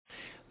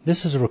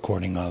This is a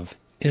recording of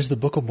Is the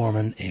Book of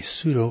Mormon a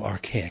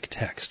Pseudo-Archaic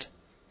Text?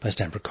 By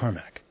Stanford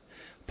Carmack,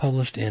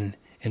 published in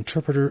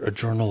Interpreter, a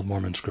Journal of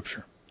Mormon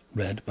Scripture,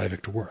 read by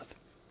Victor Worth.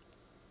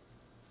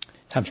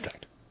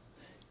 Abstract.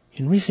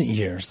 In recent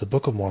years, the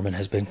Book of Mormon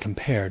has been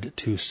compared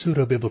to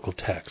pseudo-biblical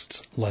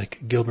texts like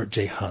Gilbert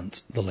J.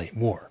 Hunt's The Late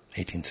War,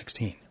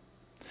 1816.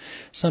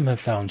 Some have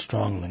found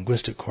strong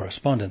linguistic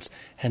correspondence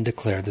and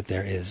declared that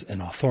there is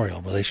an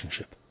authorial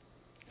relationship.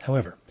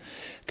 However,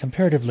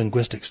 comparative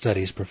linguistic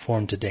studies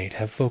performed to date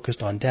have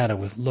focused on data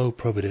with low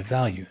probative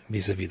value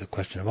vis-à-vis the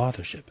question of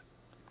authorship.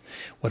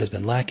 What has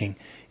been lacking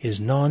is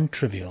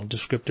non-trivial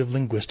descriptive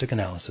linguistic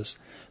analysis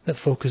that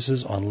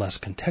focuses on less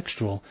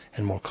contextual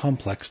and more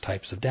complex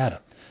types of data,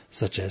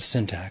 such as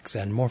syntax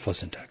and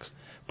morphosyntax,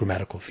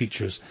 grammatical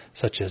features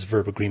such as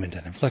verb agreement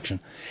and inflection,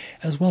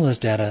 as well as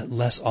data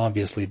less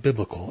obviously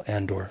biblical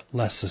and or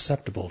less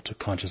susceptible to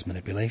conscious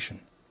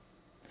manipulation.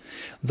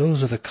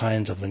 Those are the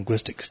kinds of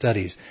linguistic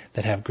studies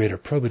that have greater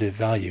probative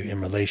value in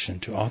relation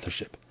to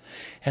authorship,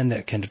 and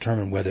that can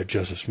determine whether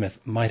Joseph Smith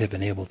might have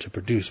been able to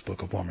produce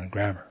Book of Mormon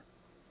grammar.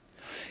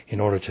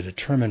 In order to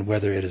determine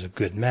whether it is a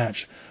good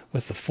match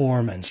with the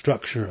form and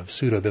structure of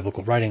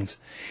pseudo-biblical writings,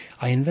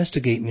 I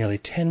investigate nearly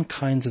 10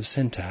 kinds of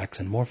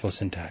syntax and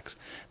morphosyntax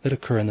that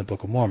occur in the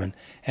Book of Mormon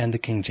and the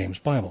King James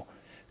Bible,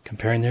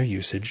 comparing their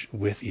usage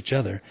with each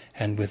other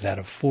and with that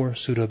of 4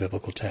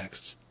 pseudo-biblical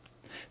texts.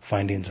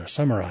 Findings are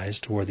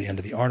summarized toward the end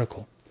of the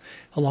article,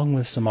 along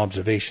with some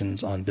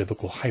observations on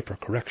biblical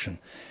hypercorrection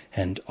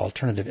and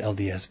alternative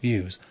LDS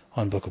views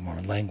on Book of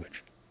Mormon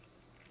language.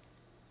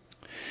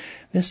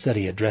 This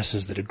study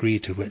addresses the degree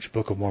to which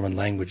Book of Mormon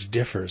language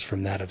differs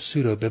from that of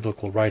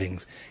pseudo-biblical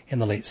writings in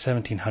the late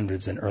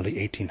 1700s and early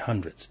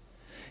 1800s,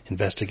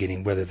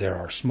 investigating whether there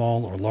are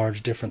small or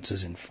large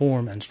differences in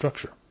form and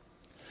structure.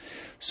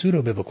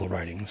 Pseudo-biblical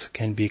writings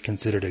can be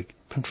considered a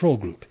control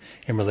group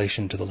in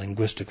relation to the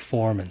linguistic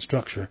form and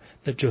structure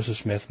that Joseph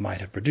Smith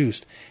might have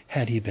produced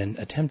had he been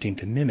attempting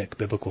to mimic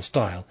biblical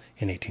style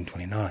in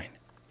 1829.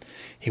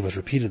 He was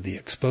repeatedly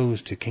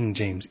exposed to King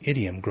James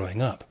idiom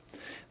growing up.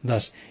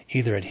 Thus,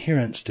 either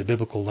adherence to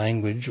biblical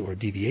language or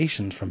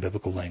deviations from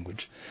biblical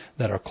language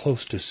that are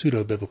close to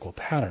pseudo-biblical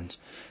patterns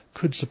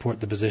could support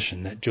the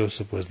position that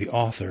Joseph was the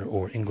author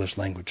or English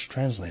language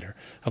translator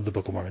of the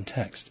Book of Mormon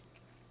text.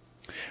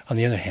 On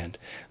the other hand,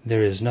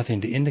 there is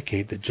nothing to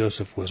indicate that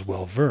Joseph was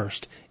well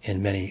versed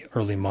in many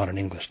early modern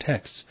English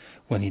texts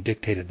when he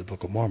dictated the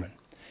Book of Mormon.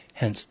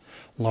 Hence,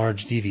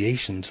 large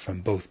deviations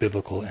from both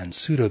biblical and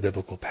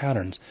pseudo-biblical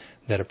patterns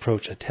that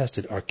approach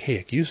attested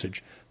archaic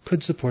usage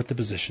could support the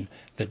position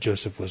that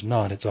Joseph was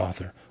not its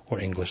author or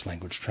English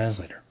language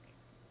translator.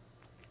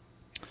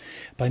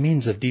 By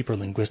means of deeper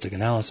linguistic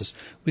analysis,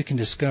 we can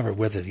discover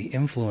whether the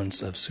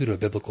influence of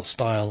pseudo-biblical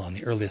style on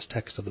the earliest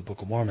text of the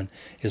Book of Mormon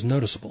is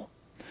noticeable,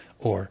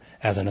 or,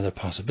 as another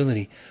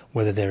possibility,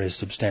 whether there is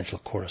substantial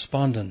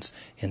correspondence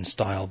in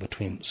style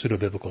between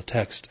pseudo-biblical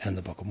text and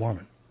the Book of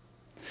Mormon.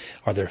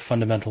 Are there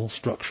fundamental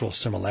structural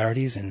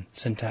similarities in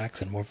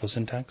syntax and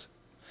morphosyntax?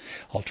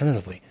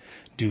 Alternatively,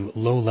 do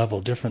low-level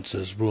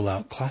differences rule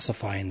out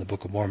classifying the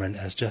Book of Mormon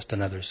as just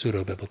another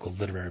pseudo-biblical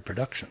literary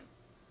production?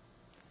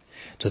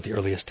 Does the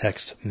earliest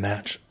text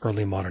match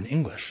early modern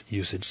English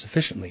usage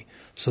sufficiently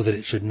so that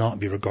it should not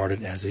be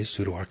regarded as a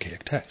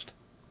pseudo-archaic text?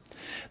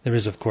 There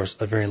is, of course,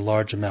 a very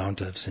large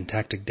amount of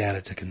syntactic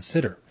data to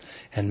consider,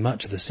 and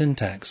much of the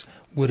syntax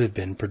would have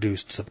been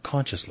produced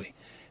subconsciously,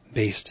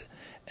 based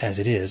as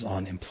it is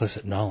on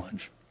implicit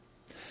knowledge.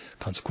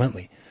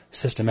 Consequently,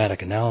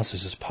 systematic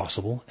analysis is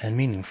possible and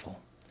meaningful.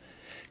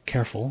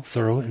 Careful,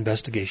 thorough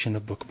investigation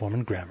of Book of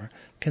Mormon grammar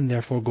can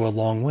therefore go a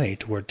long way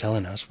toward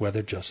telling us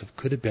whether Joseph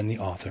could have been the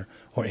author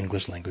or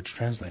English language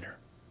translator.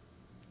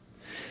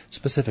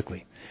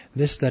 Specifically,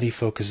 this study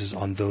focuses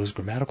on those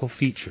grammatical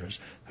features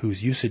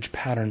whose usage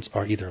patterns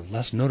are either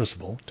less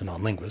noticeable to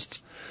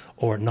non-linguists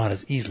or not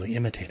as easily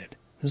imitated.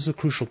 This is a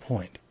crucial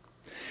point.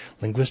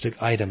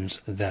 Linguistic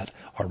items that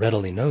are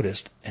readily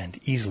noticed and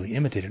easily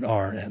imitated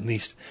are, at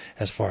least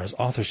as far as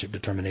authorship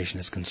determination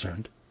is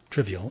concerned,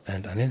 trivial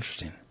and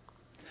uninteresting.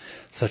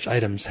 Such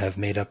items have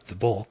made up the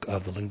bulk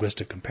of the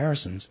linguistic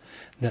comparisons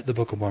that the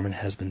Book of Mormon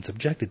has been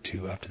subjected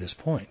to up to this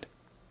point.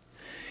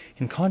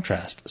 In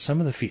contrast, some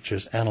of the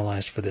features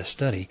analyzed for this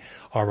study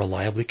are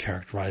reliably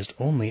characterized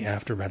only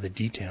after rather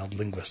detailed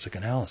linguistic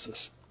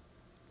analysis.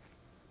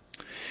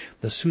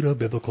 The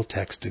pseudo-biblical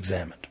texts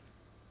examined.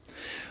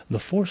 The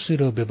 4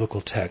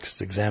 pseudo-biblical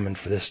texts examined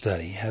for this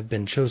study have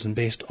been chosen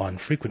based on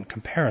frequent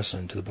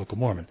comparison to the Book of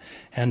Mormon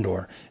and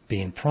or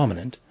being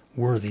prominent,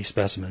 worthy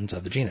specimens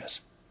of the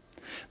genus.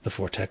 The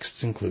 4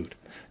 texts include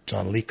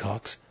John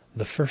Leacock's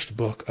The First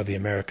Book of the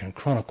American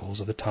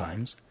Chronicles of the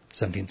Times,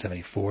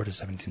 1774 to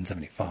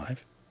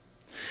 1775,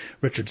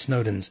 Richard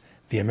Snowden's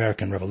The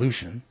American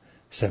Revolution,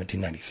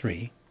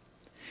 1793,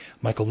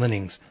 Michael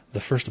Linning's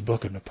The First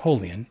Book of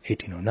Napoleon,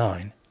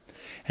 1809,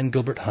 and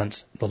Gilbert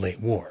Hunt's The Late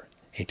War,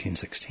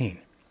 1816.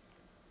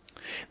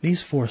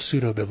 These 4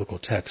 pseudo-biblical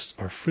texts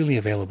are freely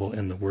available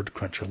in the Word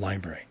Cruncher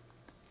library.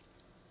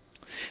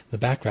 The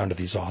background of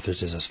these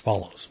authors is as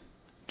follows.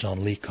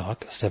 John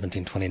Leacock,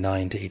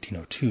 1729 to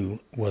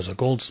 1802, was a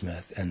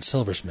goldsmith and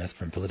silversmith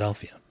from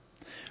Philadelphia.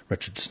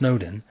 Richard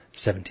Snowden,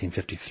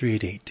 1753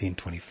 to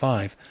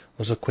 1825,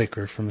 was a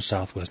Quaker from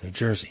southwest New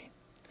Jersey.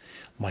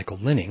 Michael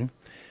Linning,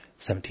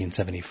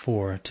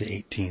 1774 to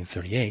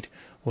 1838,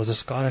 was a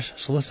Scottish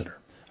solicitor,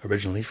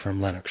 originally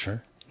from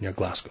Lanarkshire, near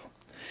Glasgow.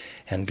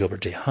 And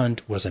Gilbert J.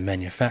 Hunt was a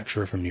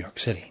manufacturer from New York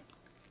City.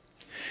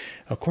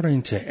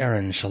 According to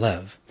Aaron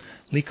Shalev,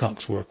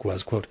 Leacock's work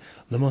was, quote,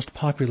 the most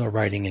popular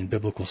writing in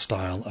biblical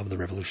style of the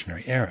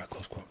Revolutionary era,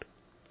 close quote.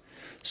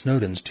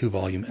 Snowden's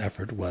 2-volume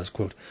effort was,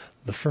 quote,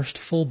 the first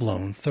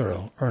full-blown,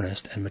 thorough,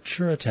 earnest, and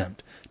mature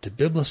attempt to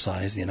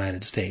biblicize the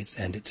United States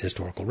and its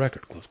historical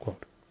record, close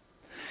quote.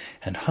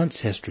 And Hunt's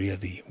history of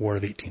the War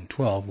of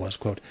 1812 was,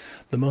 quote,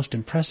 the most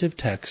impressive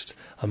text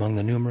among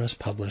the numerous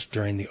published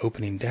during the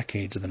opening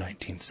decades of the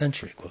 19th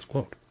century, close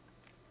quote.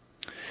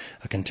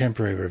 A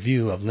contemporary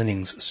review of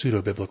Linning's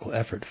pseudo-biblical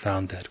effort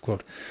found that,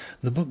 quote,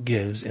 the book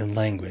gives, in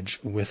language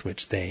with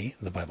which they,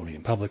 the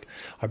Bible-reading public,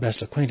 are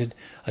best acquainted,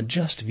 a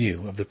just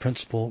view of the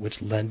principle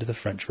which led to the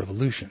French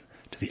Revolution,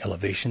 to the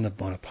elevation of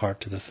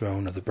Bonaparte to the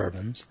throne of the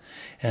Bourbons,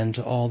 and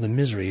to all the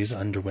miseries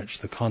under which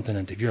the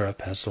continent of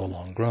Europe has so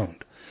long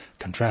groaned,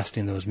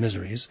 contrasting those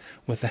miseries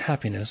with the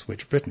happiness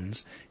which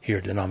Britons,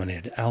 here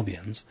denominated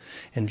Albions,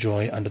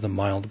 enjoy under the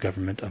mild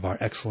government of our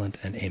excellent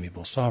and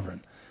amiable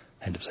sovereign.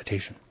 End of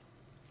citation.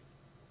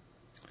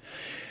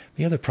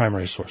 The other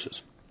primary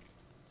sources.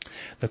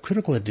 The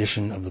critical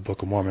edition of the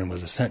Book of Mormon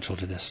was essential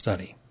to this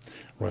study.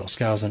 Royal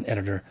Skousen,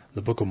 editor,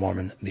 The Book of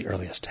Mormon, The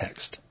Earliest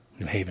Text.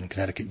 New Haven,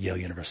 Connecticut, Yale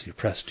University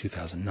Press,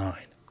 2009.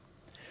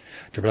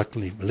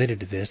 Directly related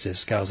to this is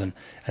Skousen,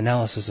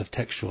 Analysis of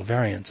Textual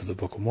Variants of the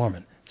Book of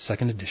Mormon,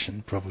 2nd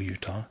edition, Provo,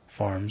 Utah,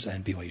 Farms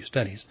and BYU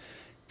Studies,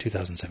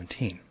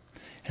 2017.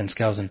 And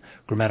Skousen,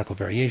 Grammatical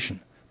Variation,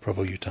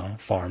 Provo, Utah,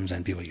 Farms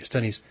and BYU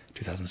Studies,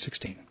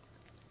 2016.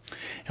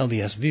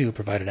 LDS View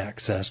provided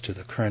access to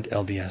the current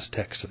LDS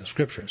text of the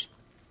Scriptures.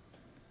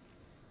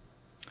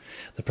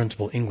 The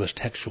principal English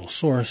textual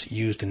source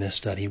used in this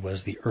study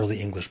was the Early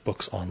English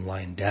Books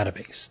Online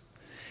database.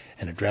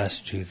 An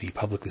address to the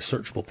publicly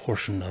searchable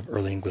portion of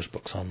Early English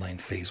Books Online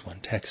Phase 1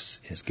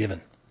 texts is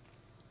given.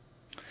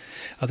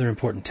 Other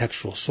important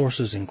textual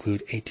sources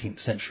include 18th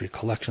century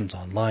collections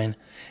online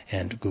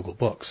and Google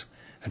Books,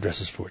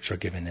 addresses for which are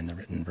given in the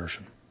written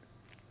version.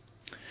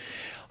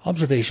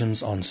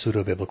 Observations on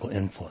pseudo-biblical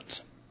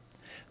influence.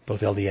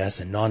 Both LDS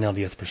and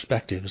non-LDS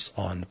perspectives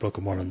on the Book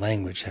of Mormon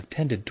language have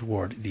tended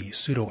toward the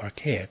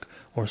pseudo-archaic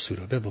or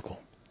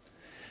pseudo-biblical.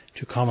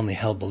 Two commonly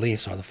held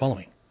beliefs are the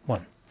following.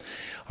 1.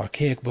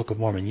 Archaic Book of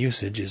Mormon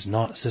usage is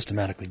not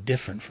systematically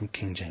different from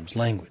King James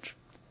language.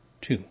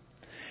 2.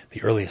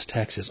 The earliest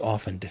text is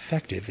often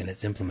defective in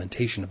its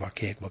implementation of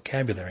archaic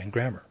vocabulary and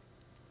grammar.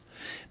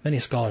 Many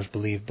scholars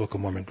believe Book of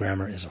Mormon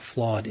grammar is a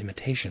flawed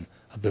imitation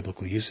of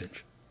biblical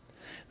usage.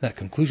 That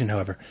conclusion,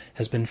 however,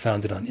 has been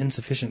founded on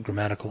insufficient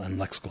grammatical and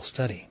lexical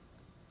study.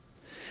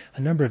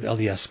 A number of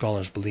LDS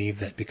scholars believe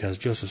that because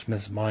Joseph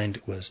Smith's mind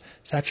was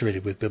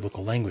saturated with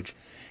biblical language,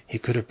 he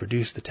could have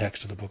produced the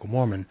text of the Book of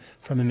Mormon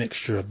from a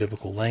mixture of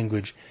biblical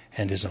language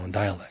and his own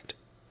dialect.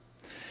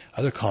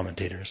 Other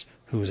commentators,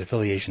 whose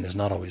affiliation is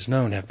not always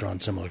known, have drawn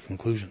similar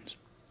conclusions.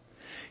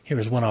 Here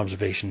is one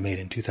observation made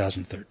in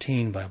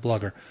 2013 by a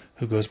blogger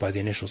who goes by the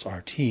initials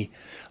RT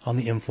on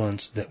the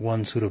influence that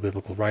one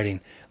pseudo-biblical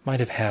writing might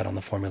have had on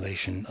the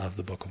formulation of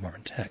the Book of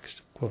Mormon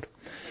text. Quote,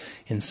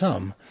 in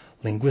sum,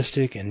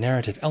 linguistic and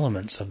narrative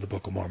elements of the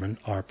Book of Mormon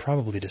are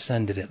probably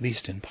descended at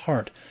least in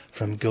part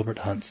from Gilbert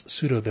Hunt's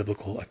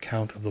pseudo-biblical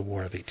account of the War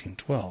of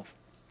 1812.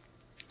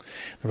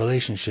 The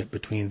relationship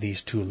between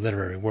these two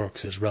literary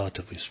works is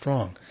relatively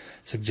strong,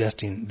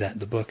 suggesting that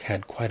the book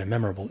had quite a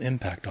memorable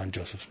impact on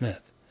Joseph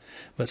Smith.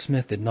 But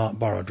Smith did not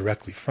borrow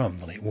directly from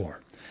the late war,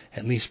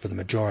 at least for the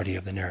majority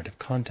of the narrative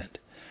content,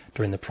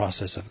 during the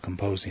process of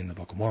composing the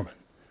Book of Mormon.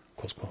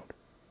 Close quote.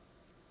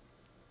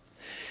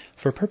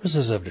 For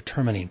purposes of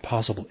determining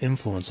possible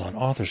influence on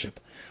authorship,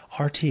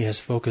 RT has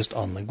focused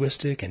on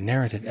linguistic and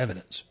narrative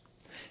evidence.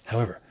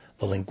 However,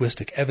 the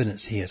linguistic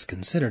evidence he has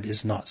considered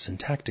is not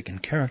syntactic in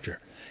character,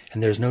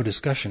 and there is no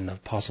discussion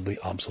of possibly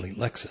obsolete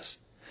lexis.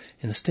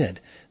 Instead,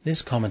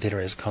 this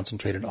commentator has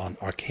concentrated on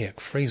archaic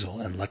phrasal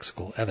and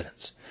lexical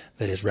evidence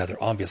that is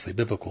rather obviously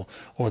biblical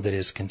or that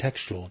is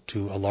contextual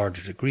to a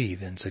larger degree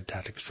than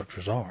syntactic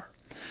structures are,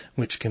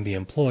 which can be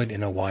employed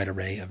in a wide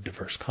array of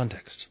diverse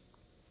contexts.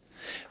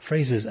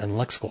 Phrases and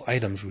lexical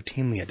items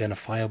routinely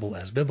identifiable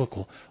as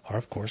biblical are,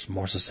 of course,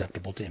 more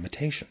susceptible to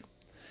imitation.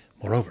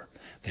 Moreover,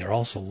 they are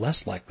also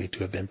less likely to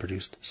have been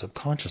produced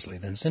subconsciously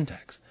than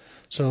syntax,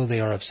 so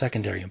they are of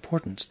secondary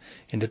importance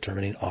in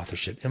determining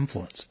authorship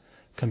influence,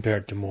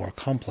 compared to more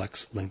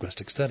complex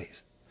linguistic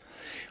studies.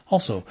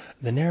 Also,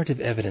 the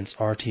narrative evidence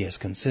RT has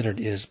considered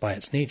is, by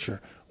its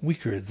nature,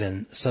 weaker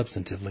than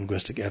substantive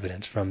linguistic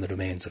evidence from the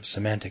domains of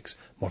semantics,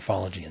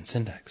 morphology, and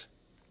syntax.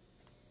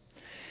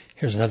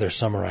 Here's another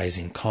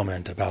summarizing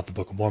comment about the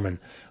Book of Mormon,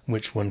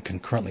 which one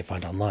can currently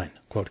find online.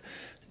 Quote,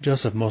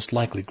 Joseph most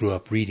likely grew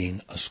up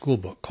reading a school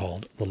book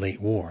called The Late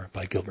War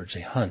by Gilbert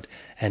J. Hunt,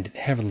 and it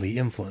heavily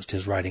influenced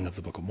his writing of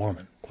the Book of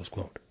Mormon. Close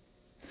quote.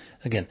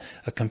 Again,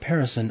 a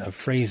comparison of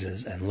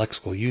phrases and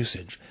lexical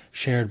usage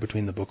shared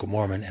between the Book of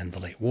Mormon and the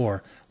Late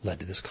War led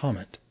to this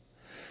comment.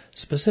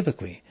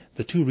 Specifically,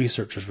 the two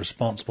researchers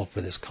responsible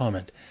for this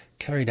comment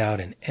carried out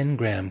an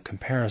n-gram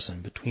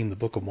comparison between the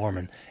Book of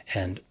Mormon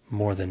and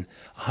more than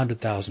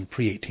 100,000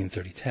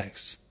 pre-1830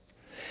 texts.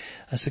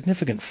 A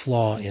significant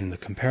flaw in the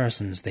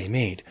comparisons they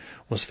made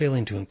was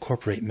failing to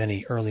incorporate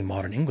many early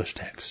modern English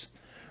texts,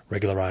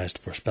 regularized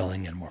for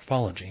spelling and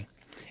morphology,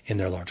 in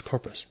their large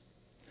corpus.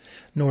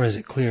 Nor is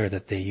it clear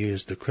that they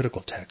used the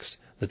critical text,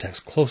 the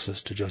text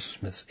closest to Joseph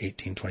Smith's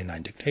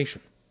 1829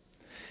 dictation.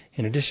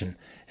 In addition,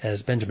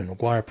 as Benjamin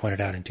McGuire pointed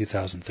out in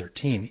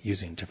 2013,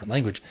 using different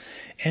language,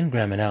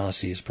 n-gram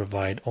analyses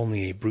provide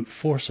only a brute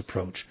force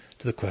approach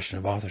to the question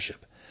of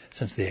authorship,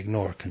 since they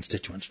ignore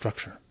constituent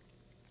structure.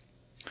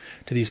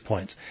 To these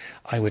points,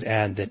 I would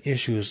add that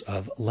issues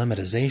of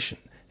lemmatization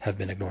have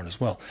been ignored as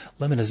well.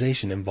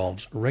 Lemmatization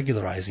involves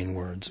regularizing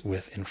words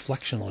with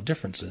inflectional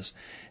differences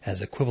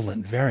as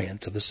equivalent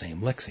variants of the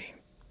same lexeme.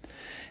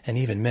 And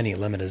even many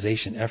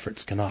lemmatization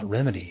efforts cannot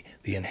remedy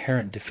the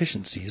inherent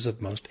deficiencies of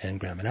most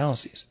n-gram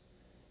analyses.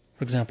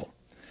 For example,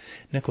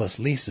 Nicholas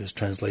Leese's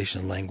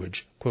translation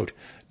language, quote,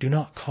 do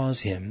not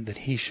cause him that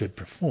he should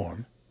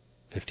perform,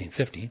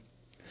 1550,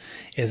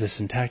 is a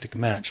syntactic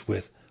match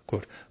with,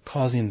 quote,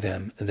 causing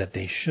them that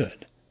they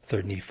should,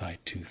 3 Nephi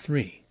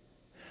 2:3.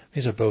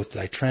 These are both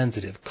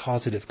ditransitive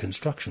causative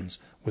constructions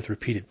with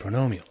repeated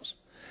pronomials,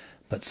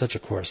 but such a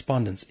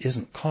correspondence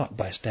isn't caught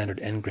by standard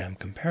n-gram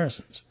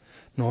comparisons,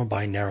 nor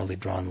by narrowly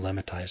drawn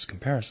lemmatized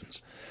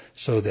comparisons,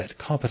 so that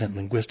competent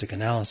linguistic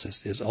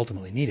analysis is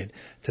ultimately needed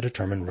to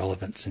determine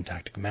relevant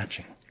syntactic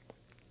matching.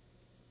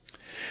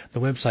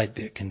 The website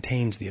that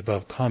contains the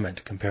above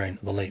comment comparing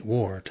the Late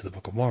War to the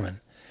Book of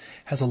Mormon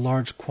has a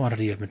large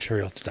quantity of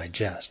material to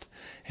digest,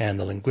 and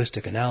the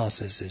linguistic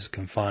analysis is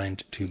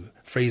confined to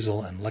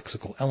phrasal and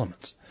lexical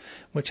elements,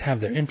 which have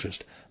their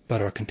interest but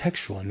are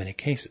contextual in many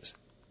cases.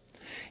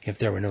 If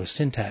there were no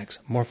syntax,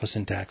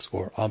 morphosyntax,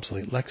 or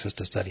obsolete lexis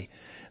to study,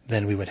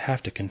 then we would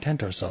have to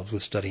content ourselves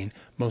with studying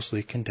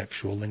mostly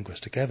contextual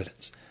linguistic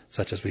evidence,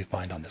 such as we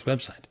find on this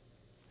website.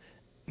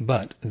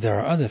 But there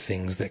are other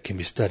things that can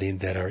be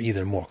studied that are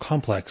either more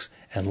complex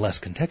and less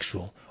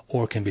contextual,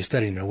 or can be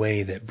studied in a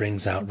way that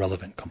brings out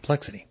relevant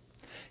complexity.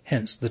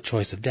 Hence, the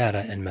choice of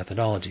data and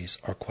methodologies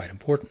are quite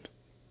important.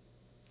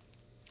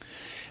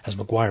 As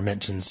McGuire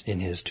mentions in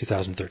his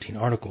 2013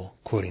 article,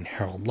 quoting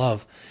Harold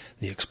Love,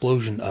 the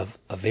explosion of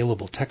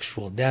available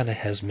textual data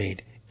has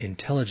made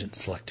intelligent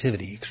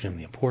selectivity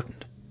extremely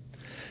important.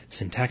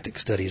 Syntactic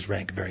studies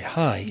rank very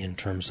high in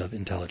terms of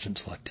intelligent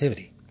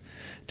selectivity.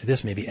 To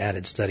this may be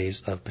added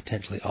studies of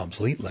potentially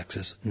obsolete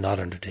lexis not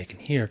undertaken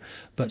here,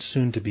 but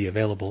soon to be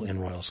available in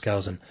Royal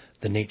Skousen,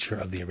 the nature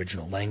of the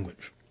original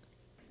language.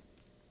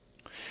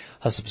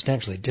 A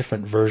substantially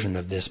different version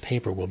of this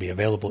paper will be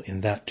available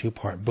in that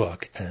two-part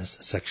book as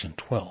Section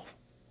 12.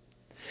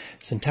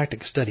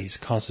 Syntactic studies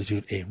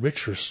constitute a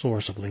richer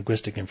source of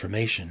linguistic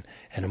information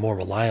and a more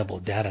reliable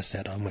data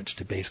set on which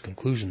to base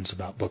conclusions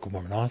about Book of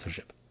Mormon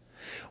authorship.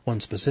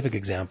 One specific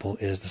example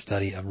is the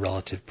study of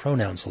relative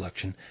pronoun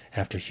selection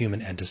after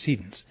human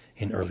antecedents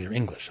in earlier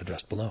English,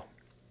 addressed below.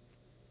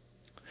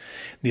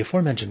 The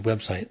aforementioned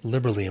website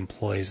liberally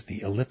employs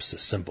the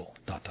ellipsis symbol, ...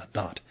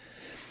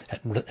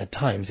 at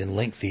times in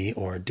lengthy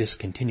or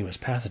discontinuous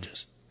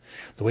passages.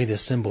 The way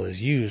this symbol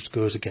is used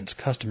goes against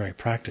customary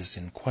practice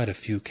in quite a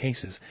few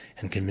cases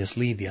and can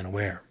mislead the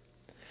unaware.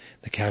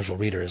 The casual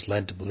reader is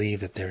led to believe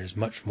that there is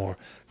much more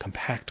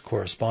compact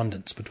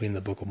correspondence between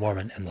the Book of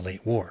Mormon and the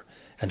Late War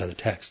and other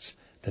texts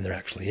than there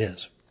actually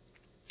is.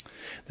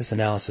 This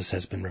analysis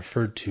has been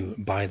referred to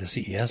by the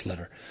CES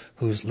letter,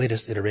 whose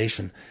latest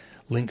iteration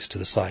links to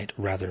the site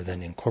rather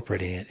than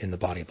incorporating it in the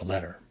body of the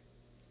letter.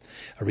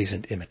 A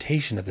recent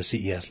imitation of the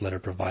CES letter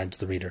provides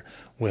the reader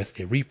with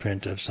a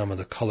reprint of some of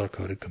the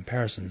color-coded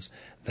comparisons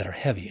that are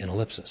heavy in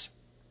ellipsis.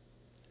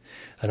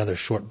 Another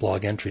short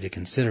blog entry to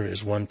consider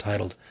is one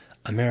titled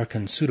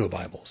American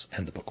Pseudo-Bibles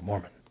and the Book of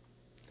Mormon.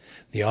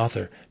 The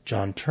author,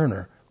 John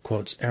Turner,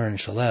 quotes Aaron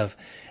Shalev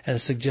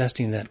as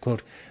suggesting that,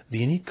 quote, the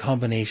unique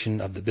combination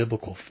of the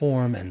biblical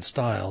form and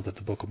style that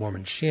the Book of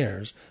Mormon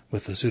shares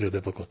with the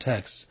pseudo-biblical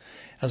texts,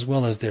 as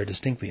well as their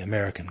distinctly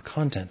American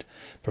content,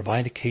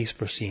 provide a case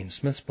for seeing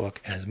Smith's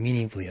book as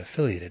meaningfully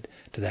affiliated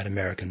to that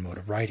American mode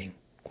of writing,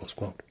 close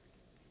quote.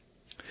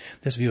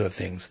 This view of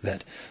things,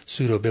 that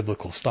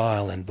pseudo-biblical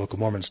style and Book of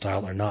Mormon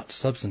style are not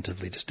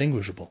substantively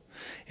distinguishable,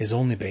 is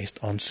only based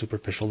on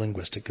superficial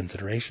linguistic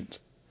considerations.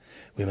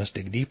 We must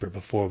dig deeper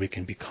before we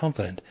can be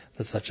confident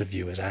that such a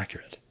view is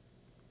accurate.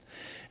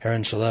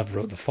 Aaron Shalev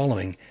wrote the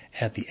following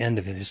at the end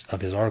of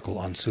his article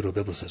on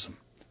pseudo-biblicism.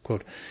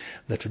 Quote,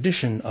 the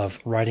tradition of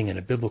writing in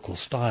a biblical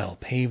style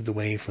paved the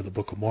way for the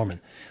Book of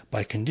Mormon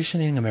by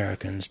conditioning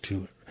Americans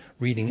to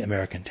reading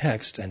American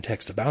text and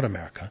text about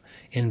America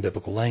in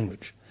biblical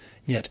language.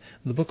 Yet,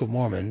 the Book of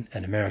Mormon,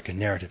 an American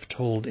narrative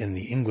told in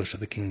the English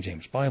of the King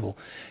James Bible,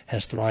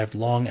 has thrived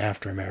long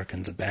after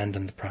Americans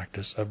abandoned the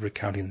practice of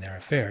recounting their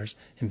affairs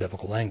in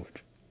biblical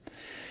language.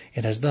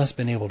 It has thus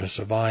been able to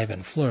survive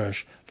and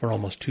flourish for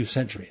almost 2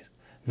 centuries,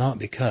 not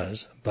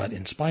because, but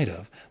in spite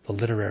of, the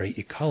literary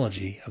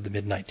ecology of the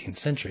mid-19th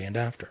century and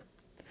after.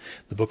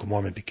 The Book of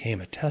Mormon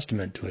became a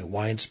testament to a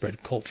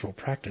widespread cultural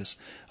practice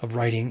of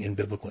writing in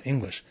biblical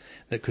English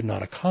that could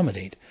not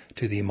accommodate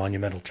to the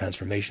monumental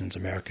transformations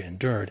America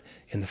endured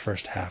in the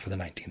first half of the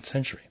 19th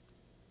century.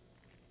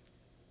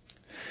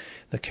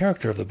 The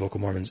character of the Book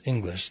of Mormon's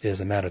English is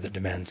a matter that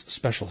demands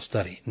special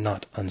study,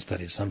 not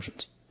unstudied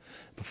assumptions.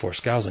 Before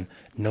Skousen,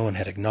 no one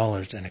had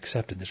acknowledged and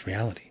accepted this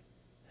reality.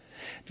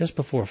 Just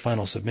before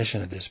final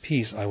submission of this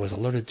piece, I was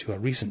alerted to a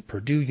recent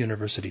Purdue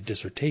University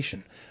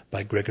dissertation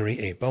by Gregory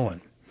A. Bowen.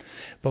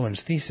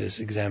 Bowen's thesis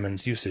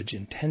examines usage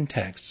in 10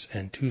 texts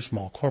and 2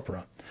 small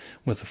corpora,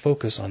 with a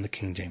focus on the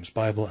King James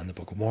Bible and the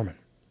Book of Mormon.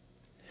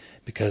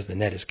 Because the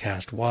net is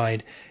cast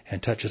wide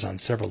and touches on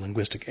several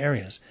linguistic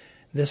areas,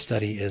 this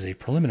study is a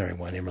preliminary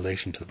one in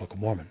relation to the Book of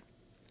Mormon.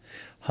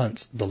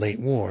 Hunt's The Late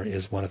War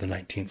is one of the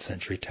 19th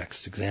century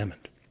texts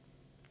examined.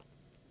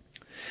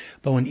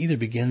 Bowen either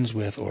begins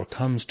with or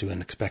comes to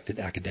an expected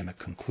academic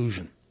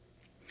conclusion.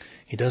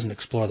 He doesn't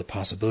explore the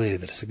possibility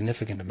that a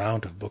significant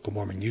amount of Book of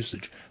Mormon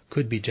usage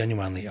could be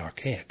genuinely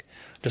archaic,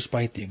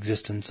 despite the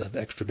existence of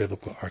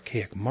extra-biblical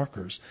archaic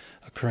markers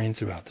occurring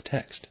throughout the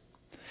text.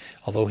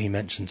 Although he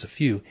mentions a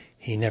few,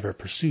 he never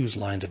pursues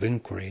lines of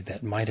inquiry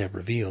that might have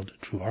revealed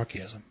true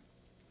archaism.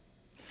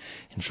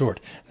 In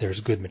short, there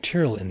is good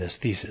material in this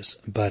thesis,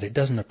 but it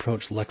doesn't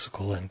approach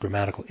lexical and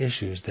grammatical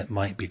issues that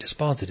might be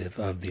dispositive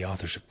of the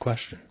authorship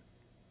question.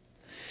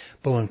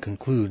 Bowen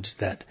concludes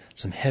that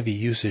some heavy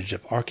usage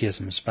of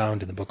archaisms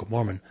found in the Book of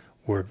Mormon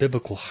were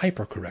biblical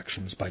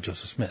hypercorrections by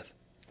Joseph Smith.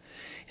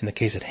 In the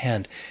case at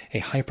hand, a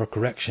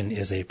hypercorrection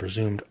is a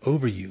presumed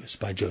overuse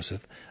by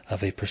Joseph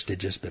of a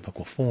prestigious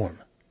biblical form.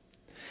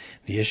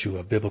 The issue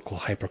of biblical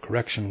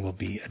hypercorrection will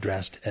be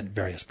addressed at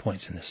various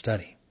points in this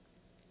study.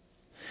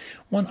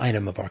 One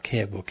item of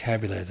archaic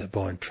vocabulary that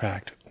Bowen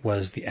tracked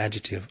was the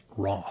adjective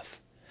wroth.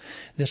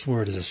 This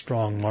word is a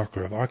strong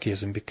marker of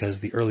archaism because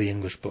the Early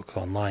English Book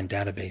Online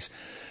database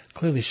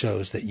clearly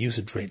shows that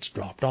usage rates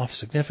dropped off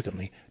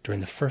significantly during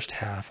the first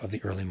half of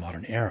the early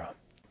modern era.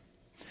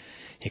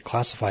 He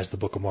classifies the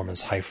Book of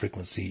Mormon's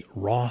high-frequency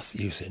wroth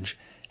usage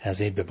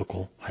as a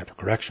biblical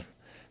hypercorrection,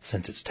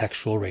 since its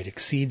textual rate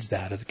exceeds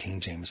that of the King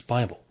James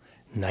Bible,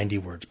 90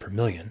 words per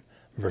million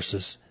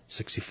versus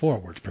 64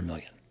 words per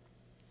million.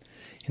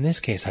 In this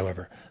case,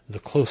 however, the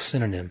close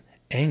synonym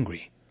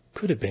angry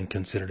could have been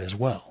considered as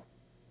well.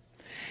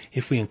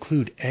 If we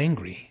include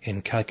angry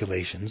in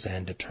calculations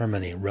and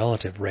determine a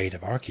relative rate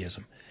of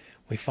archaism,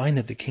 we find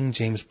that the King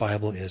James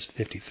Bible is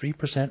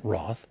 53%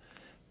 wroth,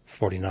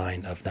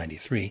 49 of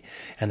 93,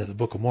 and that the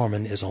Book of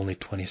Mormon is only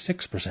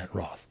 26%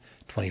 wroth,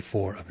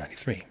 24 of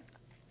 93.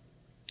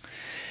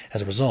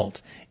 As a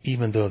result,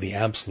 even though the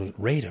absolute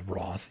rate of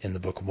wroth in the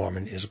Book of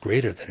Mormon is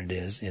greater than it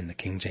is in the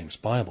King James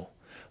Bible,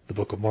 the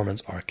Book of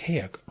Mormon's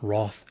archaic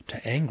wroth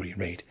to angry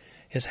rate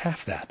is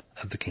half that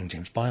of the King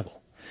James Bible.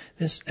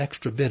 This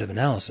extra bit of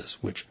analysis,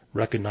 which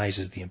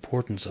recognizes the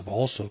importance of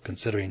also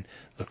considering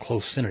the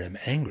close synonym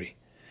angry,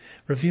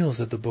 reveals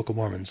that the Book of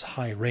Mormon's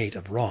high rate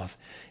of wrath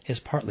is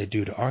partly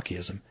due to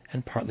archaism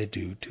and partly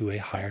due to a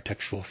higher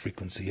textual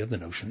frequency of the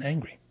notion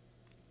angry.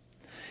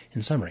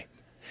 In summary,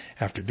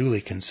 after duly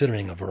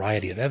considering a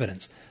variety of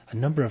evidence, a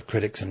number of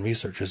critics and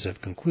researchers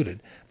have concluded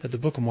that the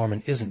Book of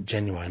Mormon isn't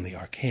genuinely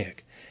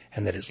archaic,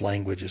 and that its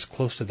language is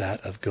close to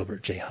that of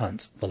Gilbert J.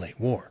 Hunt's The Late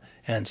War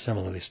and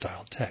similarly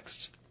styled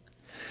texts.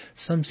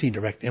 Some see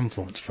direct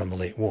influence from the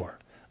late war,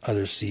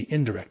 others see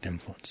indirect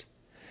influence.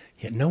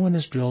 Yet no one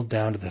has drilled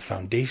down to the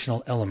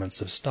foundational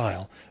elements of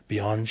style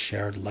beyond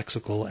shared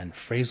lexical and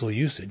phrasal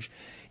usage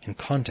in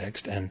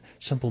context and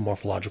simple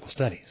morphological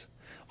studies.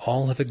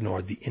 All have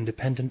ignored the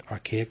independent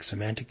archaic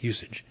semantic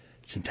usage,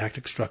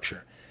 syntactic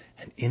structure,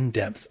 and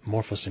in-depth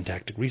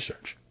morphosyntactic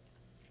research.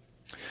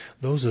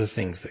 Those are the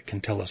things that can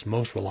tell us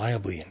most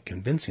reliably and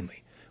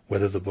convincingly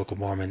whether the Book of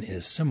Mormon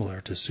is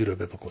similar to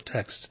pseudo-biblical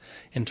texts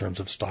in terms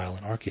of style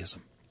and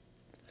archaism.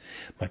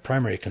 My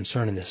primary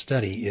concern in this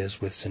study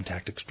is with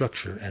syntactic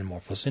structure and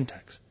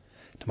morphosyntax.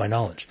 To my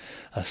knowledge,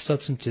 a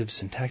substantive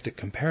syntactic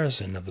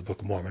comparison of the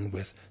Book of Mormon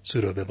with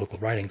pseudo-biblical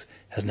writings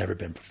has never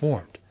been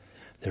performed.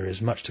 There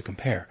is much to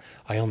compare.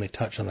 I only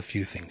touch on a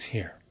few things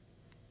here.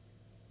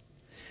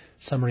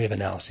 Summary of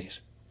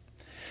analyses.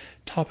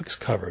 Topics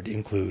covered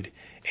include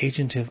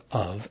agentive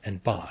of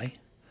and by,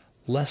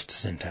 lest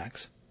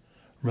syntax,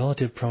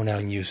 relative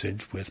pronoun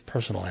usage with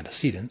personal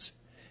antecedents,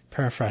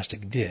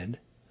 periphrastic did,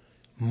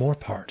 more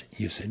part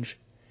usage,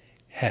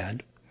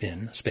 had,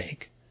 been,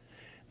 spake,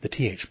 the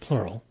th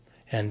plural,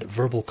 and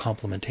verbal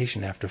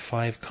complementation after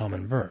 5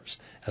 common verbs,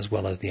 as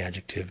well as the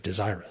adjective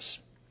desirous.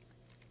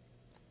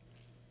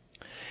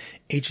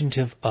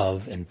 Agentive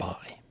of and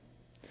by.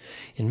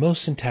 In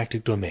most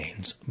syntactic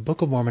domains,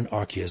 Book of Mormon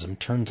archaism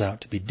turns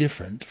out to be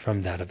different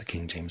from that of the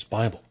King James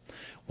Bible,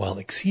 while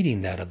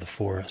exceeding that of the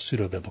 4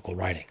 pseudo-biblical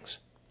writings.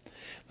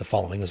 The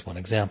following is one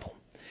example.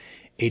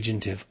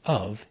 Agentive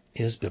of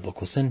is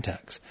biblical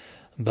syntax,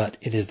 but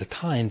it is the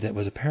kind that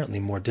was apparently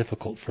more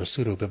difficult for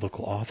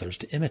pseudo-biblical authors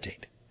to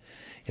imitate.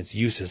 Its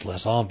use is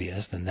less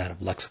obvious than that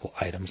of lexical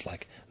items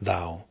like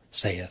thou,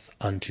 saith,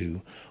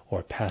 unto,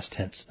 or past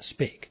tense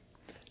spake.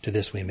 To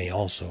this we may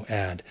also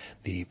add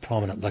the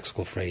prominent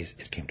lexical phrase,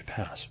 it came to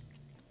pass.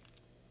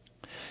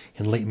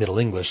 In late Middle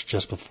English,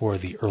 just before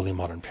the early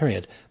modern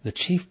period, the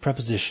chief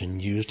preposition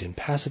used in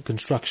passive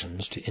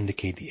constructions to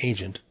indicate the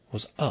agent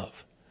was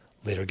of,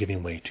 later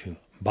giving way to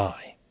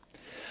by.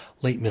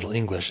 Late Middle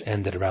English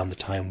ended around the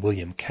time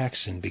William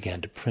Caxton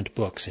began to print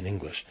books in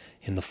English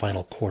in the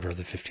final quarter of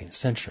the 15th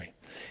century,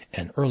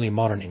 and early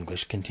modern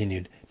English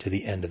continued to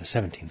the end of the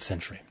 17th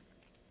century.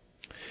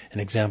 An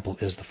example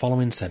is the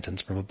following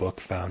sentence from a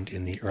book found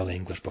in the Early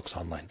English Books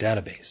Online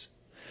database.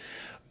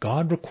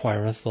 God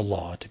requireth the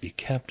law to be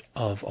kept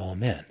of all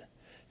men,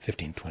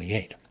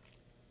 1528.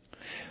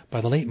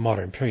 By the late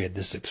modern period,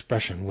 this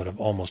expression would have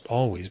almost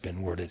always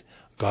been worded,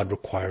 God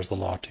requires the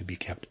law to be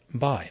kept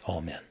by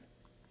all men.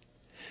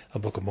 A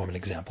Book of Mormon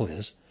example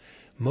is,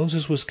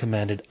 Moses was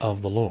commanded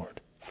of the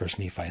Lord, 1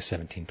 Nephi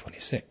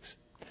 17:26,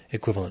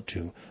 equivalent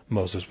to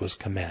Moses was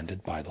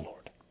commanded by the Lord.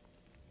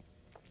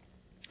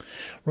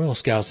 Royal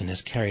Skousen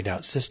has carried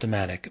out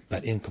systematic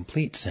but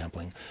incomplete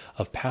sampling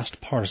of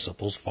past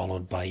participles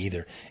followed by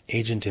either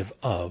agentive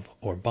of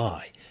or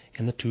by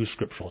in the 2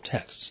 scriptural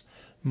texts,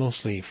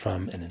 mostly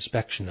from an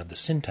inspection of the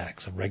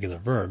syntax of regular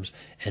verbs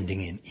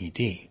ending in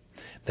ed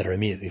that are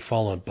immediately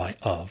followed by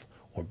of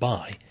or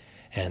by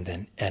and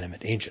then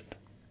animate agent.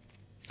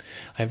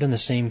 I have done the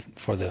same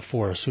for the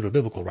 4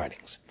 pseudo-biblical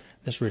writings.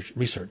 This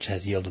research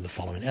has yielded the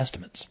following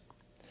estimates.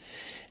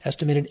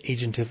 Estimated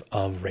agentive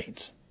of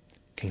rates.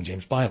 King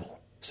James Bible,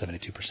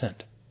 72%.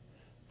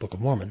 Book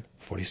of Mormon,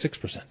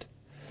 46%.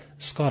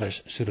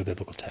 Scottish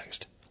pseudo-biblical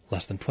text,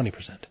 less than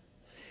 20%.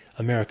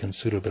 American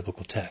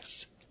pseudo-biblical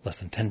texts, less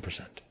than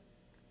 10%.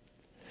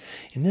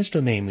 In this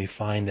domain, we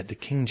find that the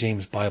King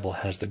James Bible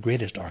has the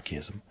greatest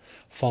archaism,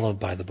 followed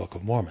by the Book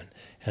of Mormon,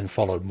 and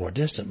followed more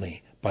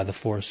distantly by the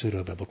 4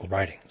 pseudo-biblical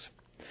writings.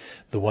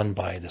 The one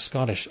by the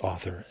Scottish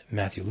author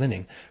Matthew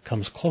Linning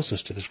comes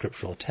closest to the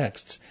scriptural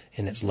texts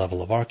in its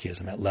level of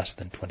archaism at less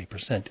than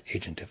 20%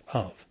 agentive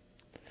of.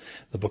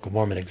 The Book of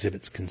Mormon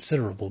exhibits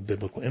considerable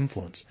biblical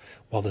influence,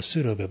 while the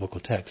pseudo-biblical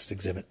texts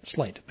exhibit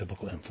slight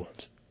biblical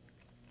influence.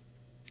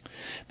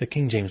 The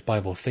King James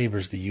Bible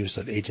favors the use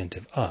of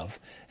agentive of,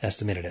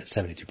 estimated at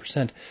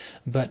 72%,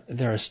 but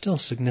there are still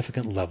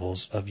significant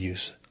levels of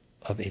use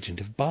of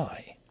agentive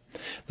by.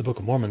 The Book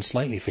of Mormon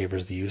slightly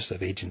favors the use of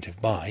agentive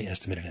by,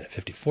 estimated at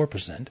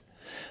 54%,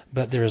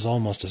 but there is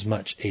almost as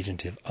much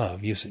agentive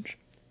of usage.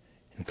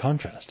 In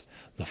contrast,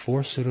 the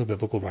 4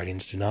 pseudo-biblical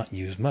writings do not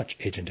use much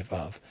agentive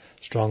of,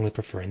 strongly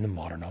preferring the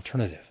modern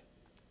alternative.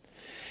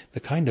 The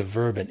kind of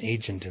verb and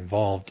agent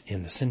involved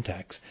in the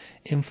syntax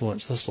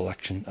influence the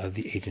selection of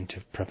the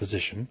agentive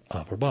preposition,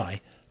 of or by,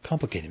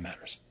 complicating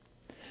matters.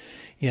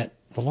 Yet,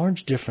 the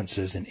large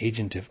differences in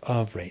agentive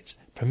of rates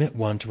permit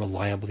one to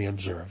reliably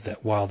observe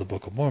that while the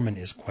Book of Mormon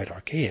is quite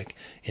archaic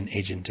in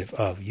agentive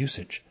of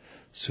usage,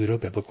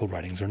 pseudo-biblical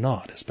writings are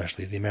not,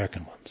 especially the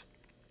American ones.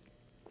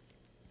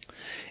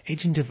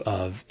 Agentive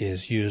of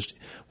is used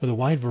with a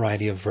wide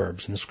variety of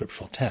verbs in the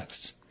scriptural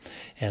texts,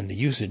 and the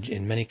usage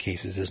in many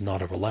cases is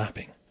not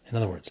overlapping. In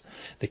other words,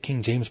 the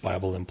King James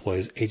Bible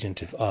employs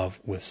agentive of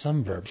with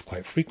some verbs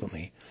quite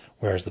frequently,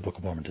 whereas the Book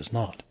of Mormon does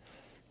not.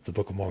 The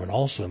Book of Mormon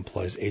also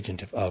employs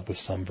agentive of with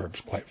some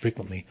verbs quite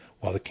frequently,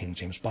 while the King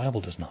James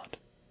Bible does not.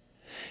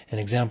 An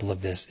example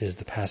of this is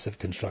the passive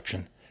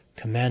construction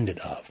commanded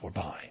of or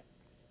by.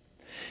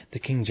 The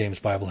King James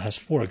Bible has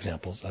 4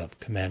 examples of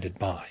commanded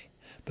by,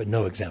 but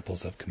no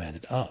examples of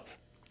commanded of.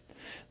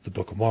 The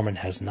Book of Mormon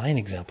has 9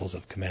 examples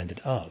of commanded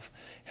of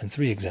and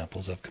 3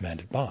 examples of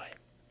commanded by.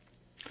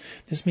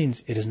 This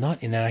means it is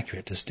not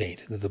inaccurate to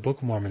state that the Book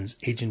of Mormon's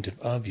agentive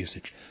of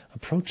usage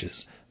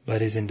approaches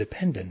but is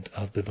independent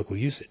of biblical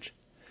usage.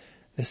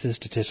 This is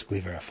statistically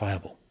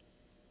verifiable.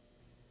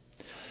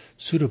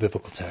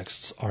 Pseudo-biblical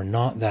texts are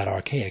not that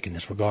archaic in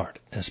this regard,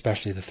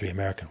 especially the 3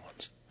 American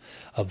ones.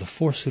 Of the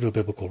 4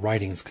 pseudo-biblical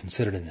writings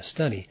considered in this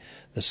study,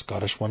 the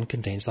Scottish one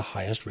contains the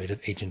highest rate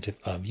of agentive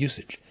of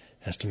usage,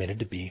 estimated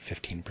to be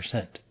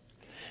 15%.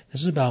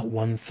 This is about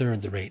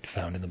 1/3 the rate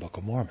found in the Book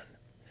of Mormon.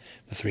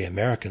 The 3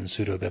 American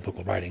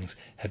pseudo-biblical writings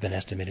have been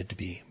estimated to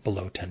be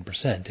below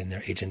 10% in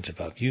their agentive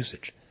of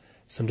usage.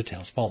 Some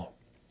details follow.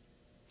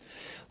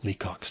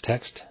 Leacock's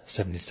text,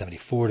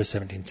 1774 to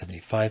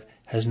 1775,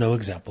 has no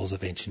examples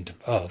of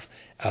agentive of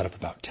out of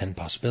about 10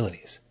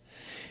 possibilities.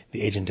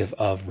 The agentive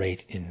of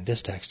rate in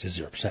this text is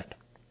 0%.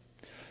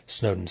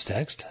 Snowden's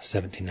text,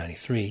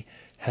 1793,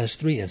 has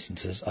 3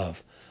 instances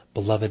of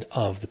beloved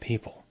of the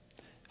people,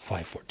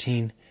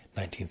 514,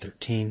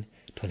 1913,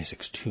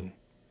 26:2.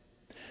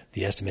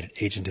 The estimated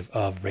agentive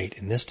of rate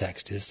in this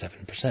text is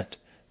 7%,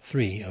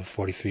 3 of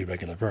 43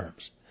 regular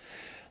verbs.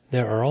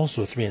 There are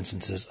also 3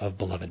 instances of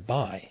beloved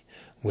by,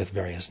 with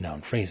various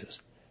noun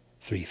phrases,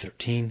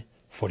 3:13,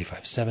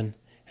 45:7,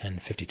 and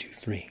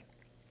 52:3.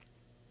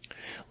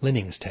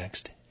 Linning's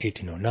text,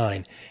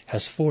 1809,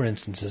 has 4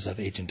 instances of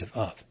agentive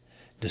of,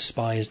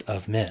 despised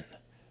of men,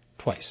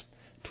 twice,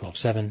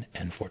 12:7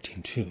 and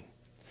 14:2,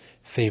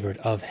 favored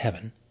of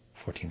heaven,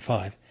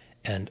 14:5,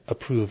 and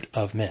approved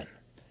of men,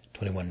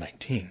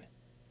 21:19.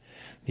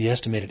 The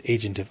estimated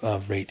agentive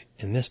of rate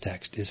in this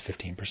text is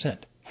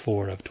 15%,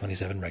 4 of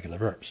 27 regular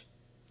verbs.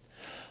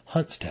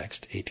 Hunt's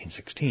text,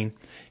 1816,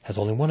 has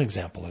only one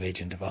example of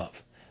agentive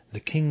of. The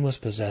king was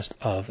possessed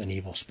of an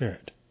evil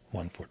spirit,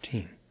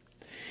 1:14.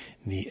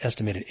 The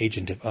estimated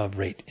agentive of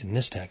rate in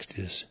this text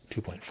is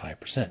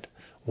 2.5%,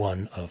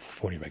 1 of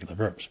 40 regular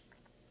verbs.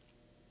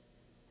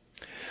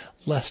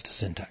 Lest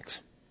syntax.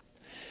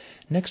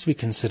 Next we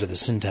consider the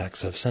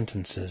syntax of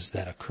sentences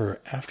that occur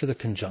after the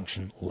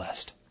conjunction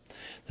lest.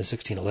 The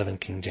 1611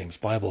 King James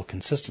Bible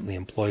consistently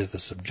employs the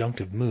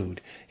subjunctive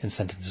mood in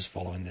sentences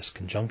following this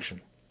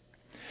conjunction.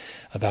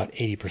 About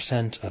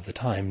 80% of the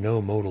time,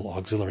 no modal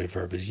auxiliary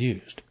verb is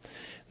used.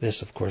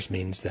 This, of course,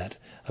 means that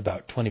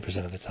about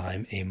 20% of the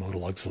time, a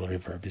modal auxiliary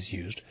verb is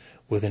used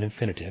with an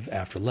infinitive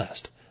after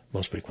lest,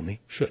 most frequently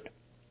should.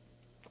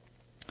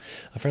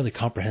 A fairly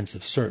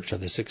comprehensive search of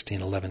the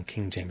 1611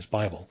 King James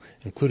Bible,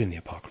 including the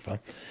Apocrypha,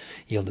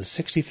 yielded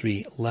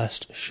 63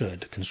 lest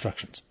should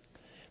constructions.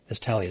 This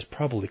tally is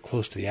probably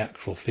close to the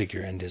actual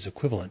figure and is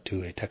equivalent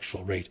to a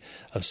textual rate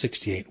of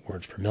 68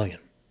 words per million.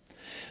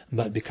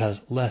 But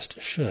because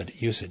lest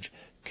should usage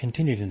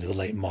continued into the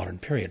late modern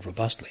period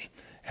robustly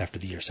after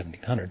the year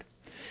 1700,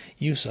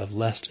 use of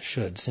lest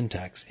should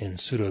syntax in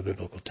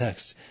pseudo-biblical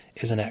texts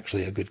isn't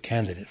actually a good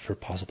candidate for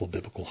possible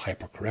biblical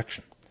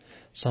hypercorrection.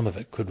 Some of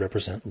it could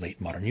represent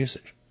late modern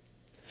usage.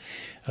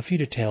 A few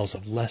details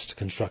of lest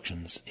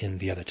constructions in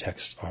the other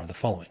texts are the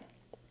following.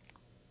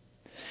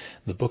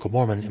 The Book of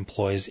Mormon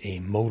employs a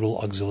modal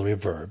auxiliary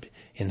verb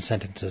in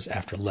sentences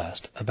after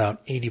lest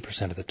about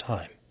 80% of the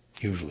time,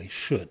 usually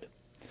should.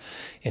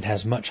 It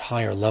has much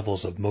higher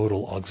levels of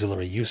modal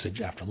auxiliary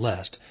usage after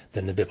lest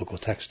than the biblical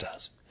text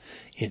does.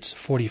 Its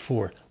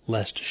 44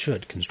 lest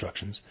should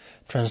constructions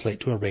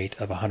translate to a rate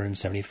of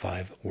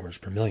 175 words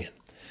per million,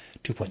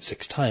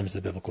 2.6 times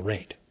the biblical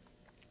rate.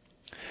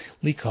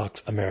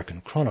 Leacock's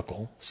American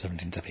Chronicle,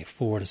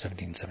 1774 to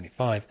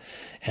 1775,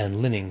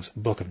 and Linning's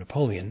Book of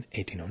Napoleon,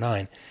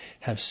 1809,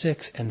 have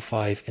 6 and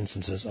 5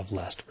 instances of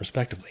lest,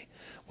 respectively,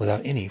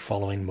 without any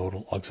following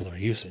modal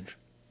auxiliary usage.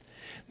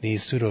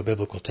 These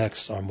pseudo-biblical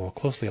texts are more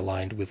closely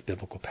aligned with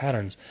biblical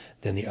patterns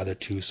than the other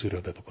 2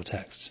 pseudo-biblical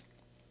texts.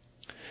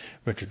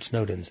 Richard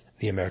Snowden's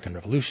The American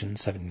Revolution,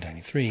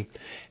 1793,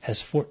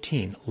 has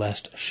 14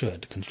 lest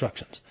should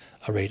constructions,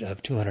 a rate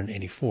of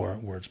 284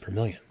 words per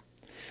million.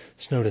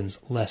 Snowden's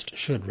lest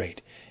should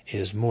rate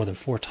is more than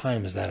 4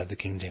 times that of the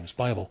King James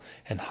Bible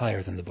and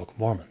higher than the Book of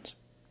Mormon's.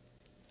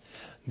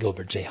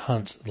 Gilbert J.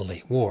 Hunt's The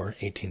Late War,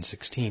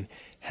 1816,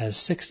 has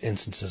 6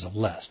 instances of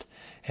lest,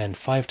 and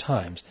 5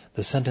 times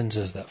the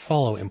sentences that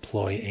follow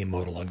employ a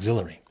modal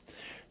auxiliary,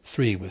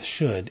 3 with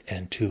should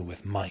and 2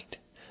 with might.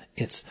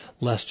 Its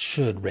lest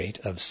should rate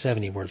of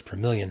 70 words per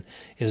million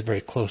is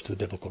very close to the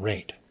biblical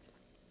rate.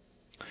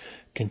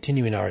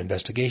 Continuing our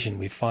investigation,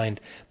 we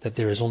find that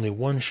there is only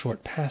one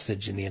short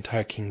passage in the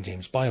entire King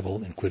James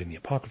Bible, including the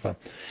Apocrypha,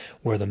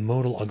 where the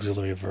modal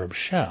auxiliary verb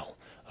shall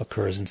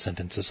occurs in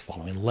sentences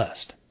following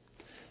lest.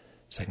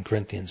 2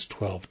 Corinthians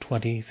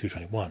 12:20 through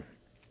 21.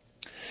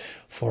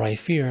 For I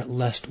fear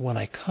lest when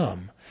I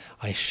come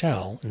I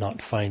shall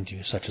not find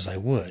you such as I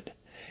would,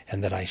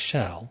 and that I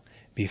shall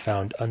be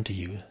found unto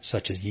you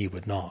such as ye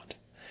would not,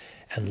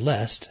 and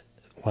lest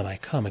when I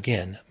come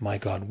again my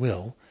God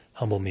will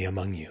humble me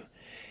among you,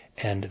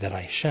 and that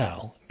I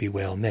shall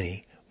bewail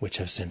many which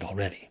have sinned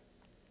already.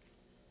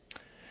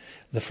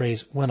 The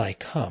phrase when I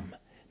come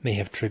may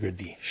have triggered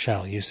the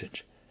shall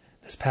usage.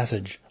 This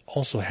passage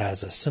also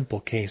has a simple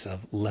case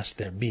of lest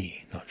there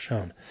be, not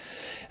shown,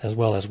 as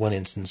well as one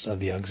instance of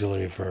the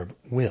auxiliary verb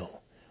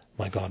will,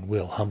 my God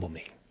will humble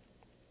me.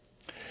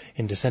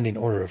 In descending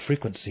order of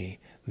frequency,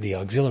 the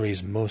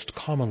auxiliaries most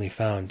commonly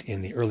found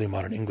in the early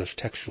modern English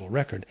textual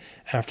record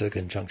after the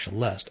conjunction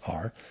lest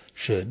are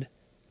should,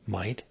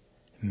 might,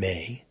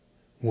 may,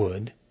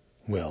 would,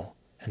 will,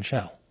 and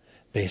shall,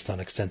 based on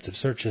extensive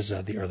searches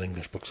of the Early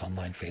English Books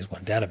Online Phase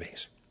 1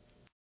 database.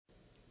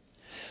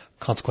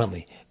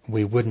 Consequently,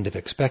 we wouldn't have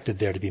expected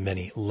there to be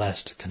many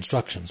lest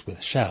constructions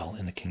with shall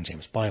in the King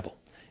James Bible,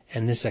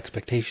 and this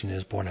expectation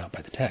is borne out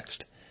by the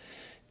text.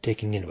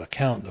 Taking into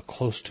account the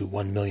close to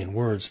 1 million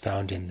words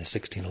found in the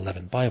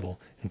 1611 Bible,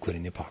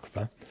 including the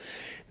Apocrypha,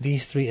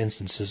 these 3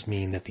 instances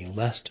mean that the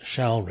lest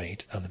shall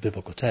rate of the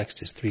biblical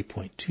text is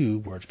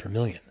 3.2 words per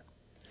million.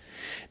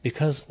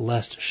 Because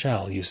lest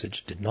shall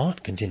usage did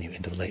not continue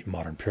into the late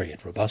modern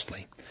period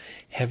robustly,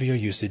 heavier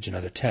usage in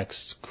other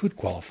texts could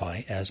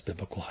qualify as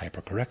biblical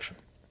hypercorrection.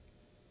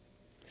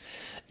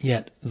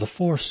 Yet the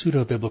 4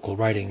 pseudo-biblical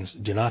writings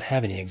do not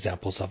have any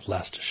examples of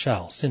lest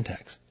shall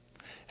syntax.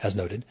 As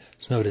noted,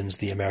 Snowden's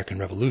The American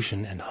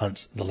Revolution and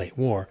Hunt's The Late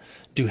War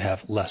do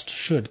have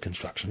lest-should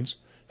constructions,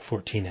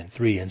 14 and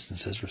 3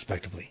 instances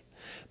respectively,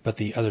 but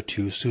the other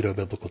two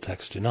pseudo-biblical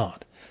texts do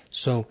not.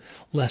 So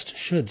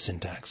lest-should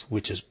syntax,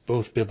 which is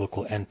both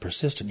biblical and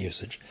persistent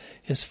usage,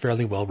 is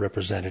fairly well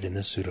represented in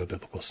the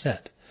pseudo-biblical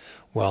set,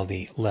 while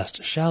the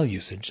lest-shall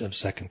usage of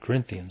 2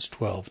 Corinthians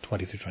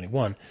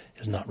 12:20-21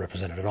 is not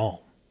represented at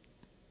all.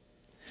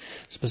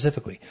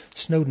 Specifically,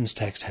 Snowden's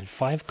text had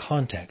 5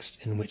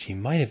 contexts in which he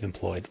might have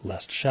employed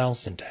lest-shall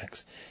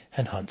syntax,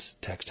 and Hunt's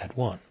text had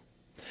 1.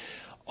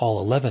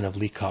 All 11 of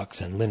Leacock's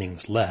and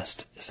Linning's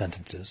lest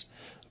sentences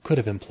could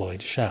have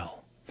employed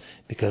shall.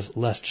 Because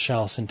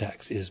lest-shall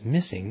syntax is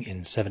missing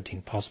in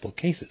 17 possible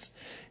cases,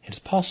 it is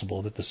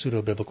possible that the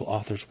pseudo-biblical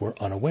authors were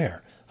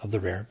unaware of the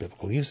rare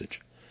biblical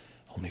usage,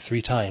 only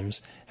 3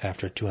 times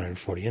after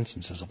 240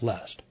 instances of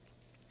lest.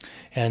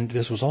 And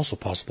this was also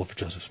possible for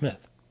Joseph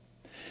Smith.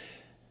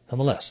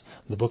 Nonetheless,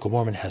 the Book of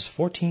Mormon has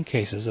 14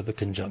 cases of the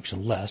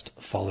conjunction lest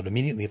followed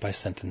immediately by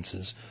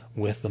sentences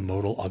with the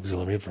modal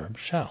auxiliary verb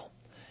shall,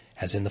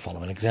 as in the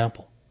following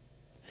example.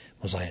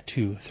 Mosiah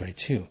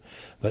 2:32,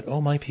 But, O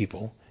my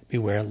people,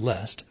 beware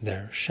lest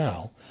there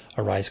shall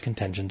arise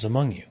contentions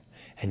among you,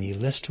 and ye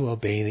list to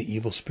obey the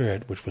evil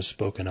spirit which was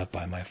spoken of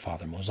by my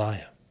father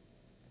Mosiah.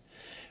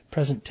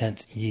 Present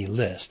tense ye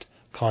list,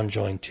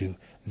 conjoined to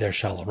there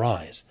shall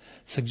arise,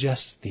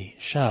 suggests the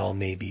shall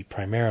may be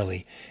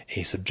primarily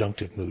a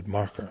subjunctive mood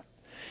marker.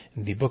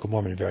 The Book of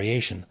Mormon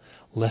variation,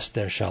 lest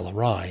there shall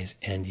arise,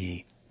 and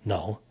ye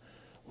null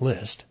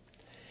list,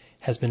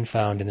 has been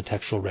found in the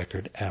textual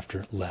record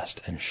after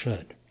lest and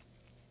should.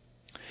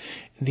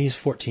 These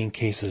 14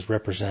 cases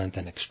represent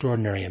an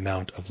extraordinary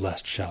amount of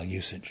lest shall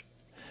usage.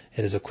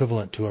 It is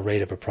equivalent to a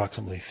rate of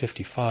approximately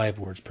 55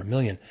 words per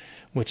million,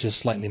 which is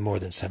slightly more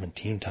than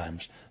 17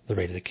 times the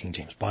rate of the King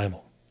James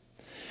Bible.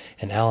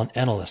 And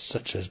analysts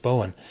such as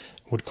Bowen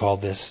would call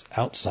this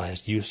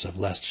outsized use of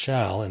lest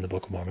shall in the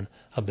Book of Mormon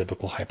a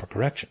biblical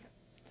hypercorrection.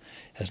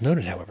 As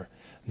noted, however,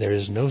 there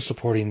is no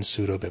supporting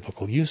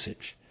pseudo-biblical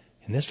usage.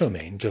 In this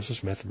domain, Joseph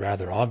Smith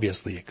rather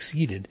obviously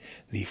exceeded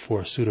the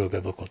 4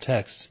 pseudo-biblical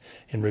texts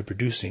in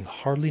reproducing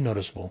hardly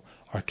noticeable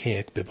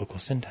archaic biblical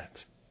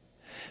syntax.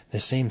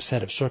 This same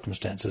set of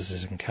circumstances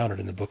is encountered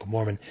in the Book of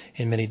Mormon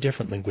in many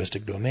different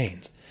linguistic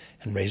domains,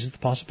 and raises the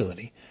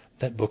possibility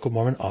that Book of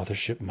Mormon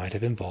authorship might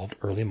have involved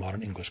early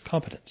modern English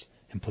competence,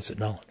 implicit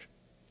knowledge.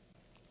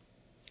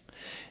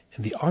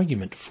 The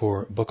argument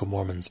for Book of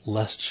Mormon's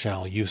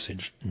lest-shall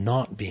usage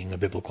not being a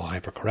biblical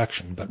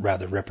hypercorrection, but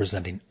rather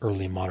representing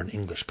early modern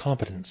English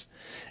competence,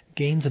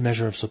 gains a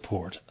measure of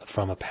support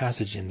from a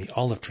passage in the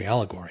Olive Tree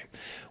Allegory,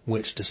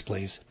 which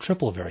displays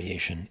triple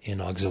variation in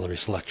auxiliary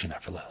selection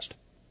after lest.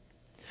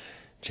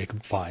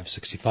 Jacob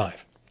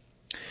 5:65.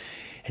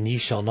 And ye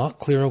shall not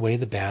clear away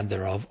the bad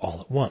thereof all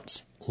at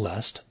once,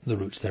 lest the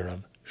roots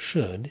thereof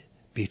should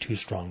be too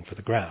strong for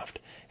the graft,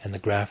 and the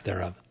graft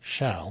thereof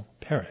shall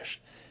perish,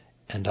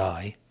 and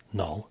I,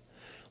 null,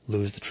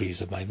 lose the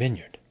trees of my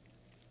vineyard.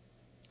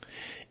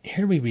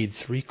 Here we read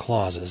 3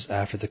 clauses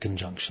after the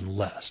conjunction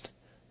lest.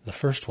 The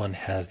first one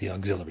has the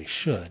auxiliary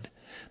should,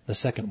 the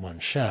second one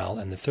shall,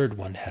 and the third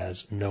one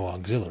has no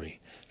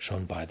auxiliary,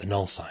 shown by the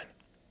null sign.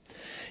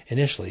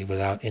 Initially,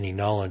 without any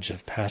knowledge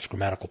of past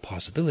grammatical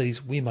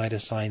possibilities, we might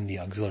assign the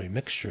auxiliary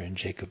mixture in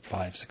Jacob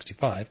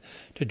 5:65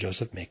 to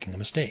Joseph making a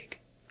mistake.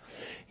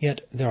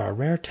 Yet there are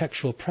rare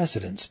textual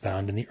precedents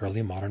found in the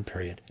early modern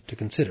period to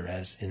consider,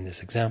 as in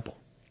this example.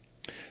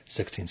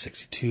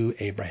 1662,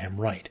 Abraham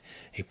Wright,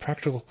 A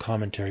Practical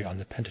Commentary on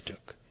the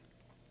Pentateuch.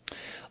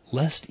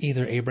 Lest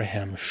either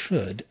Abraham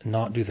should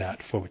not do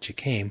that for which he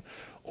came,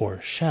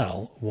 or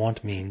shall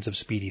want means of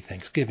speedy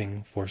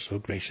thanksgiving for so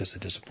gracious a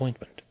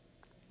disappointment.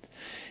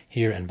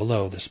 Here and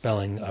below, the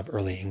spelling of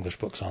early English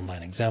Books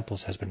Online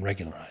examples has been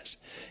regularized.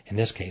 In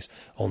this case,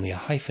 only a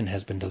hyphen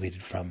has been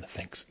deleted from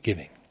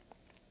thanksgiving.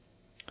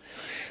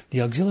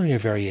 The auxiliary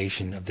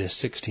variation of this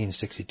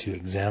 1662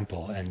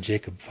 example and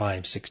Jacob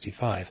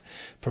 5:65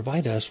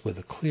 provide us with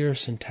a clear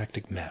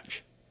syntactic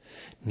match.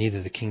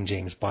 Neither the King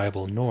James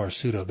Bible nor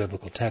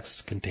pseudo-biblical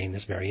texts contain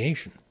this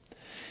variation.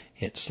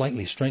 It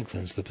slightly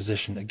strengthens the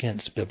position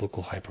against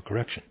biblical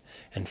hypercorrection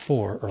and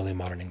for early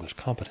modern English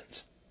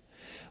competence.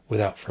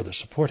 Without further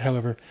support,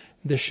 however,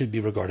 this should be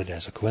regarded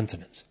as a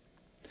coincidence.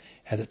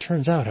 As it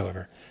turns out,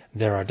 however,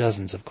 there are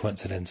dozens of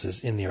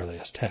coincidences in the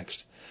earliest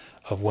text,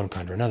 of one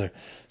kind or another,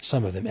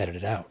 some of them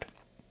edited out.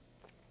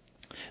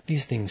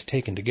 These things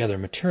taken together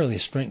materially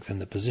strengthen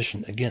the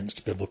position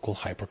against biblical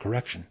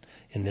hypercorrection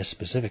in this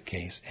specific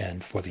case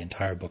and for the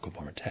entire Book of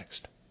Mormon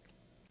text.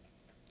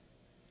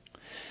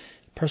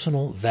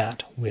 Personal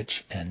that,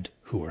 which, and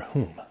who or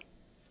whom.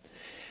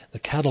 The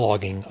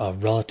cataloging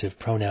of relative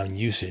pronoun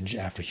usage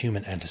after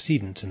human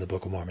antecedents in the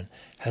Book of Mormon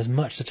has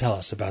much to tell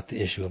us about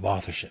the issue of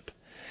authorship.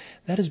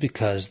 That is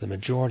because the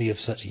majority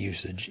of such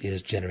usage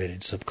is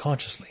generated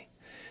subconsciously.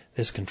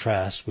 This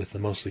contrasts with the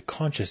mostly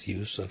conscious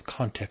use of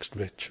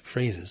context-rich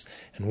phrases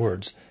and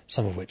words,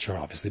 some of which are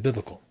obviously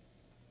biblical.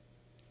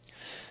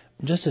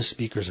 Just as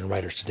speakers and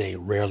writers today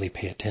rarely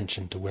pay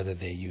attention to whether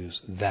they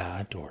use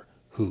that or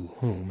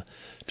whom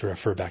to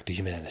refer back to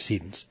human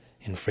antecedents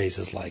in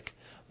phrases like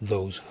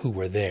those who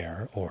were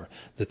there or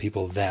the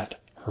people that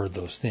heard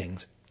those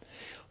things,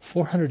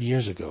 400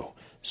 years ago,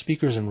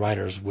 speakers and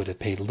writers would have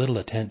paid little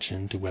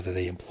attention to whether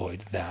they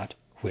employed that,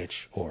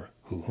 which, or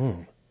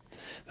whom,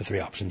 the three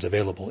options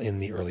available in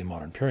the early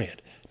modern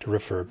period, to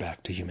refer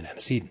back to human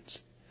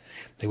antecedents.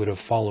 They would have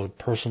followed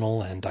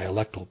personal and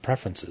dialectal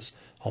preferences,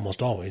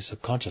 almost always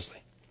subconsciously.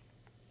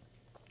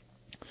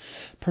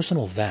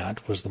 Personal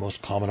that was the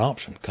most common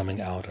option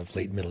coming out of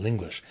late Middle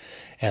English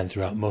and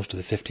throughout most of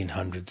the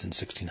 1500s and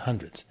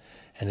 1600s,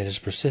 and it has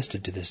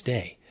persisted to this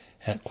day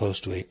at close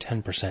to a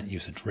 10%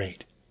 usage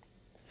rate.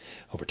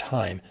 Over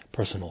time,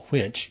 personal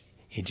which,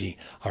 e.g.,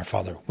 Our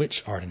Father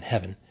which art in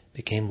heaven,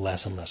 became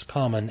less and less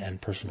common, and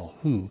personal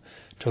who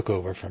took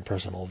over from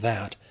personal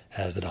that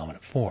as the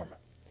dominant form.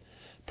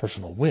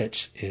 Personal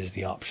which is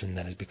the option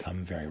that has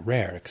become very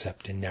rare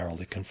except in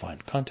narrowly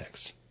confined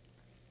contexts.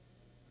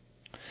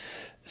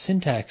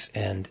 Syntax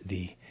and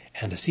the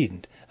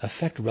antecedent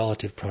affect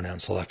relative pronoun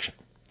selection.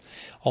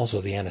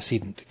 Also, the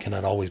antecedent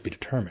cannot always be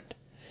determined.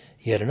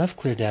 Yet enough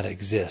clear data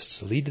exists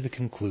to lead to the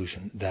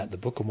conclusion that the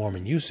Book of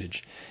Mormon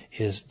usage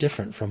is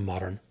different from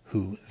modern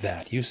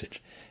who-that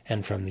usage,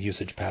 and from the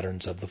usage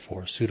patterns of the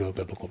four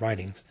pseudo-biblical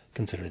writings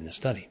considered in this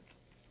study.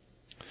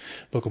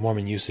 Book of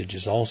Mormon usage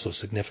is also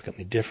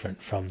significantly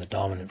different from the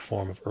dominant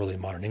form of early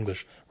modern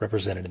English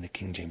represented in the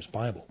King James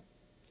Bible.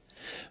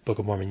 Book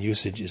of Mormon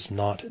usage is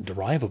not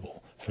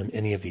derivable from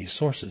any of these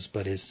sources,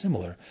 but is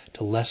similar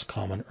to less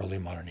common early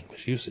modern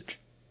English usage.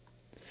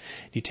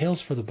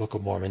 Details for the Book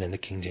of Mormon and the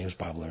King James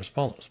Bible are as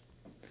follows.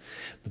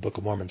 The Book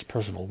of Mormon's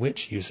personal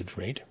which usage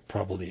rate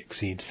probably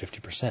exceeds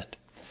 50%.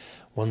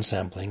 One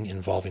sampling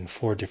involving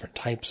 4 different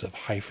types of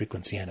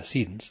high-frequency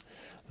antecedents,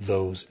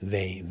 those,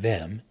 they,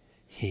 them,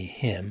 he,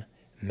 him,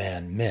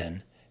 man,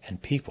 men,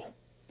 and people,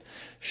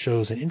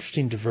 shows an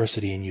interesting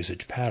diversity in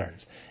usage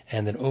patterns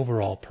and an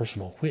overall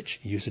personal which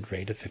usage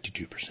rate of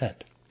 52%.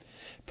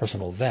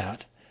 Personal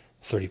that,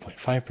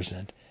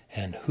 30.5%,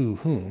 and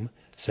whom,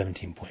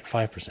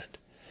 17.5%.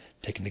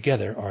 Taken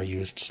together are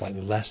used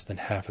slightly less than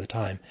half of the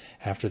time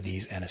after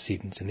these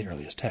antecedents in the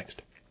earliest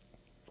text.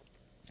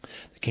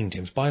 The King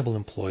James Bible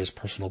employs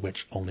personal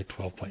which only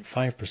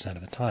 12.5%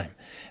 of the time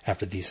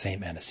after these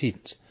same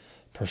antecedents.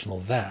 Personal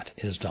that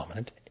is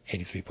dominant,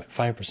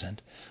 83.5%,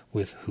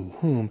 with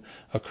whom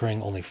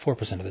occurring only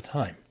 4% of the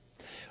time.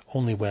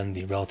 Only when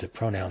the relative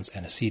pronouns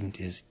antecedent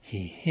is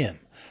he, him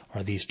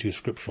are these two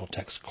scriptural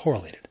texts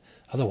correlated.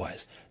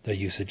 Otherwise, their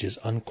usage is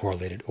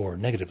uncorrelated or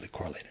negatively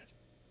correlated.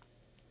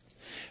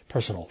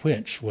 Personal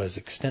which was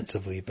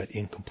extensively but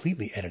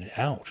incompletely edited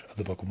out of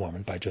the Book of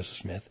Mormon by Joseph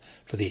Smith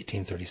for the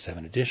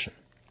 1837 edition.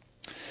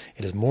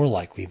 It is more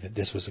likely that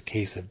this was a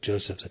case of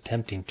Joseph's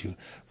attempting to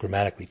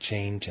grammatically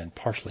change and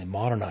partially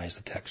modernize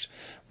the text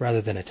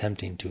rather than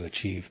attempting to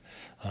achieve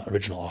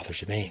original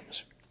authorship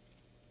aims.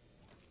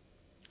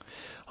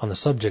 On the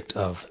subject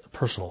of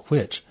personal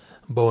which,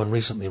 Bowen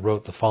recently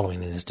wrote the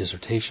following in his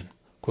dissertation,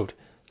 quote,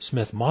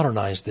 Smith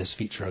modernized this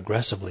feature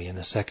aggressively in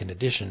the second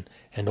edition,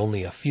 and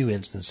only a few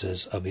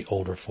instances of the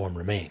older form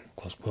remain.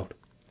 Close quote.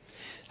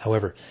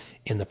 However,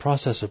 in the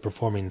process of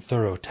performing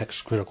thorough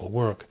text-critical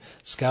work,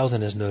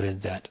 Skousen has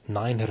noted that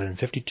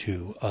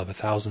 952 of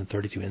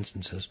 1,032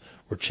 instances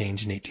were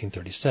changed in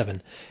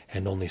 1837,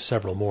 and only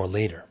several more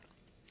later.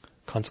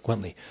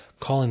 Consequently,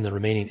 calling the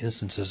remaining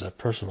instances of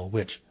personal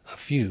which a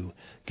few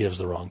gives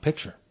the wrong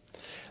picture.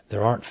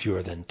 There aren't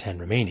fewer than 10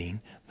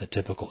 remaining, the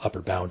typical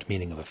upper bound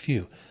meaning of a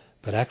few,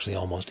 but actually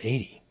almost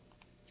 80.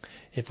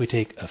 If we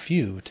take a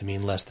few to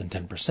mean less than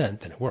 10%,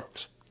 then it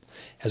works.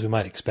 As we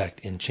might expect,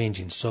 in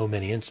changing so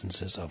many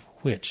instances of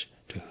which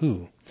to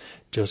who,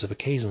 Joseph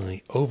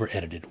occasionally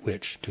over-edited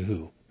which to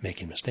who,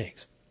 making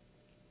mistakes.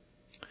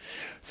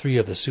 3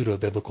 of the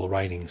pseudo-biblical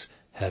writings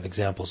have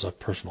examples of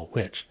personal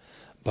which,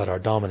 but are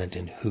dominant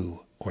in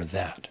who or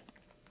that.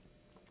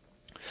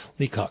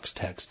 Leacock's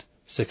text,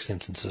 6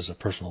 instances of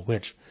personal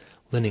which.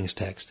 Linning's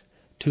text,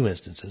 2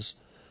 instances.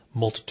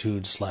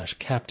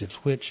 Multitudes/captives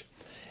which,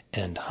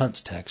 and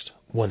Hunt's text,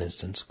 1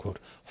 instance, quote,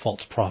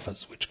 false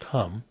prophets which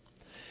come.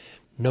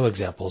 No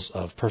examples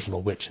of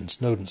personal which in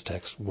Snowden's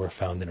text were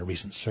found in a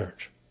recent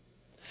search.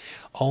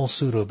 All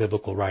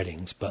pseudo-biblical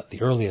writings, but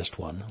the earliest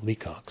one,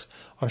 Leacock's,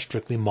 are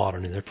strictly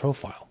modern in their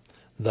profile.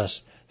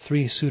 Thus,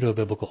 3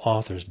 pseudo-biblical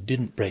authors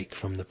didn't break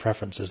from the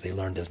preferences they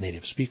learned as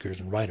native speakers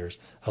and writers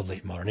of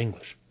late modern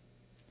English.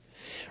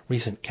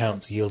 Recent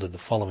counts yielded the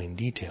following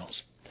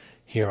details.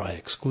 Here I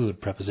exclude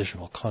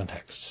prepositional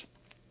contexts.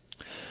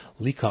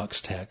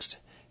 Leacock's text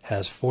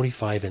has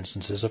 45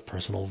 instances of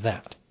personal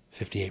that,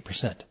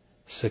 58%,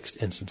 6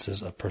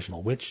 instances of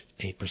personal which,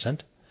 8%,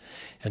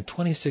 and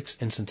 26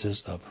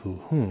 instances of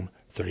whom,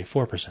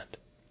 34%.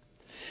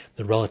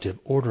 The relative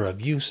order of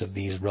use of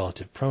these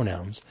relative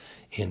pronouns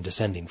in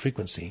descending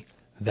frequency,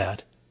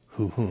 that,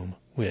 whom,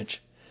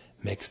 which,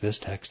 makes this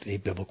text a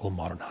biblical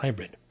modern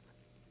hybrid.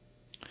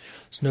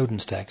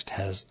 Snowden's text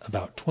has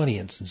about 20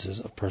 instances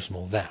of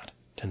personal that,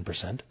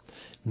 10%,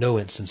 no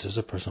instances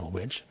of personal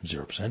which,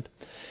 0%,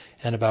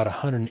 and about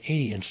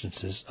 180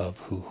 instances of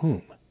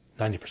who-whom,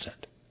 90%.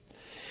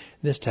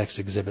 This text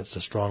exhibits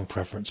a strong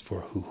preference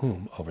for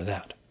who-whom over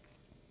that.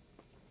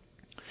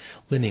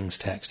 Linning's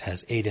text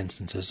has 8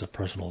 instances of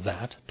personal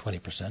that,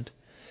 20%,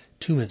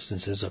 2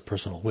 instances of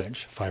personal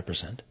which,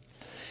 5%,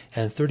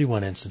 and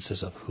 31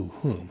 instances of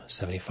who-whom,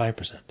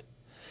 75%.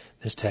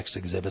 This text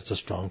exhibits a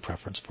strong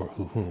preference for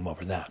who-whom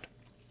over that.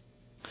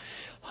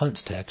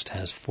 Hunt's text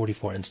has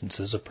 44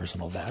 instances of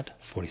personal that,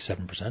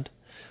 47%,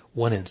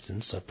 1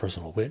 instance of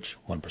personal which,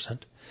 1%,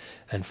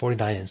 and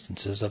 49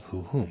 instances of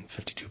who-whom,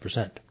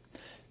 52%.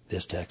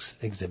 This text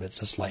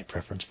exhibits a slight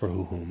preference for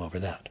who-whom over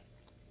that.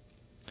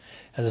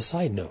 As a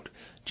side note,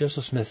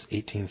 Joseph Smith's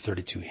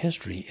 1832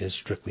 history is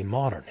strictly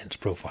modern in its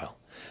profile,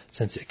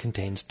 since it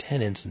contains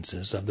 10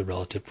 instances of the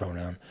relative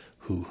pronoun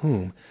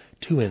who-whom,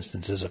 2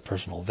 instances of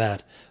personal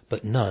that,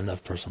 but none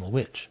of personal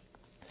which.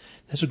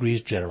 This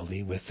agrees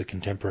generally with the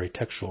contemporary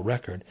textual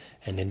record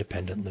and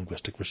independent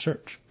linguistic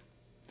research.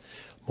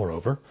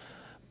 Moreover,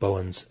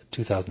 Bowen's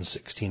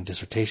 2016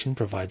 dissertation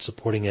provides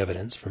supporting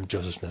evidence from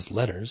Joseph Smith's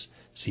letters,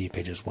 see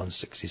pages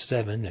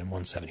 167 and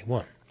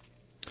 171.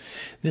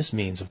 This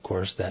means, of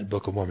course, that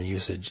Book of Mormon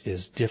usage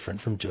is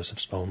different from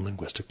Joseph's own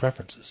linguistic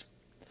preferences.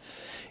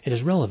 It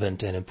is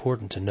relevant and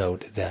important to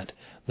note that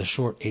the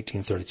short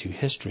 1832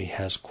 history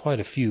has quite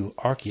a few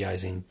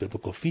archaizing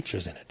biblical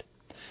features in it.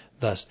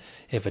 Thus,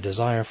 if a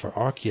desire for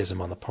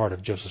archaism on the part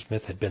of Joseph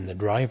Smith had been the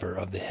driver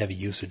of the heavy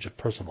usage of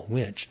personal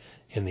which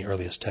in the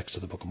earliest text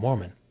of the Book of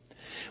Mormon,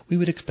 we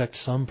would expect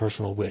some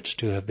personal which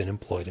to have been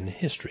employed in the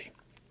history.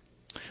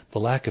 The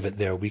lack of it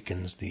there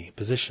weakens the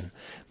position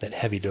that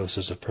heavy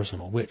doses of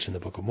personal which in the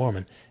Book of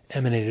Mormon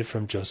emanated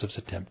from Joseph's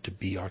attempt to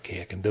be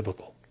archaic and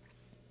biblical.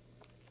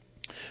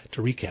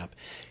 To recap,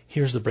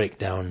 here's the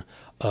breakdown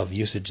of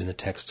usage in the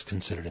texts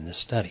considered in this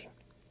study.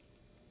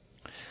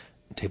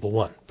 Table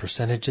 1.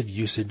 Percentage of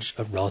usage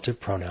of relative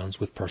pronouns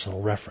with personal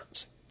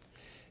reference.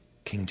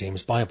 King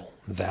James Bible,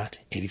 that,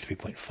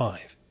 83.5.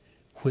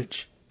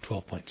 Which,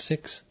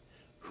 12.6.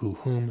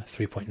 Who-whom,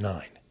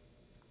 3.9.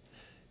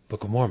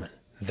 Book of Mormon,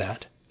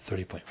 that,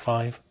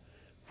 30.5.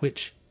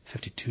 Which,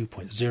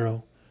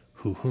 52.0.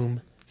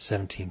 Who-whom,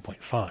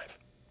 17.5.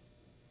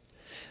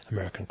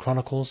 American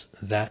Chronicles,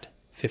 that,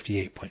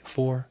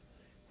 58.4.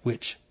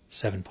 Which,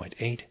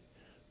 7.8.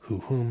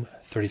 Who-whom,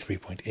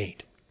 33.8.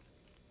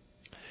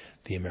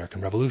 The American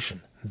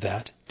Revolution,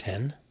 that,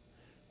 10.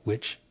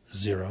 Which,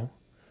 0.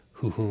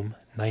 Who-whom,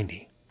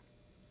 90.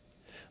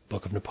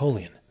 Book of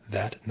Napoleon,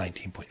 that,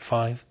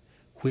 19.5.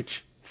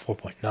 Which,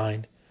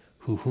 4.9.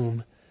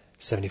 Who-whom,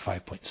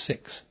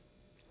 75.6.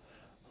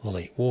 The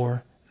Late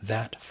War,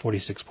 that,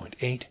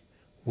 46.8.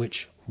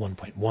 Which,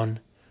 1.1.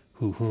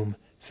 Who-whom,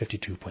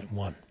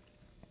 52.1.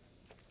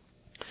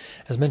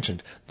 As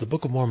mentioned, the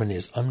Book of Mormon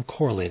is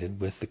uncorrelated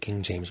with the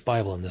King James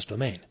Bible in this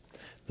domain.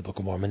 The Book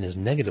of Mormon is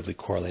negatively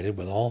correlated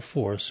with all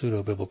 4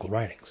 pseudo-biblical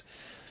writings,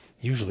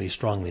 usually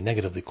strongly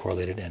negatively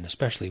correlated, and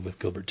especially with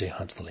Gilbert J.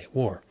 Hunt's The Late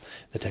War,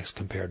 the text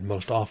compared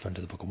most often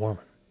to the Book of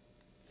Mormon.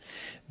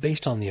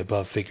 Based on the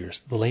above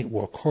figures, the Late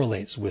War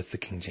correlates with the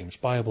King James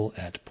Bible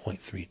at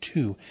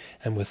 0.32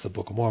 and with the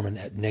Book of Mormon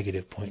at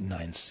negative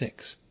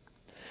 0.96.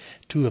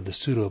 2 of the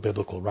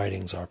pseudo-biblical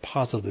writings are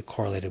positively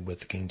correlated with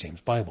the King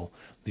James Bible.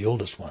 The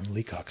oldest one,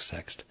 Leacock's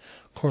text,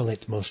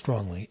 correlates most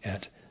strongly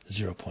at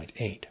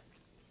 0.8.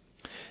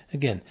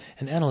 Again,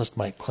 an analyst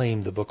might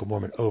claim the Book of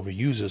Mormon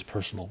overuses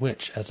personal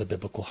which as a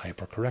biblical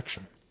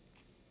hypercorrection.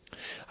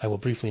 I will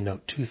briefly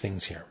note 2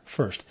 things here.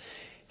 First,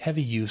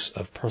 heavy use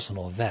of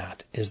personal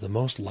that is the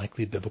most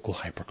likely biblical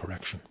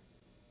hypercorrection.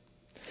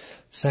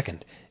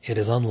 Second, it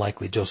is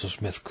unlikely Joseph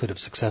Smith could have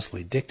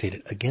successfully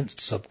dictated against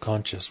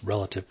subconscious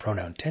relative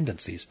pronoun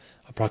tendencies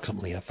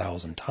approximately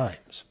 1,000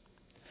 times.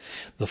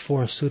 The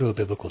 4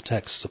 pseudo-biblical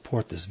texts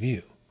support this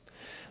view.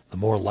 The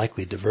more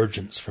likely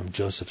divergence from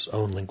Joseph's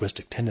own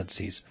linguistic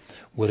tendencies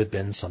would have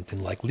been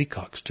something like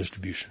Leacock's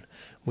distribution,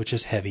 which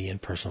is heavy in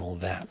personal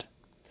that.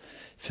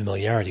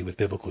 Familiarity with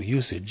biblical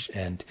usage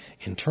and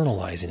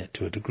internalizing it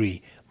to a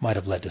degree might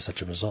have led to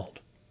such a result.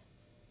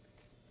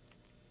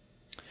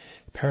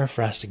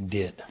 Paraphrastic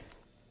did.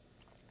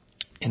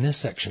 In this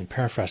section,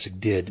 paraphrastic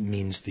did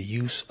means the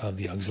use of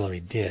the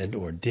auxiliary did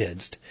or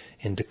didst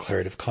in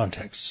declarative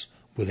contexts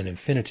with an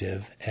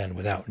infinitive and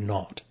without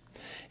not,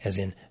 as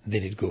in they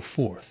did go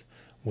forth,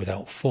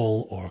 without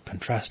full or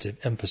contrastive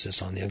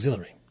emphasis on the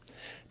auxiliary.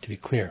 To be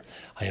clear,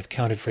 I have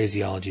counted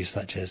phraseology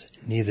such as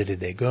neither did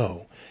they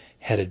go,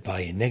 headed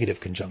by a negative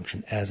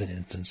conjunction as an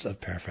instance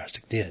of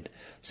paraphrastic did,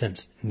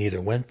 since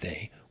neither went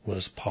they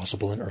was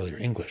possible in earlier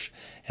English,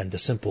 and the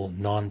simple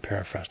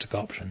non-paraphrastic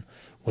option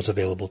was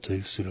available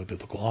to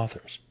pseudo-biblical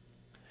authors.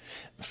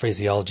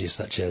 Phraseology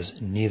such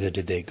as neither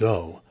did they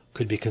go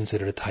could be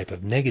considered a type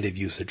of negative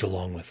usage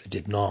along with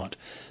did not,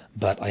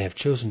 but I have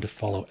chosen to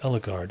follow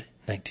Ellegard,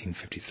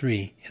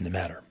 1953, in the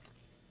matter.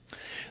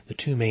 The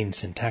 2 main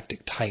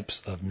syntactic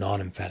types of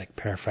non-emphatic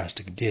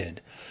paraphrastic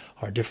did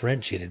are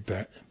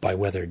differentiated by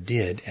whether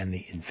did and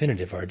the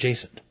infinitive are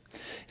adjacent.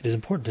 It is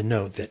important to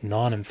note that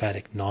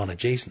non-emphatic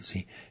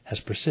non-adjacency has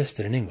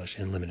persisted in English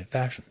in limited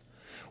fashion,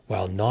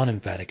 while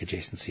non-emphatic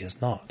adjacency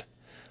has not.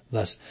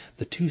 Thus,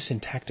 the two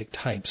syntactic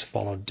types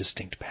follow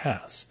distinct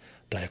paths,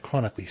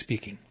 diachronically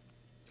speaking.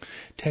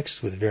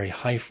 Texts with very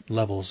high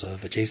levels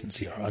of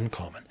adjacency are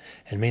uncommon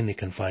and mainly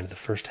confined to the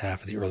first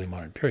half of the early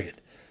modern period,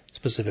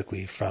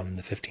 specifically from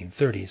the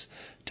 1530s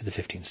to the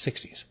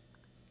 1560s.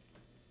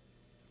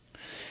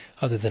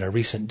 Other than a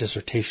recent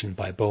dissertation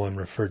by Bowen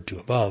referred to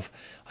above,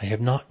 I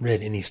have not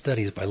read any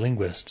studies by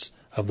linguists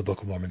of the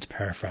Book of Mormon's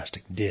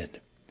paraphrastic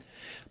did.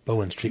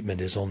 Bowen's treatment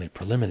is only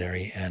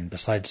preliminary, and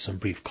besides some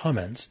brief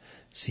comments,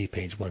 see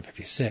page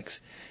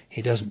 156,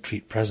 he doesn't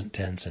treat present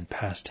tense and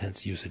past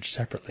tense usage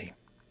separately.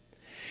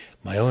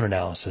 My own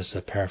analysis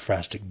of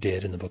paraphrastic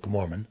did in the Book of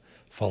Mormon,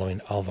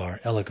 following Alvar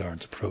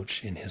Ellegard's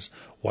approach in his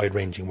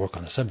wide-ranging work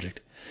on the subject,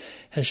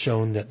 has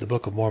shown that the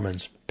Book of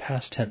Mormon's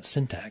past tense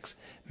syntax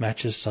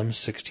matches some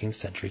 16th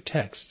century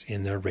texts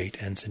in their rate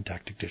and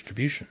syntactic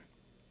distribution.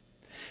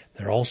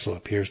 There also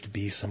appears to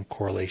be some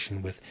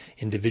correlation with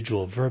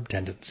individual verb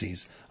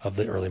tendencies of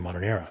the early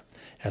modern era,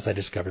 as I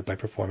discovered by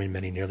performing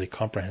many nearly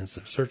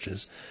comprehensive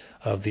searches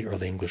of the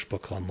Early English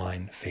Book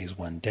Online Phase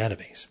 1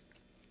 database.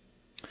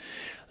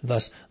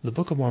 Thus, the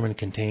Book of Mormon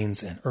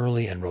contains an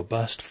early and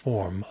robust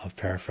form of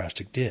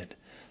paraphrastic did,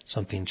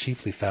 something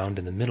chiefly found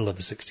in the middle of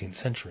the 16th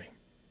century.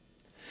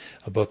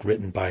 A book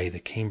written by the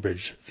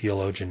Cambridge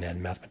theologian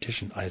and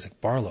mathematician Isaac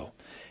Barlow,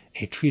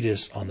 A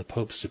Treatise on the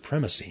Pope's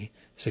Supremacy,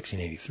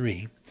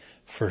 1683,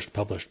 first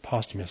published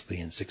posthumously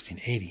in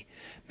 1680,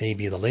 may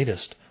be the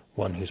latest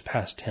one whose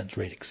past tense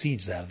rate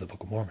exceeds that of the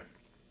Book of Mormon.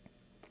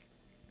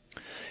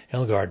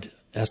 Ellegard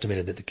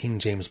estimated that the King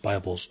James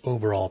Bible's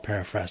overall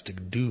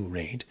paraphrastic do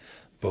rate,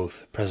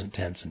 both present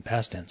tense and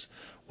past tense,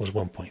 was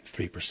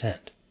 1.3%.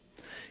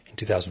 In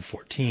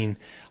 2014,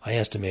 I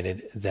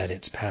estimated that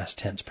its past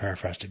tense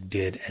paraphrastic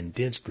did and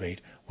didst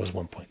rate was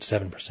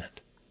 1.7%.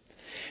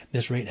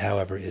 This rate,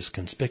 however, is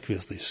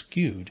conspicuously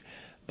skewed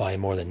by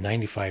more than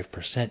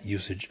 95%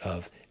 usage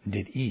of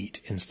did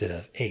eat instead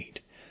of ate,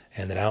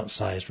 and an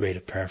outsized rate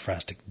of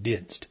paraphrastic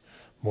didst,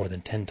 more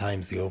than 10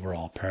 times the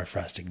overall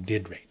paraphrastic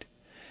did rate,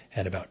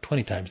 and about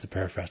 20 times the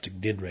paraphrastic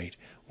did rate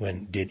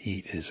when did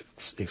eat is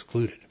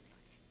excluded.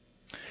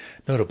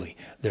 Notably,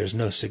 there is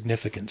no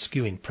significant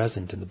skewing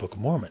present in the Book of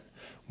Mormon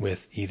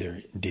with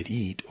either did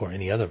eat or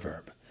any other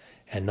verb,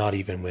 and not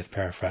even with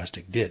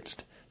paraphrastic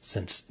didst,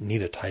 since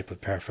neither type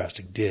of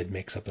paraphrastic did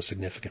makes up a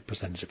significant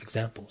percentage of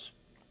examples.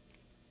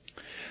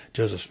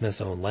 Joseph Smith's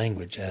own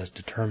language, as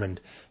determined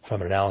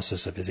from an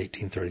analysis of his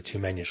 1832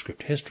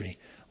 manuscript history,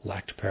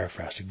 lacked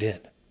paraphrastic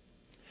did.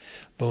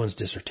 Bowen's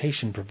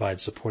dissertation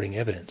provides supporting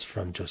evidence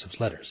from Joseph's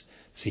letters.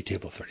 See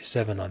Table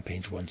 37 on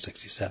page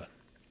 167.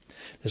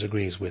 This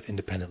agrees with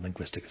independent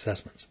linguistic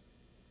assessments.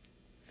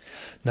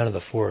 None of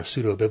the four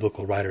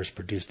pseudo-biblical writers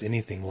produced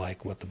anything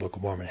like what the Book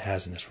of Mormon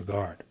has in this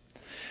regard.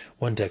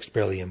 One text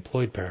barely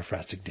employed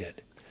paraphrastic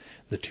did.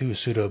 The two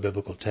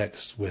pseudo-biblical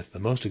texts with the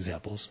most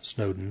examples,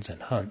 Snowden's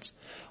and Hunt's,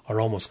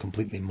 are almost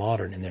completely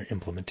modern in their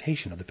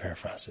implementation of the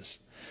paraphrasis,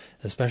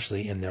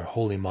 especially in their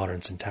wholly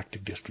modern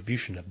syntactic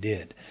distribution of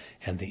did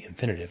and the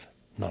infinitive,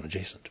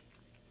 non-adjacent.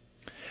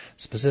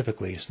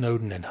 Specifically,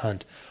 Snowden and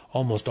Hunt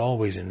almost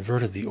always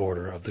inverted the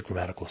order of the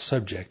grammatical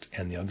subject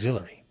and the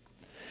auxiliary.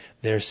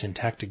 Their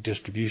syntactic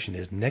distribution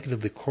is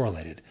negatively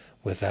correlated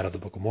with that of the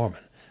Book of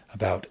Mormon,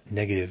 about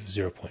negative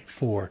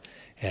 0.4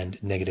 and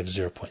negative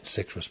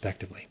 0.6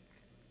 respectively.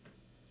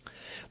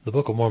 The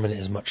Book of Mormon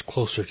is much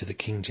closer to the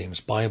King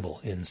James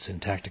Bible in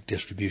syntactic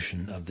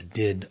distribution of the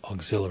did,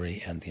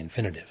 auxiliary, and the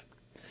infinitive.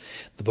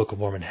 The Book of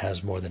Mormon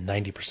has more than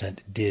 90%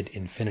 did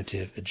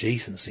infinitive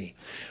adjacency,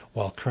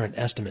 while current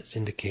estimates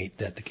indicate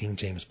that the King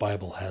James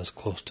Bible has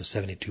close to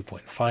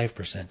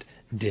 72.5%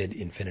 did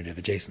infinitive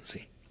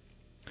adjacency.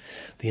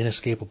 The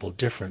inescapable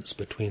difference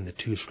between the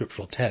two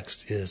scriptural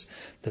texts is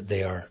that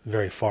they are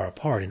very far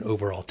apart in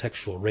overall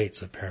textual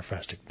rates of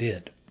paraphrastic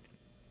did.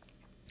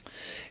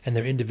 And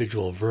their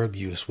individual verb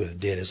use with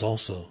did is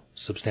also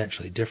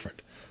substantially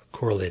different,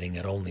 correlating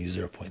at only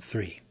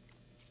 0.3.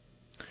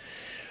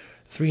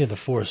 Three of the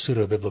four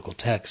pseudo-biblical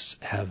texts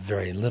have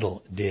very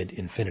little did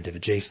infinitive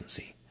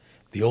adjacency.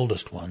 The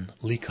oldest one,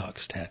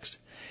 Leacock's text,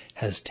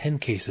 has 10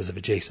 cases of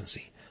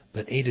adjacency,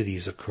 but 8 of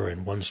these occur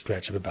in one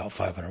stretch of about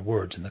 500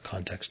 words in the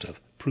context of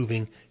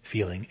proving,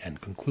 feeling,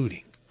 and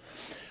concluding.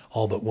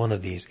 All but one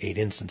of these 8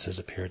 instances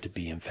appear to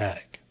be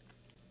emphatic.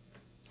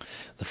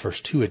 The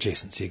first 2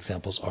 adjacency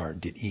examples are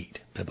did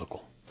eat,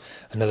 biblical.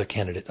 Another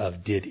candidate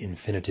of did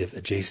infinitive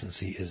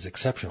adjacency is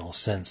exceptional,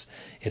 since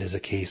it is a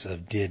case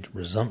of did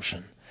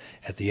resumption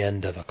at the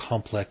end of a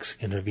complex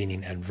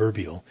intervening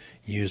adverbial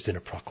used in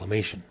a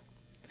proclamation.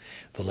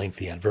 The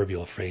lengthy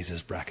adverbial phrase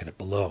is bracketed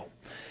below.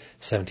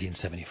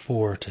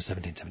 1774 to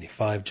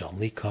 1775, John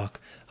Leacock,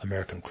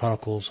 American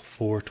Chronicles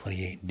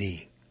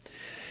 428d.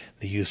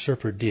 The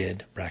usurper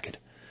did, bracket,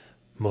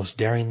 most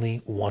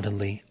daringly,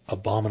 wantonly,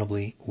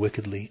 abominably,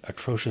 wickedly,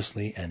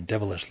 atrociously, and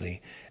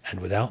devilishly, and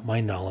without my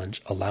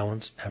knowledge,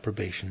 allowance,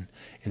 approbation,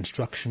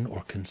 instruction,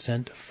 or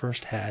consent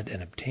first had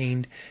and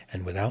obtained,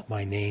 and without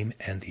my name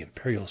and the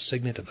imperial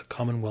signet of the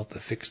Commonwealth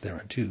affixed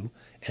thereunto,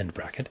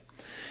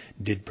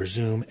 did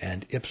presume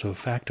and ipso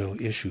facto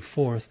issue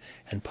forth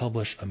and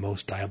publish a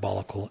most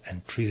diabolical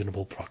and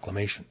treasonable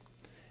proclamation.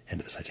 End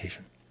of the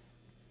citation.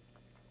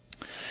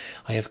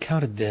 I have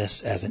counted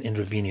this as an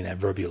intervening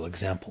adverbial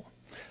example.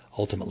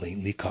 Ultimately,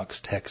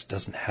 Leacock's text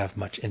doesn't have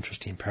much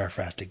interesting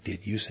paraphrastic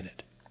did use in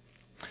it.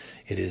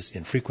 It is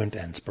infrequent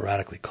and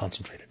sporadically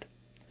concentrated.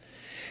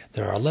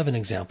 There are 11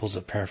 examples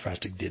of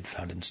paraphrastic did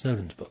found in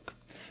Snowden's book.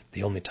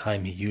 The only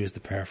time he used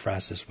the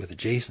paraphrasis with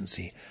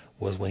adjacency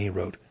was when he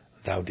wrote,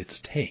 "Thou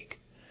didst take,"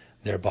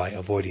 thereby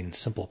avoiding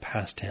simple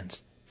past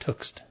tense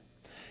tookst,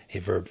 a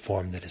verb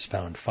form that is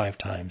found 5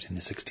 times in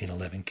the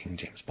 1611 King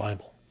James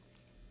Bible.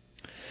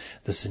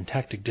 The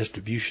syntactic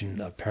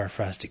distribution of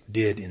paraphrastic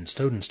did in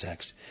Snowden's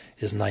text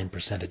is 9%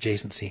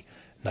 adjacency,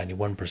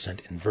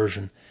 91%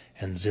 inversion,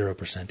 and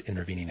 0%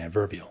 intervening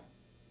adverbial.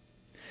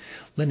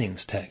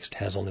 Linning's text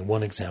has only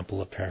one example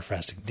of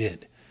paraphrastic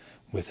did,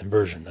 with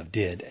inversion of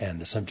did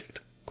and the subject.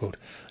 Quote,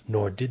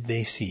 "Nor did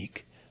they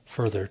seek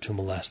further to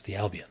molest the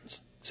Albions."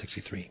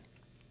 63.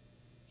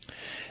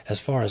 As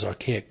far as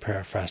archaic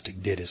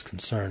paraphrastic did is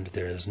concerned,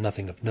 there is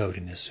nothing of note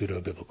in this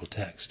pseudo-biblical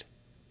text.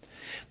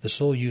 The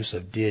sole use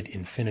of did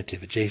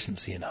infinitive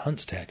adjacency in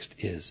Hunt's text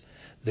is,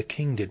 "The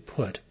king did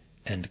put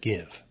and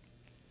give."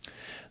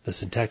 The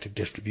syntactic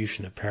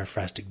distribution of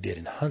paraphrastic did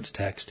in Hunt's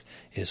text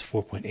is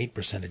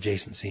 4.8%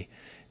 adjacency,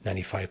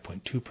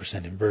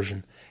 95.2%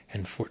 inversion,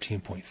 and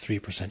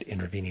 14.3%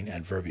 intervening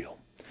adverbial.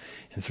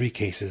 In 3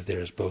 cases, there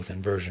is both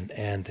inversion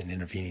and an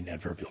intervening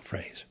adverbial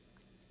phrase.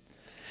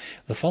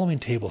 The following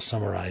table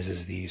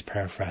summarizes these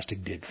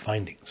paraphrastic did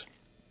findings.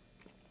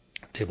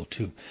 Table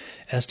 2.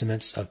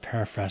 Estimates of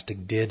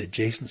paraphrastic did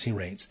adjacency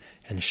rates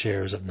and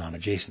shares of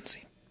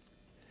non-adjacency.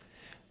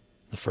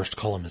 The first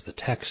column is the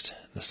text.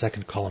 The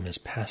second column is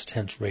past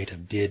tense rate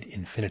of did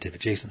infinitive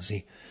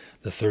adjacency.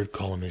 The third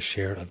column is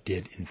share of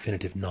did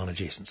infinitive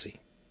non-adjacency.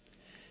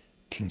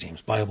 King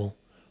James Bible,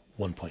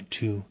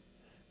 1.2,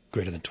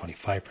 greater than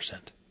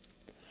 25%.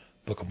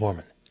 Book of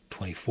Mormon,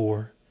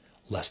 24,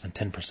 less than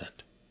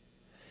 10%.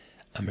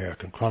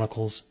 American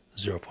Chronicles,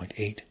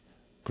 0.8,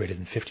 greater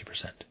than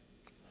 50%.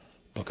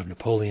 Book of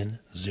Napoleon,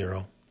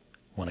 0,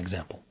 1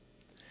 example.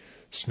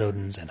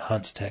 Snowden's and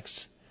Hunt's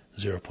texts,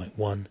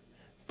 0.1,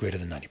 greater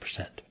than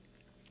 90%.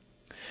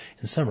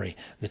 In summary,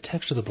 the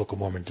text of the Book of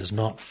Mormon does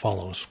not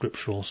follow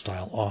scriptural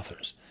style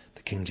authors,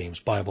 the King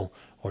James Bible,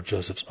 or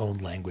Joseph's own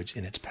language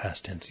in its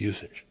past tense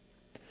usage.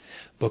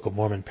 Book of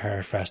Mormon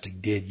paraphrastic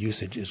did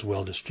usage is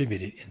well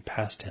distributed in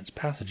past tense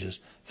passages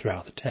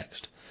throughout the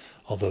text,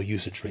 although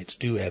usage rates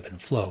do ebb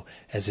and flow,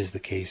 as is the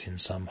case in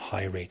some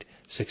high-rate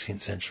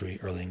 16th century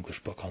Early English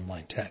Book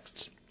Online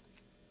texts.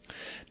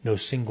 No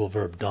single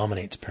verb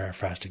dominates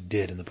paraphrastic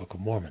did in the Book of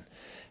Mormon,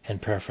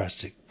 and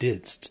paraphrastic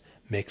didst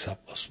makes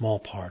up a small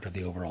part of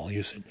the overall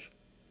usage.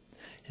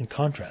 In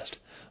contrast,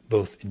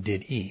 both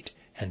did eat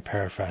and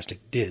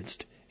paraphrastic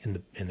didst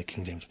in the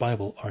King James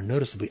Bible are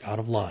noticeably out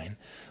of line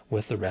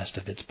with the rest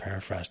of its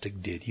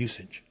paraphrastic did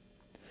usage.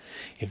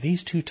 If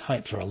these 2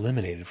 types are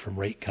eliminated from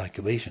rate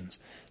calculations,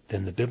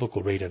 then the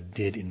biblical rate of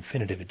did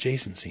infinitive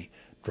adjacency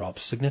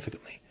drops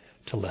significantly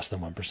to less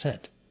than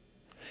 1%.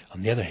 On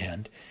the other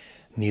hand,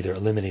 neither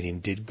eliminating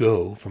did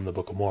go from the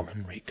Book of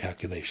Mormon rate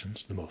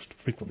calculations, the most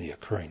frequently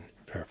occurring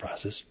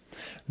paraphrasis,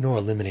 nor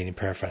eliminating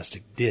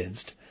paraphrastic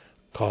didst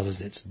causes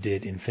its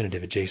did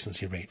infinitive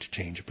adjacency rate to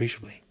change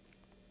appreciably.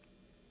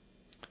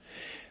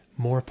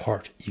 More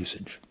part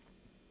usage.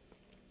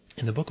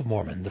 In the Book of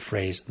Mormon, the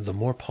phrase "the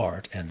more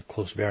part" and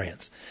close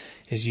variants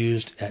is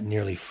used at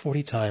nearly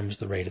 40 times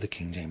the rate of the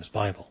King James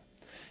Bible.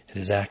 It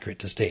is accurate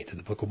to state that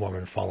the Book of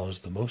Mormon follows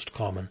the most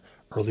common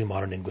early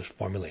modern English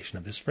formulation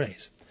of this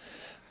phrase.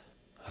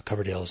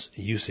 Coverdale's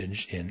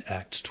usage in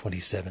Acts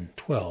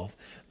 27:12,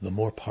 "the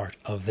more part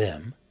of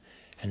them,"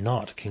 and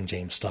not King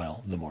James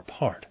style, "the more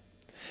part,"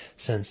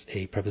 since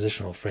a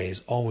prepositional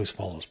phrase always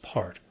follows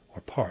part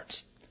or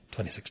parts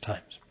 26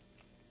 times.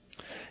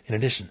 In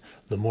addition,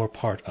 "the more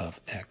part of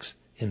X"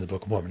 in the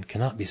Book of Mormon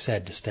cannot be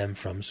said to stem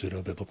from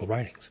pseudo-biblical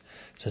writings,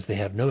 since they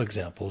have no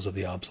examples of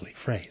the obsolete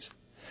phrase,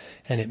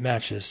 and it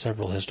matches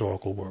several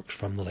historical works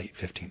from the late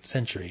 15th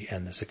century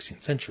and the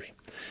 16th century,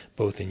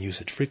 both in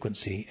usage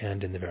frequency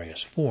and in the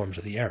various forms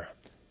of the era,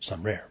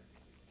 some rare.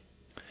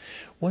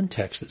 One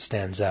text that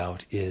stands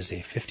out is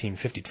a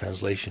 1550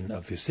 translation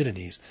of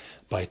Thucydides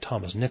by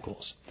Thomas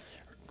Nichols.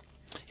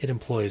 It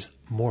employs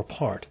 "more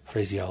part"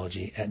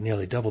 phraseology at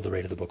nearly double the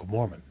rate of the Book of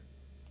Mormon.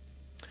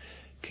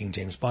 King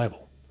James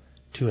Bible,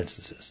 2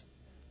 instances.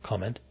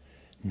 Comment,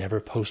 never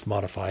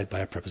post-modified by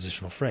a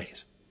prepositional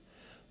phrase.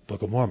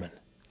 Book of Mormon,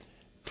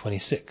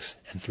 26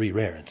 and 3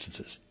 rare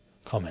instances.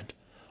 Comment,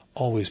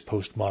 always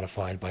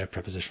post-modified by a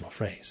prepositional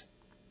phrase.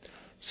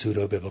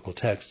 Pseudo-biblical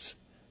texts,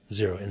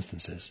 0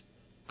 instances.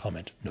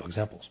 Comment, no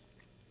examples.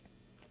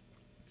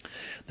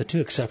 The two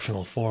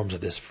exceptional forms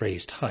of this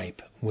phrase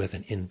type, with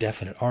an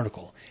indefinite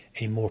article,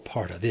 a more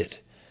part of it,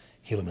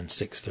 Helaman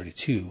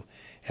 6:32,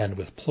 and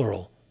with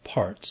plural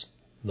parts,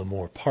 the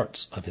more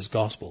parts of his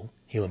gospel,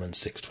 Helaman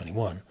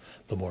 6:21,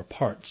 the more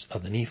parts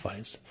of the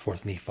Nephites, 4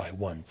 Nephi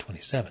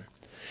 1:27,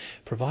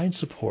 provide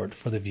support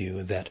for the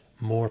view that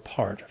more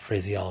part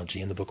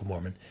phraseology in the Book of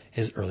Mormon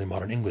is early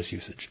modern English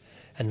usage,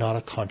 and not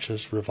a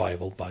conscious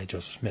revival by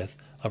Joseph Smith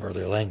of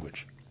earlier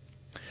language,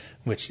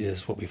 which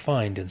is what we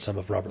find in some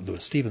of Robert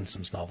Louis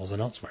Stevenson's novels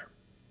and elsewhere.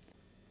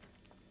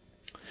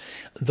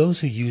 Those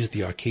who used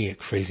the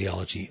archaic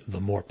phraseology, the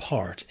more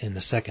part, in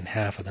the second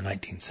half of the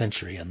 19th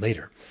century and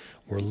later,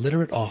 were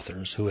literate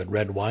authors who had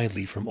read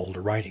widely from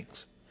older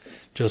writings.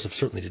 Joseph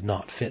certainly did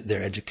not fit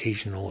their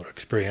educational or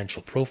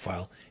experiential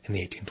profile in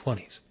the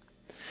 1820s.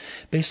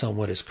 Based on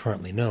what is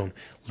currently known,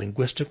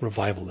 linguistic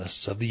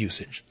revivalists of the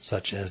usage,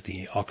 such as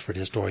the Oxford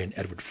historian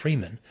Edward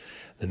Freeman,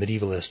 the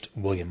medievalist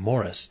William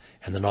Morris,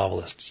 and the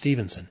novelist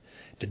Stevenson,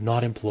 did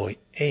not employ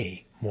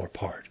a more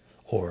part,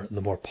 or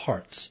the more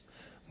parts,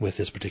 with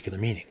this particular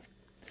meaning.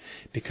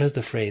 Because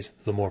the phrase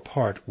the more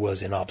part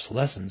was in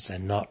obsolescence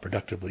and not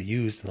productively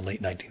used in the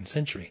late 19th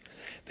century,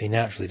 they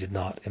naturally did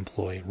not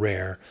employ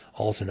rare,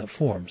 alternate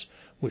forms,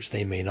 which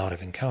they may not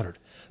have encountered,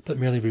 but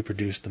merely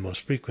reproduced the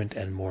most frequent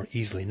and more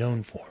easily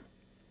known form.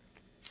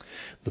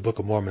 The Book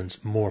of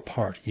Mormon's more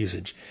part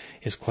usage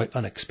is quite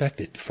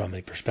unexpected from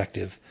a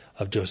perspective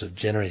of Joseph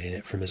generating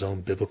it from his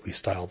own biblically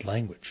styled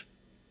language.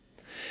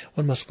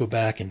 One must go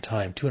back in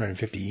time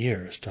 250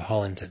 years to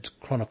Holinshed's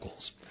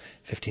Chronicles,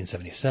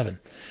 1577,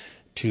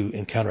 to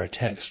encounter a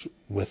text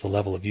with the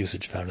level of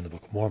usage found in the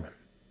Book of Mormon.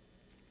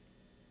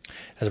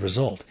 As a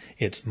result,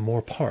 its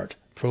more part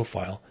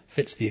profile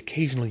fits the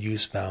occasional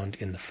use found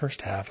in the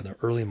first half of the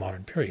early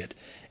modern period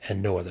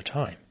and no other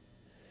time.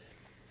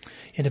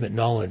 Intimate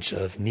knowledge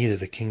of neither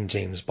the King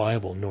James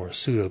Bible nor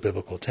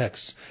pseudo-biblical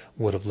texts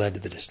would have led to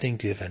the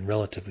distinctive and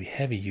relatively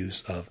heavy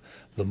use of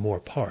the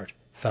more part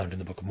found in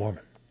the Book of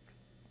Mormon.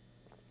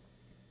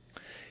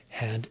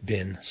 Had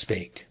been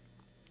spake.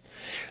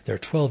 There are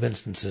 12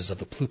 instances of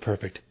the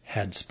pluperfect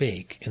had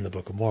spake in the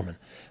Book of Mormon,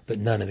 but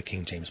none in the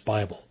King James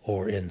Bible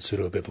or in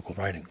pseudo-biblical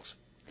writings.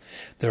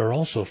 There are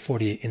also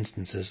 48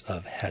 instances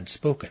of had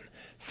spoken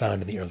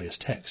found in the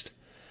earliest text.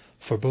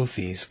 For both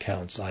these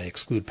counts, I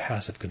exclude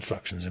passive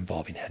constructions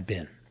involving had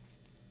been.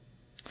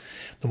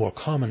 The more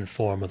common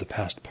form of the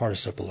past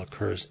participle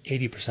occurs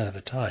 80% of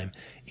the time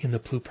in the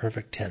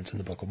pluperfect tense in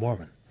the Book of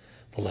Mormon.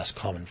 The less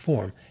common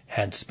form,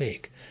 had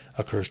spake,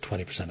 occurs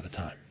 20% of the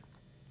time.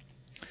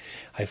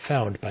 I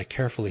found by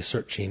carefully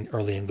searching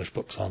early English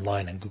books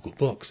online and Google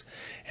Books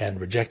and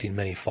rejecting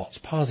many false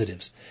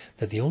positives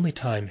that the only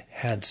time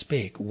had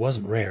spake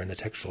wasn't rare in the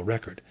textual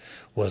record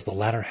was the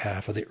latter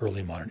half of the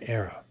early modern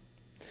era.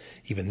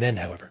 Even then,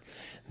 however,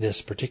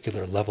 this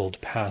particular leveled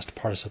past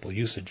participle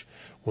usage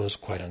was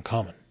quite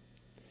uncommon.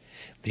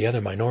 The other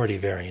minority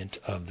variant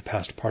of the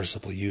past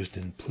participle used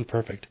in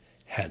pluperfect,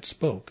 had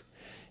spoke,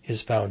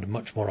 is found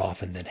much more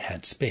often than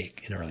had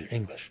spake in earlier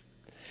English.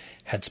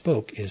 Had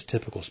spoke is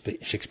typical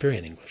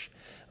Shakespearean English,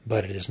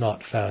 but it is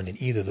not found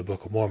in either the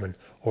Book of Mormon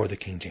or the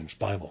King James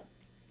Bible.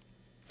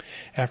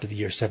 After the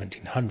year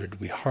 1700,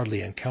 we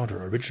hardly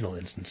encounter original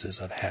instances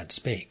of had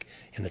spake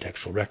in the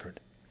textual record.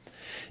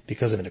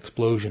 Because of an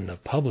explosion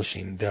of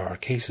publishing, there are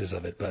cases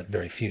of it, but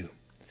very few.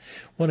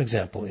 One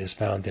example is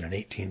found in an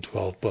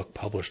 1812 book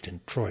published in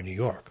Troy, New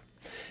York.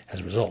 As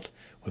a result,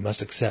 we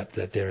must accept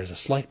that there is a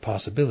slight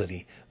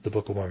possibility the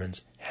Book of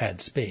Mormon's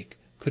had spake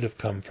could have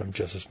come from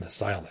Joseph Smith's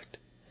dialect.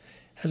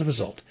 As a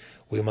result,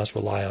 we must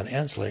rely on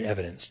ancillary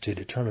evidence to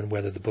determine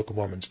whether the Book of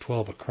Mormon's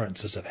 12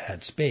 occurrences of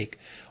had spake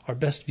are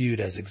best viewed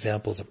as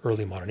examples of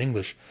early modern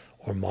English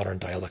or modern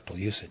dialectal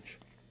usage.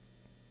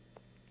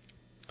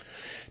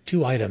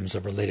 Two items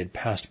of related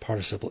past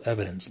participle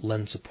evidence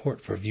lend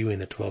support for viewing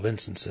the 12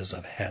 instances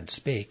of had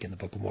spake in the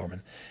Book of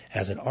Mormon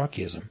as an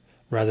archaism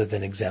rather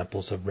than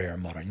examples of rare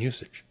modern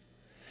usage.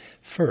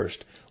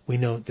 First, we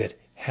note that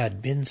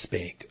had been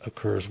spake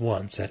occurs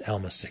once at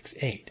Alma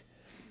 6:8.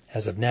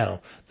 As of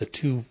now, the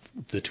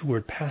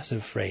two-word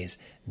passive phrase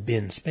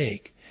been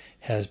spake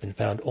has been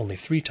found only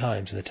 3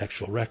 times in the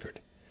textual record.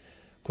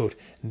 Quote,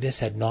 this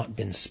had not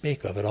been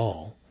spake of at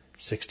all,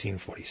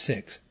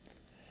 1646.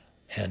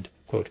 And,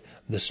 quote,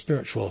 the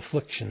spiritual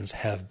afflictions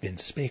have been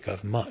spake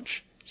of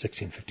much,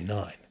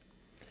 1659.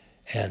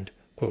 And,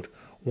 quote,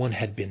 one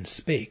had been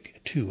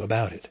spake too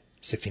about it,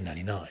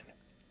 1699.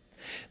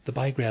 The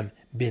bigram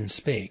been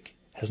spake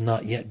has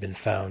not yet been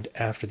found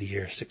after the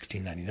year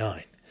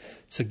 1699.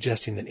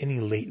 Suggesting that any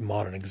late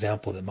modern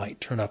example that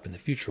might turn up in the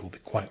future will be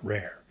quite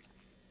rare.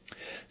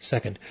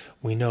 Second,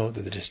 we know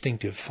that the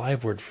distinctive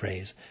 5-word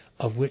phrase,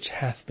 of which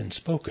hath been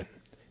spoken,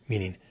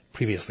 meaning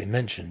previously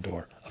mentioned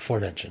or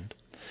aforementioned,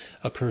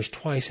 occurs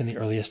twice in the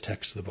earliest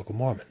text of the Book of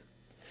Mormon.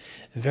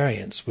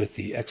 Variants with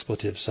the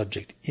expletive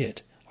subject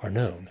it are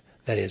known,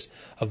 that is,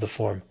 of the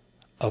form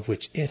of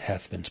which it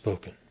hath been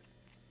spoken.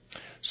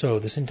 So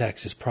the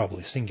syntax is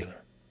probably singular.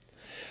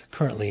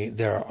 Currently,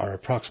 there are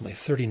approximately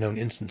 30 known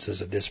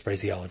instances of this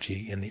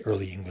phraseology in the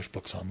Early English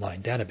Books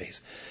Online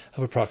database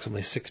of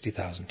approximately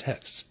 60,000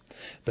 texts,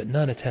 but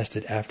none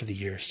attested after the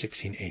year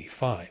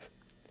 1685.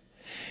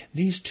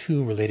 These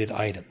two related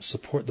items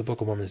support the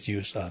Book of Mormon's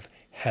use of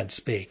had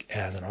spake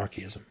as an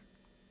archaism.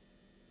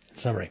 In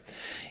summary,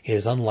 it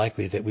is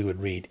unlikely that we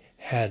would read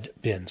had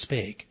been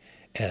spake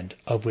and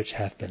of which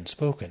hath been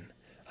spoken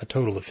a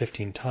total of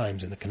 15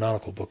 times in the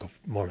canonical Book of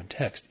Mormon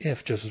text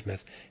if Joseph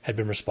Smith had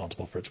been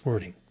responsible for its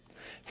wording,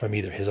 from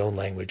either his own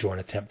language or an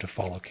attempt to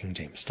follow King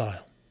James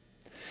style.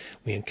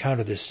 We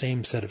encounter this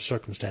same set of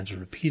circumstances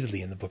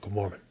repeatedly in the Book of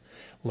Mormon,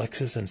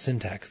 lexis and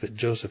syntax that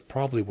Joseph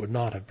probably would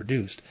not have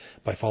produced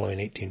by following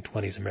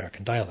 1820s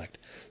American dialect,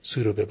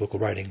 pseudo-biblical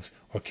writings,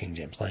 or King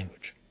James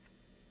language.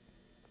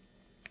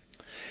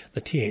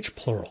 The th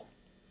plural.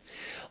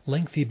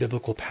 Lengthy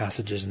biblical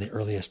passages in the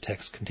earliest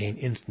texts contain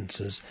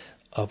instances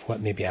of what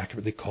may be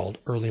accurately called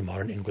early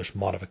modern English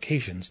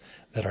modifications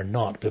that are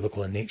not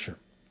biblical in nature.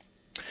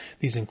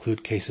 These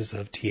include cases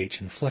of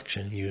th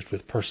inflection used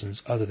with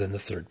persons other than the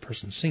third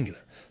person singular,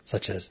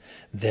 such as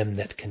them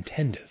that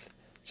contendeth,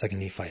 2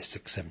 Nephi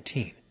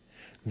 6:17,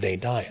 they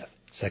dieth,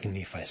 2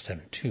 Nephi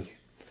 7:2,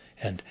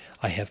 and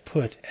I have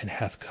put and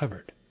hath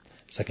covered,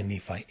 2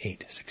 Nephi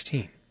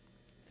 8:16.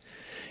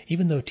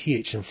 Even though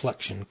th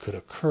inflection could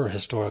occur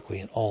historically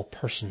in all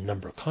person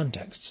number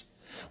contexts,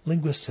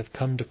 linguists have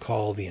come to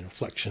call the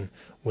inflection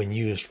when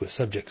used with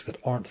subjects that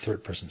aren't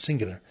third person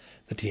singular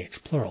the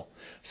th plural,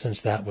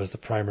 since that was the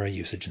primary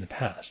usage in the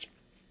past.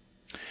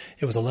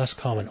 It was a less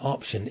common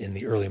option in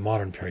the early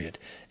modern period,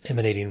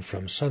 emanating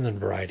from southern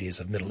varieties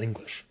of Middle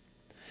English.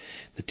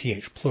 The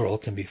th plural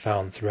can be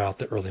found throughout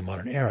the early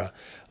modern era,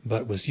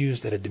 but was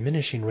used at a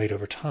diminishing rate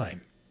over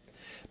time.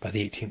 By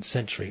the 18th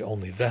century,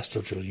 only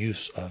vestigial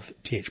use of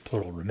th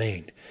plural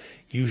remained,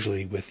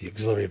 usually with the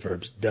auxiliary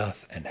verbs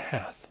doth and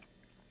hath.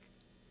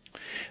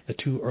 The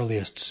two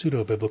earliest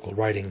pseudo-biblical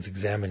writings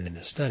examined in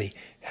this study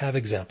have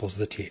examples of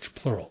the th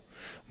plural,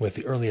 with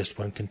the earliest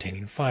one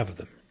containing 5 of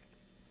them.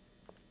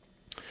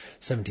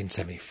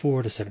 1774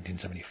 to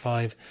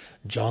 1775,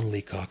 John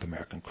Leacock,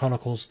 American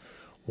Chronicles,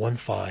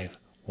 1:5,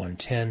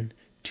 1:10,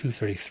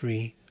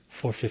 2:33,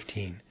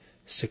 4:15,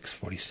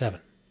 6:47.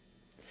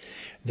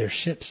 Their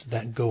ships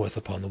that goeth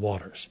upon the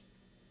waters.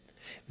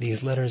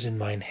 These letters in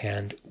mine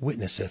hand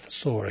witnesseth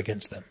sore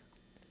against them.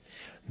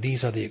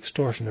 These are the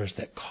extortioners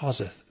that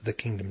causeth the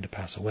kingdom to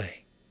pass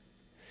away,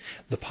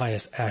 the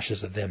pious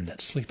ashes of them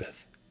that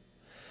sleepeth.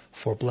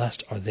 For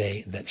blessed are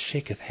they that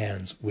shaketh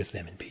hands with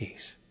them in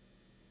peace.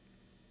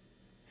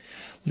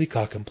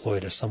 Leacock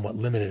employed a somewhat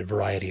limited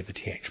variety of the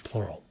th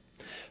plural,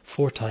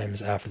 4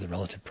 times after the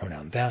relative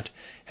pronoun that,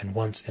 and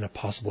once in a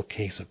possible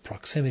case of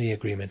proximity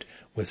agreement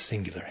with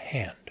singular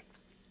hand.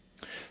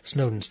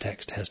 Snowden's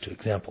text has 2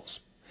 examples.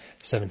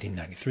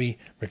 1793,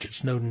 Richard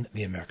Snowden,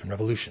 The American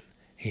Revolution,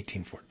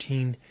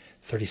 1814,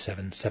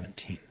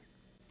 37:17.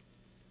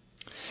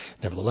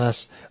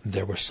 Nevertheless,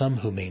 there were some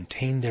who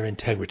maintained their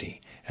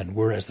integrity, and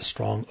were as the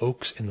strong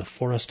oaks in the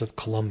forest of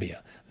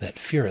Columbia, that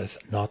feareth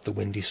not the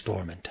windy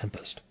storm and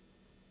tempest.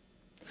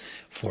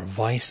 For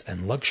vice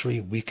and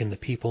luxury weaken the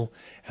people,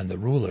 and the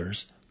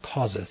rulers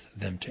causeth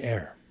them to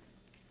err.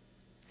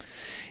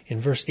 In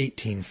verse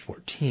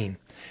 18:14,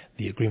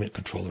 the agreement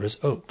controller is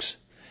oaks.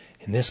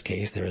 In this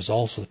case, there is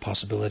also the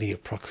possibility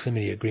of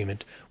proximity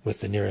agreement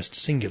with the nearest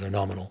singular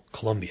nominal,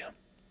 Columbia.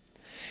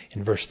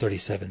 In verse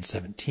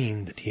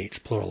 37:17, the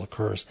th plural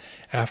occurs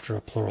after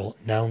a plural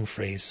noun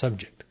phrase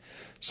subject,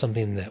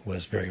 something that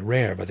was very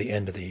rare by the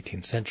end of the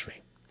 18th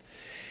century.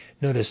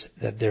 Notice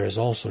that there is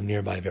also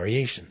nearby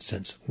variation,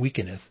 since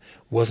weakeneth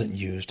wasn't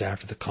used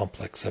after the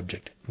complex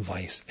subject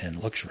vice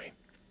and luxury.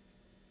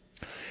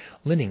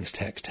 Linning's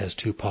text has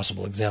 2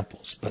 possible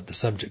examples, but the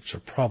subjects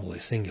are probably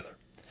singular.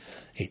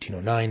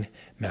 1809,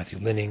 Matthew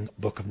Linning,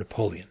 Book of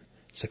Napoleon,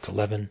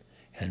 6:11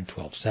 and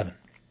 12:7.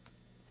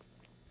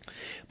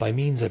 By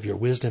means of your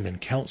wisdom and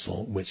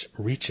counsel, which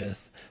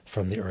reacheth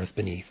from the earth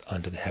beneath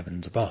unto the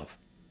heavens above.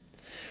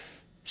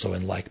 So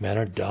in like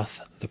manner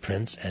doth the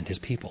prince and his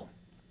people.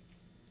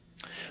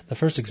 The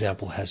first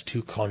example has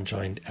 2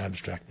 conjoined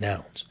abstract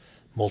nouns.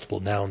 Multiple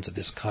nouns of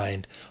this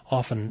kind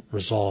often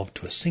resolve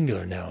to a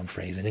singular noun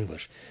phrase in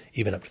English,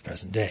 even up to the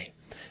present day.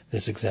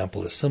 This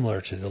example is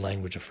similar to the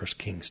language of 1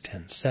 Kings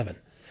 10:7.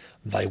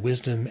 Thy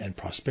wisdom and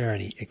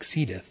prosperity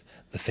exceedeth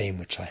the fame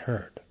which I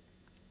heard.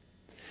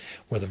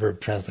 Where the verb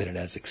translated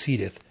as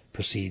exceedeth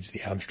precedes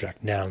the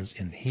abstract nouns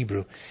in the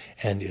Hebrew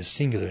and is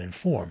singular in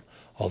form,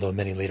 although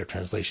many later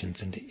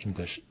translations into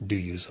English do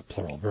use a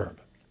plural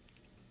verb.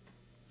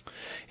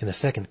 In the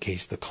second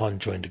case, the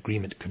conjoined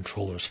agreement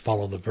controllers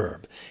follow the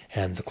verb,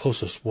 and the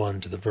closest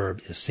one to the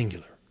verb is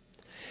singular.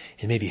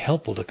 It may be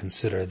helpful to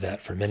consider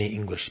that for many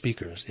English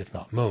speakers, if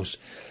not most,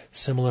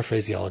 similar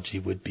phraseology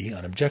would be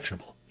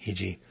unobjectionable,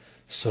 e.g.,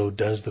 so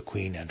does the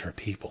Queen and her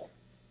people.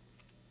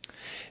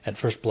 At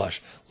first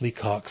blush,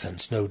 Leacock's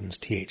and Snowden's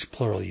th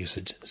plural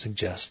usage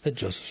suggests that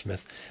Joseph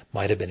Smith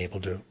might have been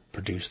able to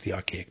produce the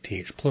archaic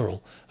th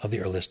plural of the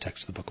earliest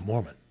text of the Book of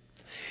Mormon.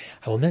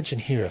 I will mention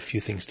here a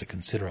few things to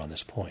consider on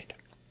this point.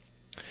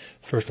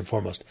 First and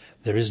foremost,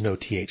 there is no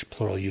th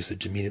plural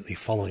usage immediately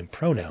following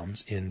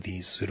pronouns in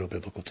these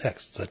pseudo-biblical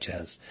texts, such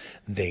as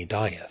they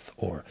dieth,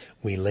 or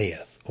we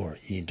layeth, or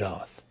ye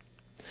doth.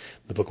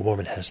 The Book of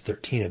Mormon has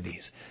 13 of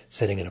these,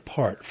 setting it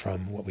apart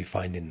from what we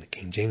find in the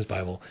King James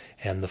Bible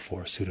and the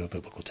 4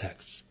 pseudo-biblical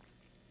texts.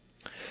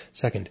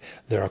 Second,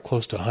 there are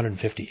close to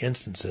 150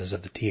 instances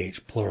of the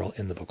th plural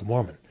in the Book of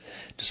Mormon.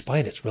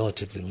 Despite its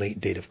relatively late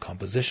date of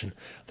composition,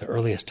 the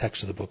earliest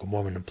text of the Book of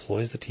Mormon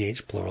employs the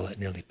th plural at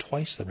nearly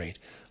twice the rate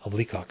of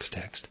Leacock's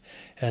text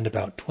and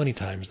about 20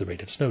 times the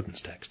rate of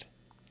Snowden's text.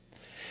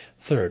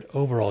 Third,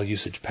 overall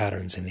usage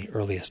patterns in the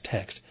earliest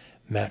text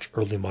match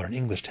early modern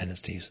English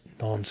tendencies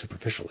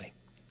non-superficially.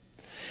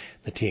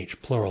 The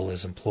th plural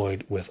is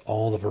employed with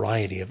all the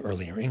variety of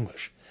earlier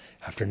English,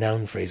 after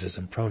noun phrases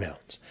and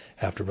pronouns,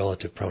 after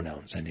relative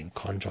pronouns, and in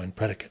conjoined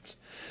predicates,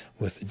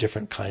 with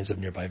different kinds of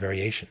nearby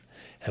variation,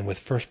 and with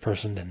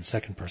first-person and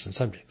second-person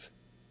subjects.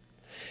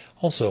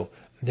 Also,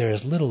 there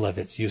is little of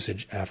its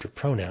usage after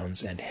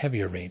pronouns and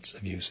heavier rates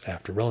of use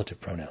after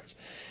relative pronouns,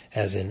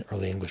 as in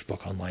Early English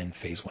Book Online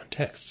Phase 1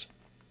 texts.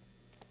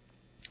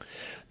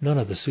 None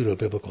of the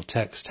pseudo-biblical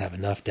texts have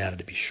enough data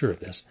to be sure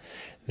of this.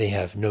 They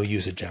have no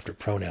usage after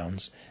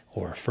pronouns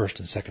or first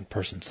and second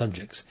person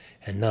subjects,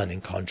 and none in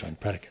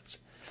conjoined predicates.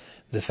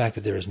 The fact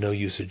that there is no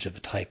usage of the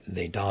type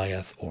they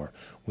dieth, or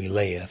we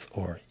layeth,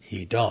 or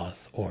ye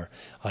doth, or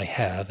I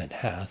have and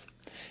hath,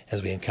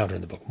 as we encounter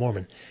in the Book of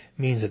Mormon,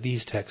 means that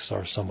these texts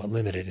are somewhat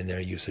limited in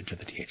their usage of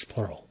the th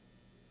plural.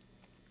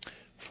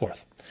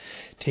 Fourth,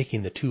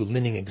 taking the 2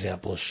 Linning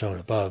examples shown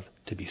above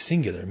to be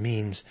singular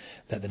means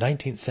that the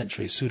 19th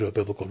century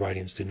pseudo-biblical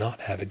writings do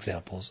not have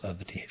examples of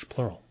the th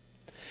plural.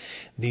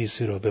 These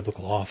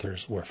pseudo-biblical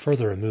authors were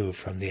further removed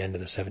from the end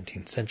of the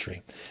 17th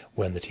century,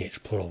 when the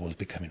th plural was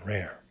becoming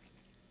rare.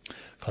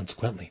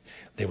 Consequently,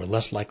 they were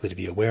less likely to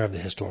be aware of the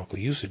historical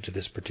usage of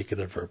this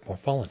particular verb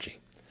morphology.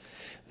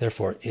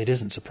 Therefore, it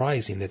isn't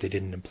surprising that they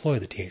didn't employ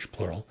the th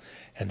plural,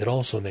 and it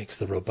also makes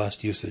the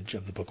robust usage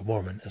of the Book of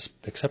Mormon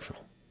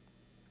exceptional.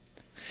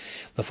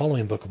 The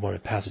following Book of Mormon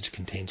passage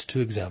contains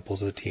 2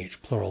 examples of the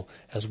th plural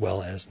as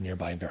well as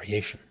nearby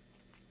variation.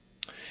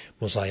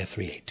 Mosiah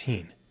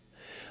 3:18.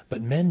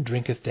 But men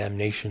drinketh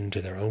damnation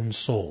to their own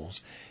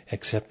souls,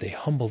 except they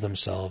humble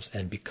themselves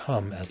and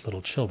become as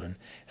little children,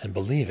 and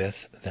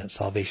believeth that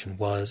salvation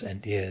was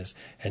and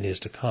is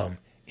to come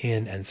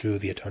in and through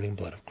the atoning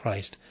blood of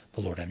Christ,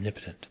 the Lord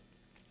omnipotent.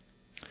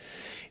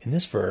 In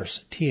this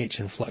verse, th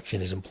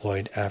inflection is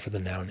employed after the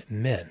noun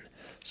men,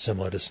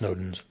 similar to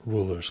Snowden's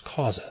rulers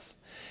causeth,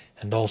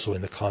 and also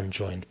in the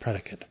conjoined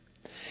predicate.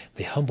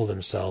 They humble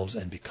themselves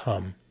and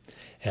become,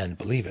 and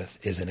believeth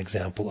is an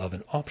example of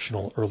an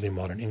optional early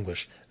modern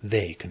English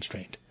they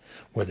constraint,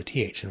 where the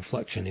th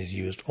inflection is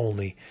used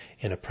only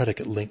in a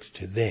predicate linked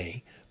to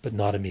they, but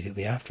not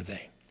immediately after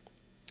they.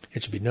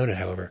 It should be noted,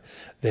 however,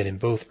 that in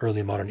both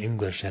early modern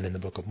English and in the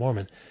Book of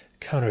Mormon,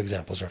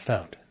 counterexamples are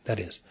found, that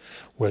is,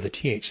 where the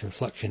th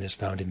inflection is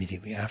found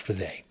immediately after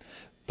they,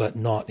 but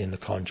not in the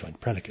conjoined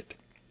predicate.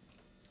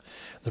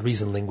 The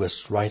reason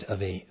linguists write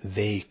of a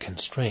they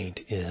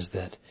constraint is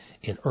that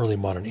in early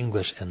modern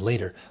English and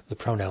later, the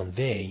pronoun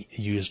they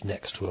used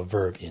next to a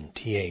verb in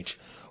th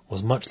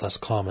was much less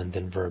common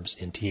than verbs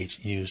in th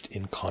used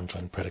in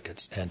conjoined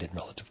predicates and in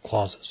relative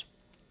clauses.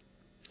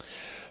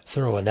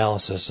 Thorough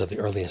analysis of the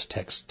earliest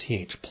text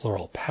th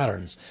plural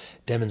patterns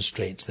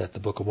demonstrates that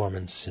the Book of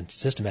Mormon's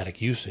systematic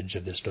usage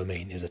of this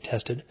domain is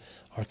attested,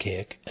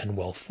 archaic, and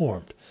well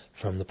formed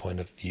from the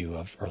point of view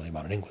of early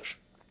modern English.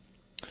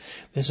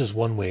 This is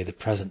one way the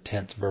present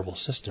tense verbal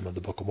system of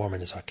the Book of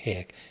Mormon is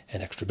archaic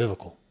and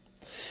extra-biblical.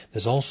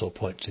 This also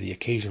points to the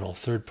occasional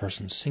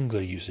third-person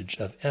singular usage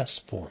of s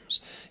forms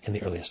in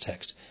the earliest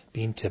text,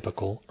 being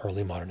typical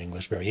early modern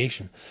English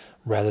variation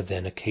rather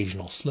than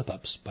occasional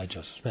slip-ups by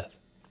Joseph Smith.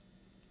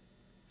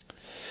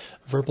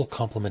 Verbal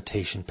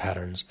complementation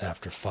patterns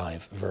after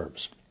 5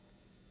 verbs.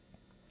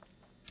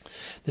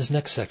 This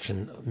next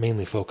section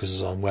mainly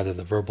focuses on whether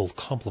the verbal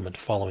complement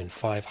following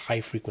 5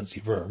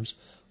 high-frequency verbs,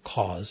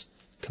 cause,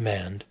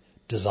 command,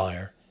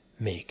 desire,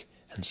 make,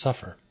 and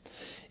suffer,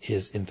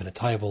 is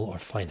infinitesimal or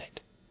finite.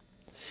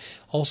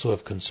 Also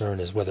of concern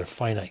is whether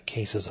finite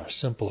cases are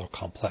simple or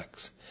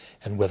complex,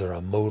 and whether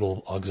a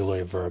modal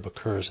auxiliary verb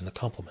occurs in the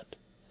complement.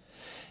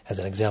 As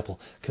an example,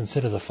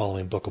 consider the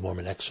following Book of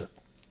Mormon excerpt.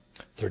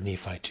 3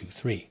 Nephi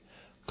 2:3,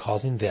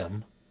 causing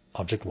them,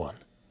 object 1,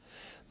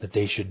 that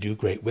they should do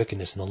great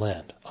wickedness in the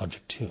land,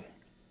 object 2.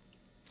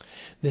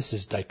 This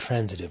is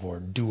ditransitive or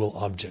dual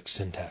object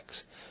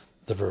syntax.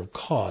 The verb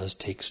cause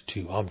takes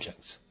 2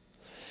 objects.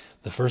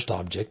 The first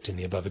object in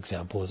the above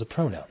example is a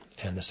pronoun,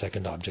 and the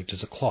second object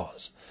is a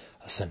clause.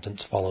 A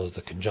sentence follows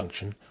the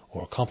conjunction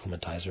or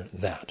complementizer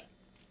that.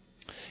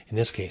 In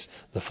this case,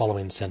 the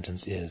following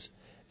sentence is,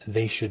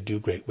 they should do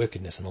great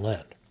wickedness in the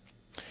land,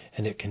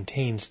 and it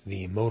contains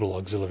the modal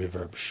auxiliary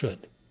verb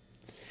should.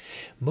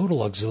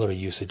 Modal auxiliary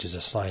usage is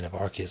a sign of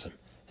archaism,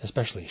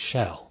 especially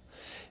shall,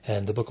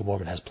 and the Book of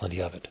Mormon has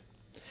plenty of it.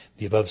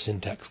 The above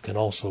syntax can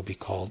also be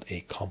called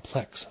a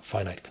complex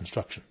finite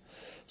construction,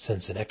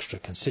 since an extra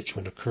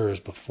constituent occurs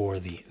before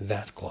the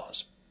that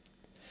clause.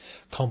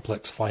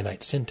 Complex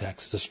finite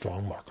syntax is a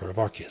strong marker of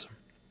archaism.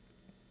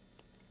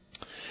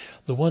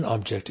 The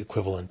one-object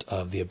equivalent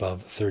of the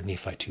above 3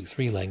 Nephi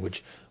 2:3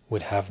 language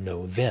would have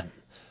no them,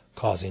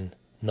 causing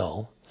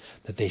null,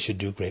 that they should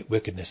do great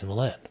wickedness in the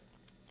land.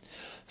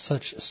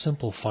 Such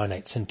simple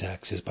finite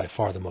syntax is by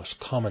far the most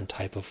common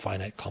type of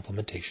finite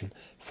complementation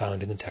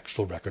found in the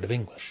textual record of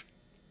English.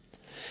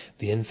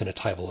 The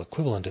infinitival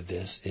equivalent of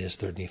this is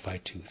 3 Nephi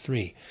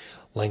 2:3.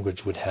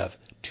 Language would have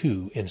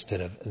to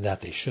instead of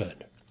that they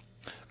should,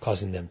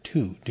 causing them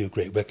to do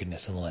great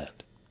wickedness in the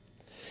land.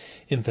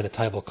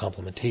 Infinitival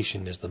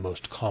complementation is the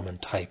most common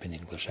type in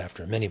English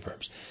after many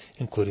verbs,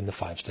 including the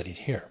 5 studied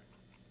here.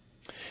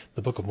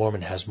 The Book of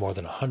Mormon has more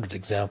than 100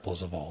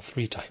 examples of all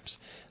 3 types,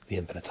 the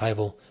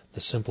infinitival,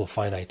 the simple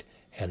finite,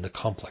 and the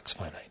complex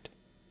finite.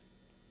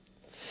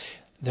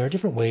 There are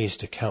different ways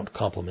to count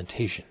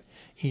complementation,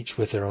 each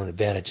with their own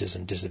advantages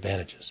and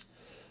disadvantages.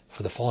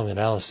 For the following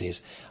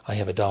analyses, I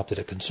have adopted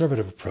a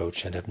conservative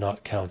approach and have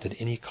not counted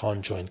any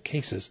conjoined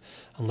cases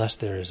unless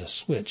there is a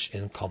switch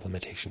in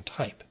complementation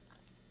type.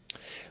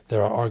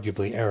 There are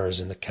arguably errors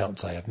in the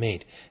counts I have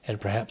made,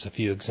 and perhaps a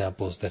few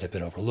examples that have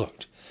been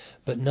overlooked,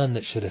 but none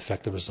that should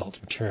affect the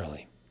results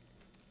materially.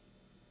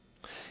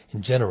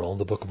 In general,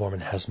 the Book of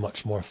Mormon has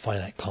much more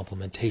finite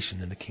complementation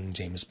than the King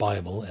James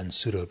Bible and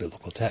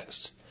pseudo-biblical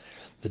texts.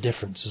 The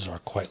differences are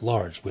quite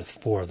large with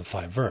 4 of the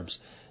 5 verbs,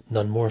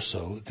 none more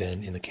so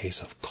than in the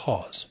case of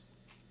cause.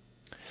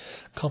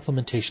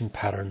 Complementation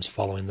patterns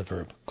following the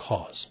verb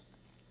cause.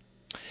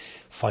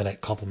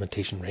 Finite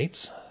complementation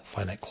rates,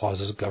 finite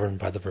clauses governed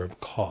by the verb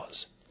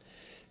cause.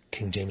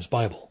 King James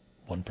Bible,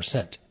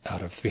 1%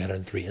 out of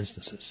 303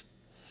 instances.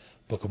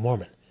 Book of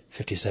Mormon,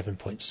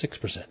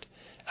 57.6%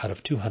 out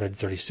of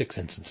 236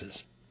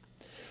 instances.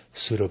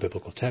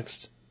 Pseudo-biblical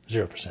texts,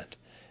 0%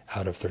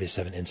 out of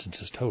 37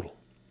 instances total.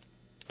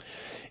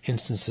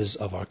 Instances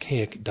of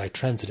archaic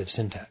ditransitive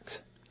syntax.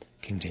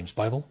 King James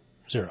Bible,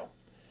 0.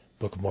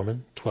 Book of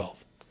Mormon,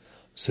 12.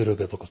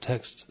 Pseudo-biblical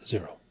texts,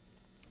 0.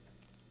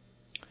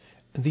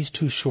 These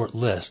 2 short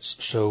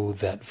lists show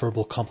that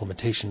verbal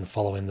complementation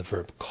following the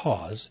verb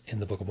cause in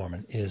the Book of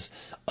Mormon is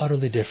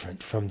utterly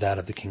different from that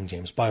of the King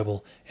James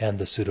Bible and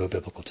the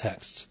pseudo-biblical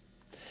texts.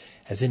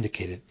 As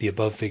indicated, the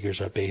above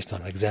figures are based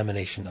on an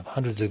examination of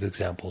hundreds of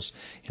examples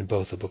in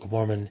both the Book of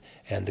Mormon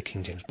and the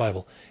King James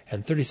Bible,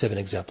 and 37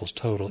 examples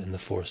total in the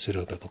 4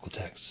 pseudo-biblical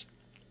texts.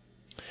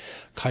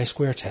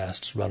 Chi-square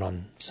tests run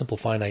on simple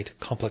finite,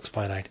 complex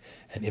finite,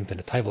 and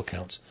infinitival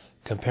counts,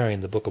 comparing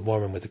the Book of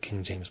Mormon with the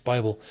King James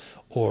Bible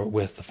or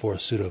with the 4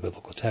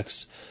 pseudo-biblical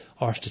texts,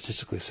 are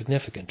statistically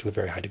significant to a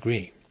very high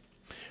degree.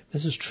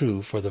 This is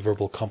true for the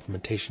verbal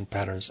complementation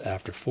patterns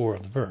after 4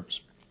 of the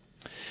verbs.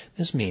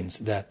 This means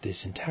that the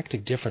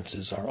syntactic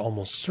differences are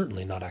almost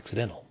certainly not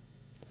accidental.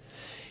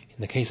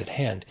 In the case at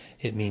hand,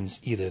 it means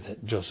either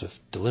that Joseph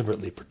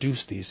deliberately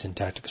produced these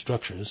syntactic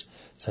structures,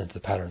 since the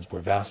patterns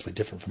were vastly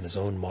different from his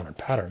own modern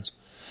patterns,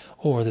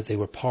 or that they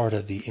were part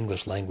of the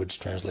English language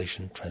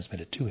translation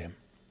transmitted to him.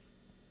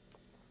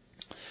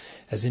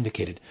 As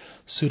indicated,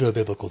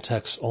 pseudo-biblical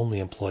texts only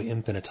employ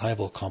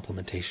infinitival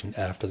complementation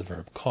after the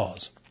verb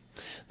cause.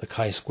 The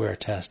chi-square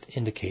test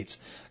indicates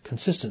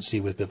consistency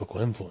with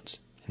biblical influence,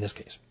 in this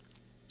case.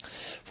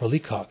 For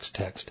Leacock's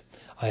text,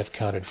 I have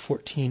counted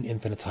 14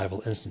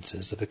 infinitival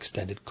instances of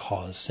extended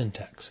cause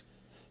syntax.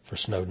 For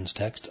Snowden's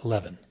text,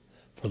 11.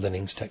 For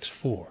Linning's text,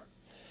 4.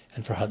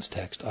 And for Hunt's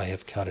text, I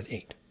have counted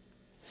 8.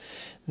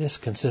 This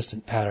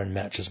consistent pattern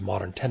matches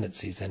modern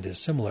tendencies and is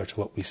similar to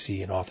what we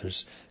see in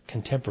authors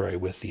contemporary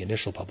with the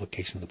initial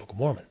publication of the Book of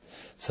Mormon,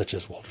 such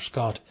as Walter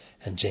Scott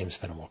and James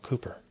Fenimore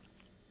Cooper.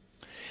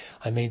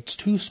 I made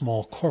 2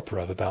 small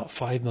corpora of about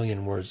 5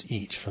 million words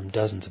each from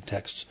dozens of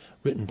texts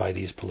written by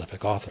these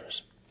prolific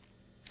authors.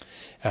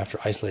 After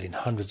isolating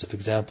hundreds of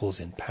examples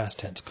in past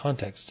tense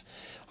contexts,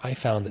 I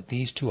found that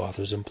these 2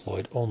 authors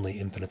employed only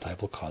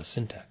infinitival cause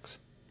syntax.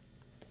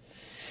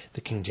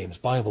 The King James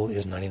Bible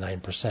is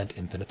 99%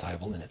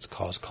 infinitival in its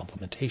cause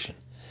complementation.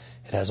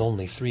 It has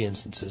only 3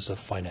 instances of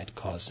finite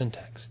cause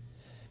syntax.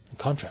 In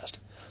contrast,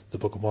 the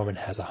Book of Mormon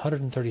has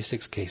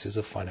 136 cases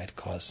of finite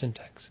cause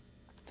syntax.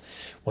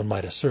 One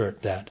might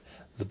assert that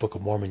the Book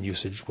of Mormon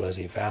usage was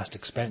a vast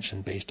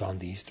expansion based on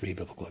these 3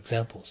 biblical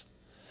examples.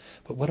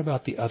 But what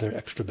about the other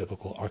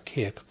extra-biblical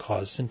archaic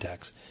cause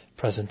syntax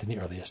present in the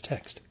earliest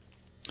text?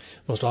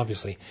 Most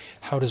obviously,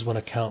 how does one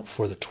account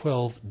for the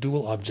 12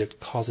 dual-object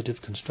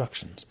causative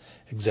constructions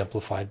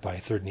exemplified by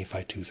 3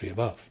 Nephi 2:3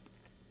 above?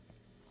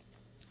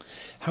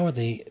 How are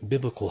they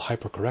biblical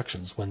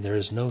hypercorrections when there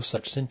is no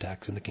such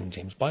syntax in the King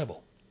James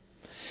Bible?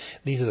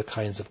 These are the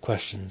kinds of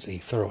questions a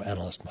thorough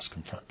analyst must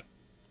confront.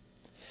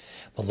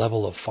 The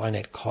level of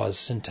finite cause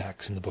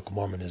syntax in the Book of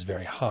Mormon is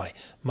very high,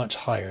 much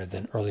higher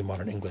than early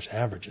modern English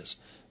averages,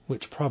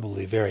 which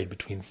probably varied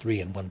between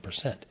 3 and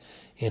 1%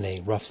 in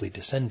a roughly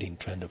descending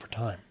trend over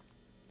time.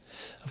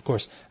 Of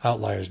course,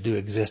 outliers do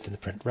exist in the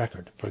print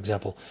record. For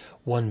example,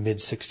 one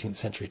mid-16th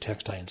century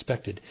text I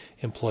inspected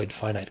employed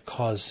finite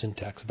cause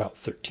syntax about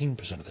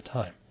 13% of the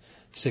time,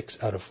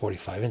 6 out of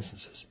 45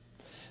 instances.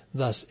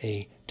 Thus,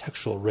 a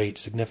textual rate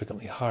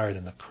significantly higher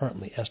than the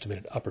currently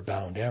estimated upper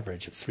bound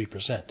average of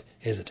 3%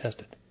 is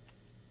attested.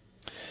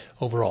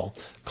 Overall,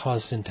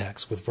 cause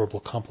syntax with verbal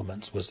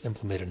complements was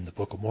implemented in the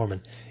Book of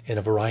Mormon in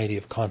a variety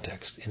of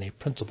contexts in a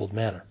principled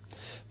manner,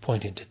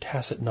 pointing to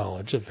tacit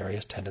knowledge of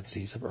various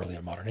tendencies of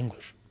earlier modern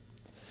English.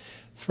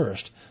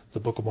 First, the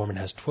Book of Mormon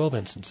has 12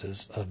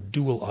 instances of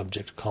dual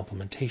object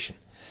complementation,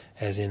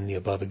 as in the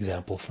above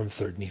example from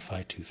 3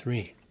 Nephi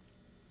 2:3.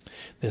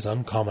 This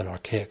uncommon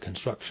archaic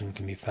construction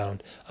can be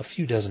found a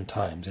few dozen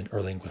times in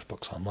early English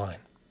books online,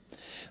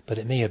 but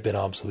it may have been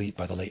obsolete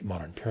by the late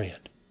modern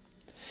period.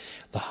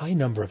 The high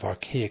number of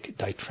archaic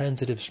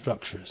ditransitive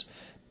structures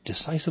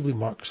decisively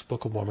marks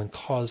Book of Mormon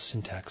cause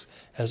syntax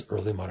as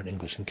early modern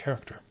English in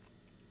character.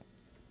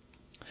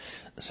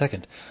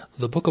 Second,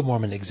 the Book of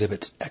Mormon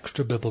exhibits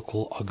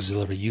extra-biblical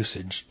auxiliary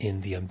usage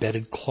in the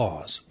embedded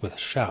clause with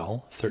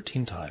shall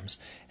 13 times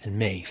and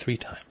may 3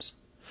 times.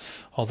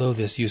 Although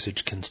this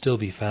usage can still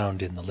be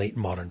found in the late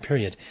modern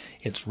period,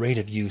 its rate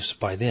of use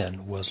by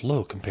then was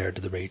low compared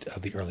to the rate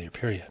of the earlier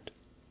period.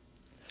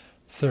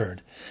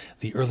 Third,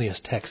 the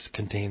earliest text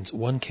contains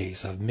one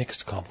case of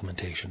mixed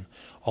complementation,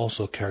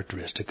 also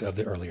characteristic of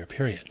the earlier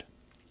period.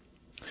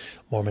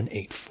 Mormon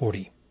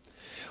 8:40.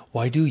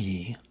 Why do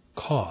ye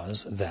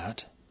cause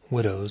that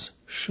widows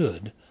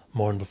should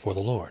mourn before the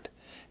Lord,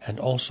 and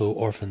also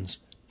orphans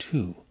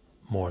too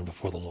mourn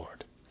before the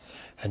Lord,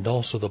 and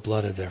also the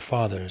blood of their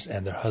fathers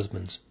and their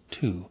husbands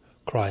too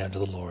cry unto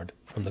the Lord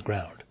from the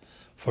ground,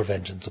 for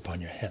vengeance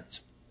upon your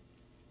heads.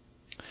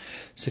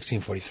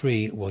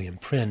 1643, William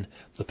Prynne,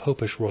 the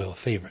Popish royal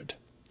favorite.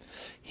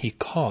 He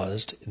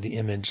caused the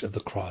image of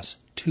the cross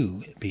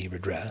to be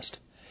redressed,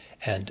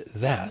 and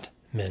that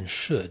men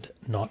should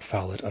not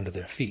foul it under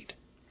their feet.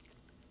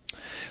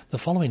 The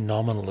following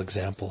nominal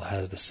example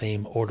has the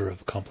same order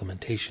of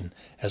complementation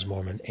as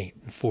Mormon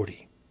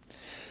 8:40.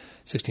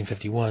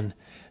 1651,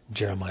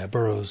 Jeremiah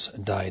Burroughs,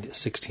 died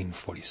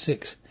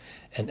 1646,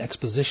 an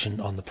exposition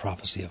on the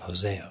prophecy of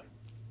Hosea.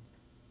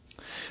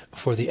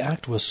 For the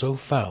act was so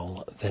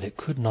foul that it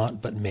could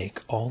not but make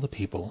all the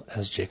people,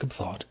 as Jacob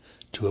thought,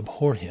 to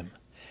abhor him,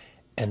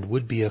 and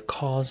would be a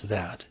cause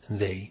that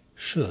they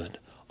should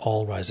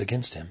all rise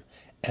against him,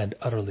 and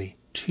utterly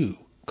to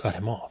cut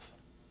him off.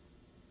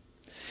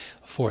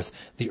 Fourth,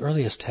 the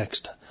earliest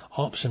text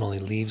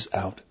optionally leaves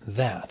out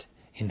that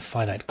in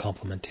finite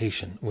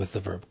complementation with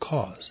the verb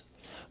cause,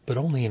 but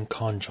only in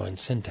conjoined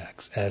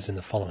syntax, as in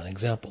the following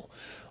example,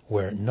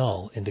 where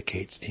null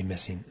indicates a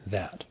missing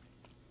that.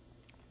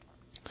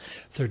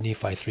 3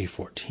 Nephi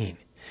 3:14.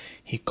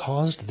 He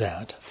caused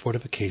that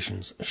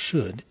fortifications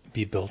should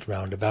be built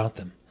round about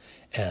them,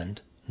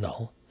 and,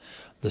 null,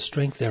 the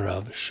strength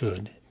thereof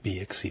should be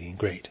exceeding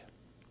great.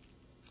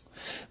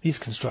 These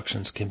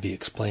constructions can be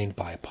explained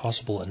by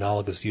possible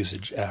analogous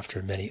usage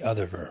after many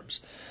other verbs,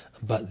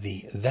 but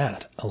the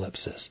that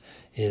ellipsis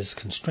is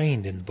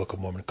constrained in the Book of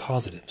Mormon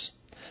causatives,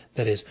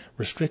 that is,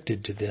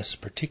 restricted to this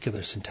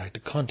particular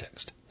syntactic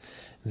context.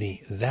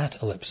 The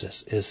that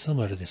ellipsis is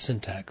similar to the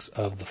syntax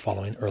of the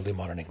following early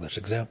modern English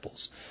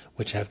examples,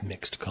 which have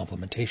mixed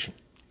complementation.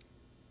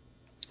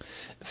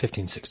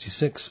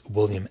 1566,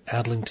 William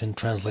Adlington,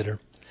 translator,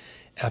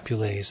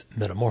 Apulae's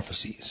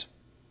Metamorphoses.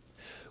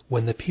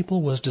 When the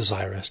people was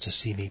desirous to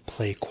see me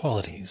play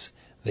qualities,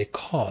 they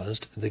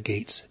caused the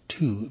gates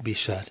to be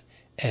shut,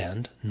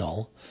 and,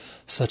 null,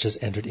 such as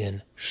entered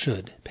in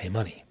should pay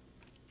money.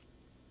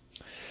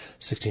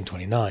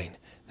 1629,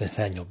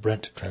 Nathaniel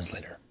Brent,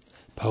 translator,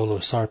 Paolo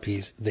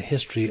Sarpi's The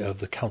History of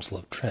the Council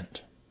of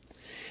Trent.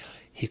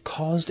 He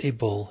caused a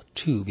bull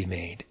to be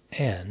made,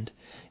 and,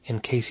 in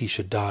case he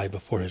should die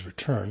before his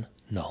return,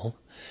 null,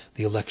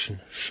 the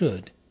election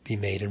should be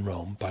made in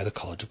Rome by the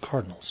College of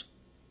Cardinals.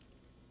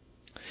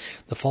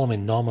 The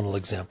following nominal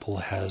example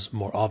has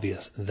more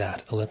obvious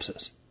that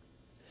ellipsis.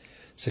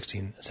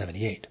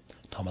 1678,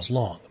 Thomas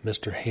Long,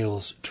 Mr.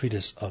 Hale's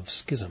Treatise of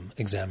Schism,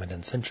 examined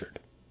and censured.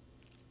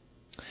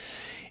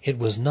 It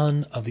was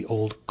none of the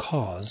old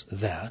cause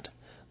that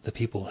the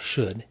people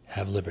should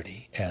have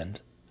liberty, and,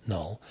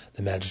 null,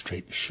 the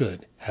magistrate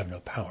should have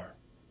no power.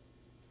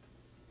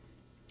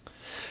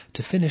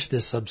 To finish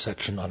this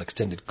subsection on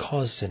extended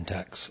cause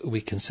syntax,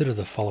 we consider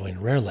the following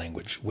rare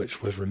language,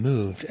 which was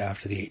removed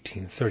after the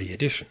 1830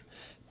 edition,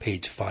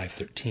 page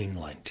 513,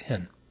 line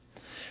 10.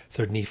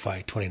 3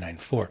 Nephi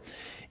 29:4.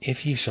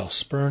 If ye shall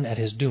spurn at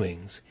his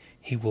doings,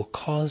 he will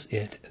cause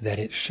it that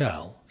it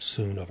shall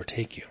soon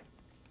overtake you.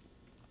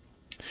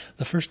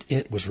 The first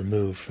it was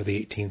removed for the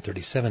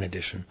 1837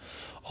 edition,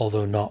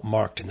 although not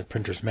marked in the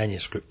printer's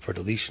manuscript for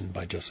deletion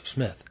by Joseph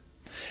Smith.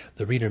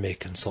 The reader may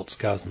consult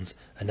Skousen's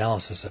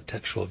Analysis of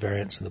Textual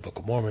Variants in the Book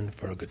of Mormon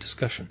for a good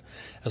discussion,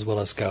 as well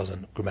as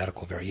Skousen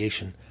Grammatical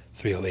Variation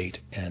 308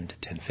 and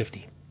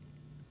 1050.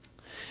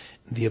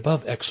 The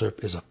above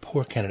excerpt is a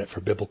poor candidate for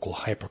biblical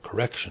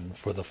hypercorrection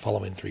for the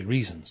following three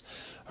reasons,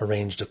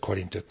 arranged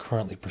according to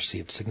currently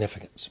perceived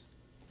significance.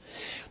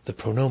 The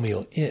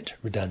pronomial it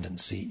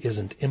redundancy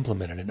isn't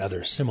implemented in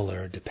other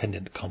similar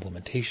dependent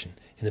complementation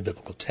in the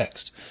biblical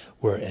text,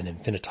 where an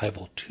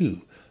infinitival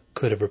to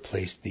could have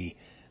replaced the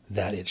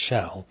that it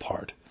shall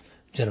part,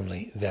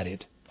 generally that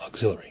it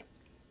auxiliary.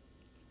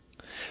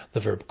 The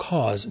verb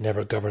cause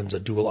never governs a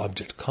dual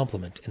object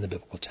complement in the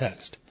biblical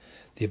text.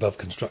 The above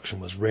construction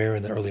was rare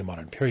in the early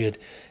modern period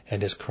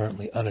and is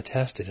currently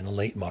unattested in the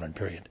late modern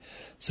period,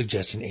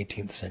 suggesting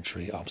 18th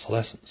century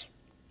obsolescence.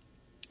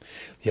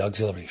 The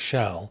auxiliary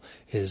shall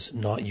is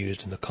not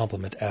used in the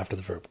complement after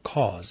the verb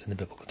cause in the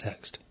biblical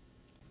text.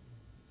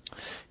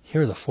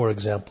 Here are the 4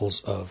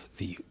 examples of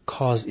the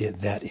cause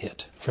it that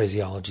it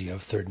phraseology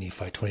of 3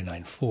 Nephi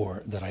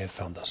 29:4 that I have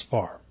found thus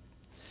far.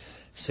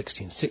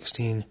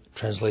 1616,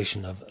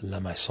 translation of La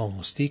Maison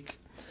Moustique,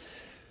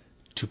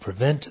 to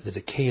prevent the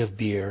decay of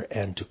beer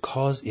and to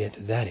cause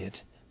it that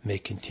it may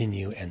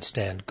continue and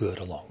stand good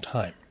a long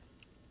time.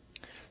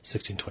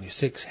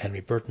 1626, Henry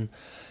Burton,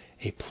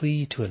 a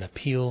plea to an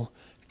appeal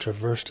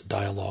traversed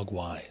dialogue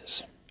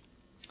wise.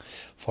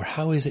 For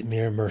how is it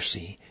mere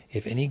mercy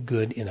if any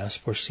good in us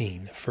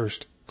foreseen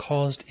first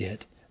caused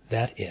it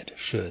that it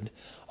should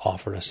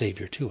offer a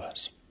Savior to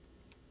us?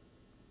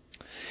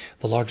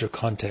 The larger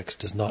context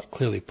does not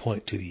clearly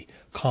point to the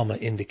comma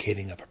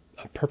indicating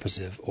a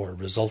purposive or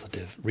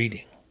resultative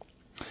reading.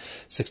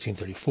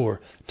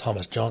 1634,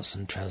 Thomas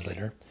Johnson,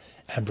 translator,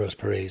 Ambrose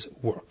Pare's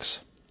works,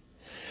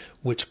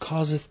 which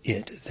causeth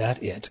it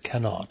that it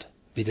cannot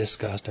be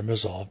discussed and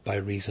resolved by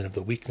reason of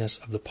the weakness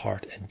of the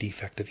part and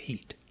defect of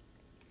heat.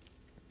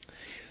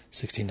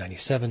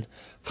 1697,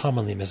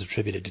 commonly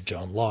misattributed to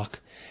John Locke,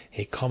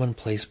 a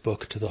commonplace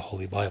book to the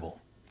Holy Bible.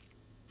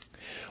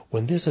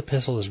 When this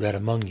epistle is read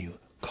among you,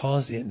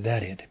 cause it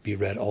that it be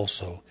read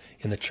also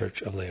in the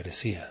church of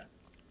Laodicea.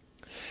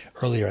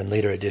 Earlier and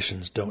later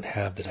editions don't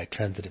have the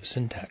ditransitive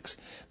syntax.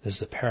 This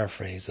is a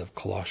paraphrase of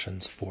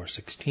Colossians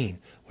 4:16,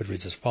 which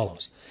reads as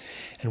follows: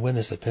 And when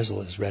this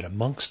epistle is read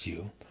amongst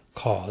you,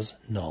 cause,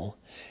 null,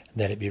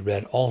 that it be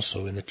read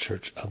also in the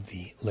church of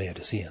the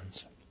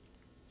Laodiceans.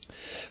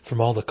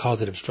 From all the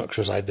causative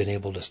structures I've been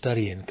able to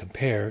study and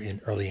compare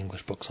in early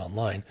English books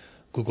online,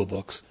 Google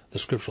Books, the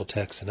scriptural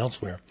texts, and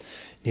elsewhere,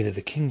 neither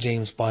the King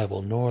James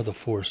Bible nor the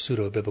 4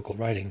 pseudo-biblical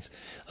writings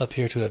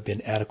appear to have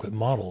been adequate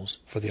models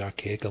for the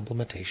archaic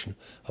implementation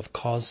of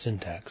cause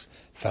syntax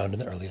found in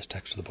the earliest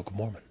text of the Book of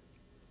Mormon.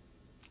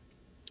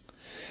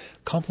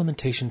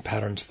 Complementation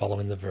patterns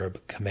following the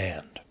verb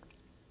command.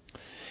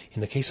 In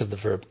the case of the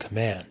verb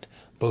command,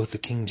 both the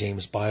King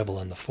James Bible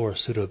and the 4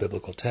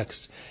 pseudo-biblical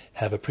texts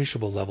have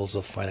appreciable levels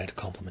of finite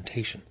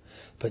complementation,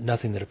 but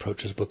nothing that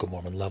approaches Book of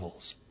Mormon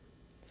levels.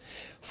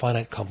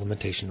 Finite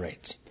complementation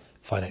rates.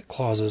 Finite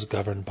clauses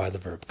governed by the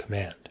verb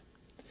command.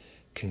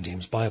 King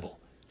James Bible,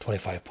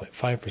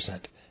 25.5%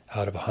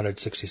 out of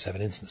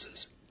 167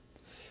 instances.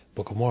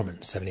 Book of Mormon,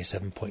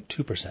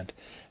 77.2%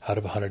 out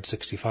of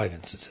 165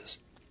 instances.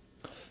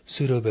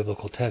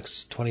 Pseudo-biblical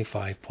texts,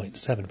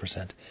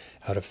 25.7%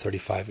 out of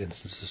 35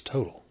 instances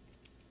total.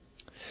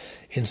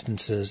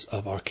 Instances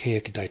of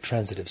archaic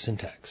ditransitive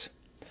syntax.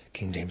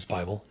 King James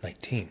Bible,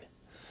 19.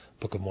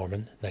 Book of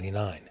Mormon,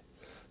 99.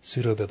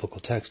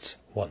 Pseudo-biblical texts,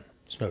 1.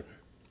 Snowden.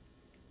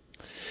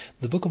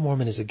 The Book of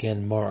Mormon is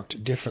again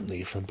marked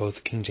differently from both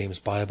the King James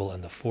Bible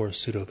and the 4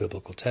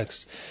 pseudo-biblical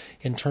texts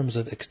in terms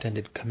of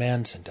extended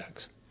command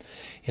syntax,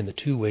 in the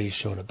 2 ways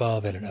shown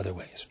above and in other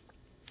ways.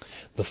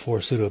 The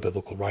 4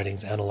 pseudo-biblical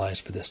writings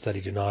analyzed for this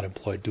study do not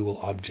employ dual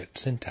object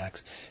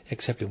syntax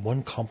except in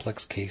one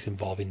complex case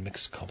involving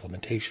mixed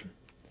complementation.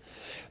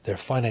 Their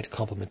finite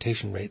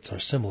complementation rates are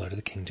similar to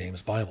the King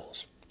James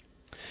Bible's.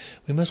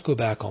 We must go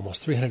back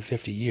almost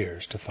 350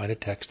 years to find a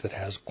text that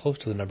has close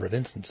to the number of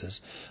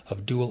instances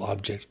of dual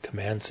object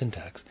command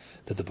syntax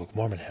that the Book of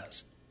Mormon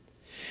has.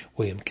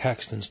 William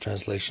Caxton's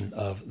translation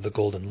of The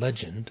Golden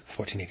Legend,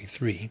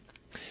 1483,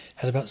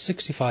 has about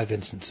 65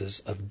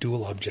 instances of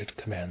dual object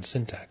command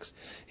syntax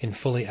in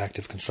fully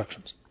active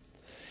constructions.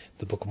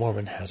 The Book of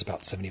Mormon has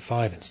about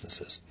 75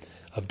 instances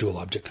of dual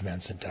object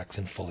command syntax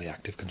in fully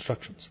active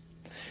constructions.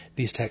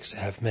 These texts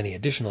have many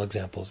additional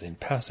examples in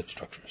passive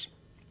structures.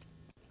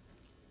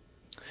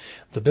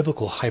 The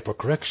biblical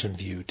hypercorrection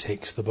view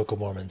takes the Book of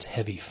Mormon's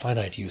heavy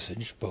finite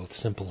usage, both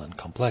simple and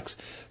complex,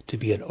 to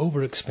be an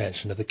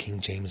overexpansion of the King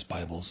James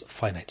Bible's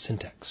finite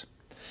syntax.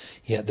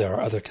 Yet there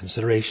are other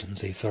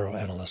considerations a thorough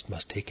analyst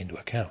must take into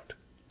account.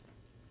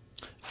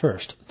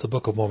 First, the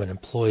Book of Mormon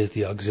employs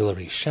the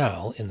auxiliary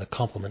shall in the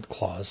complement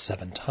clause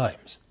 7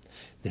 times.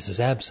 This is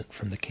absent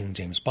from the King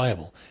James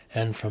Bible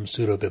and from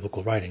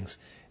pseudo-biblical writings,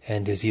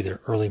 and is either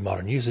early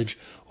modern usage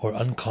or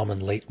uncommon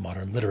late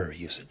modern literary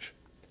usage.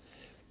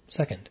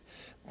 Second,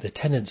 the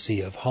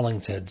tendency of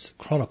Hollingshead's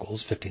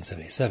Chronicles,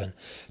 1577,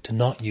 to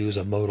not use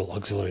a modal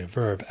auxiliary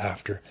verb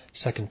after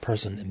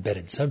second-person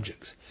embedded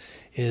subjects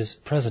is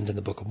present in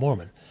the Book of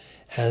Mormon,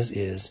 as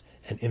is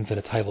an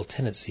infinitival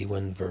tendency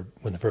when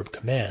the verb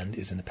command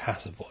is in the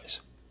passive voice.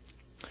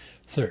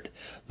 Third,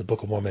 the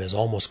Book of Mormon is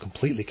almost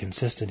completely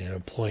consistent in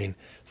employing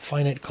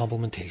finite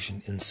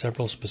complementation in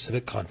several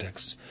specific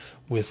contexts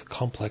with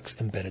complex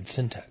embedded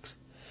syntax.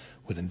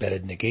 with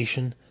embedded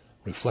negation,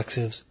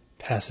 reflexives,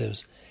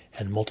 passives,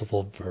 and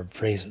multiple verb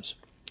phrases.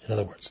 In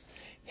other words,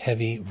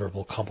 heavy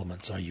verbal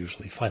complements are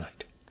usually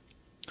finite.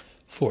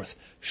 Fourth,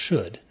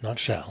 should, not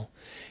shall,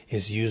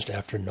 is used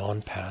after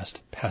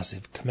non-past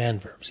passive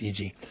command verbs,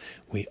 e.g.,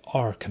 we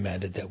are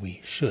commanded that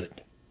we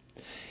should,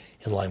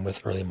 in line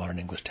with early modern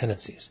English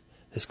tendencies.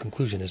 This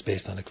conclusion is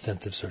based on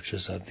extensive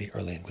searches of the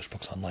early English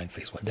Books Online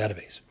Phase 1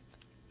 database.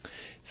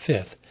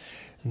 Fifth,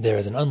 there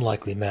is an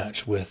unlikely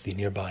match with the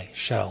nearby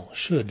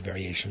shall-should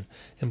variation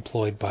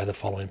employed by the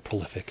following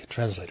prolific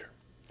translator.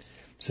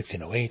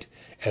 1608,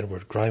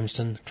 Edward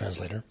Grimston,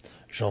 translator,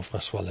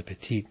 Jean-François Le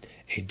Petit,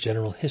 A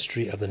General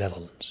History of the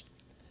Netherlands.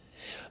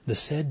 The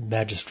said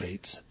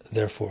magistrates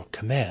therefore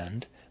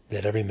command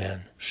that every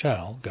man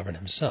shall govern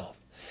himself,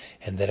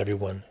 and that every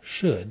one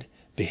should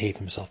behave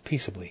himself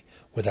peaceably,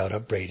 without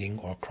upbraiding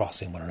or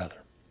crossing one another.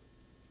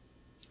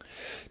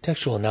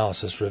 Textual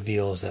analysis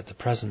reveals that the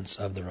presence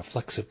of the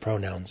reflexive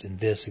pronouns in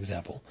this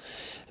example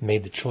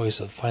made the choice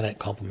of finite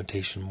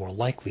complementation more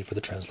likely for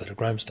the translator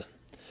Grimston.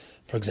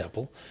 For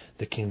example,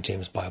 the King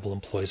James Bible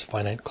employs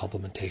finite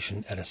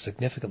complementation at a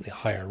significantly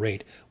higher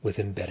rate with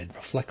embedded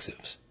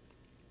reflexives.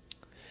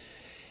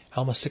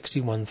 Alma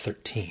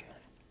 61:13.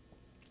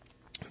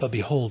 But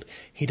behold,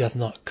 he doth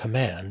not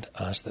command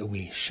us that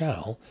we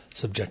shall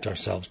subject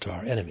ourselves to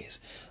our enemies,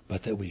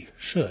 but that we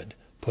should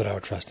put our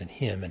trust in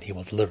him, and he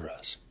will deliver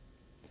us.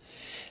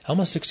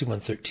 Alma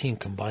 61:13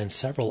 combines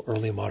several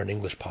early modern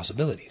English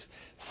possibilities: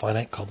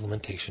 finite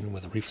complementation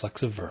with a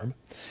reflexive verb,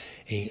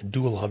 a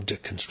dual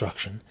object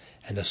construction,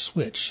 and a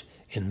switch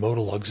in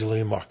modal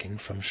auxiliary marking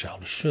from shall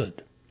to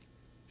should.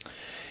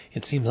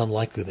 It seems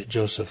unlikely that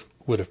Joseph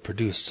would have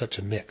produced such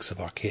a mix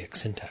of archaic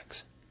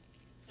syntax.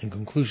 In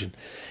conclusion,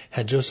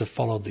 had Joseph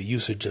followed the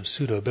usage of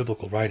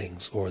pseudo-biblical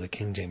writings or the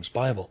King James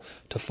Bible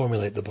to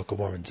formulate the Book of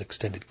Mormon's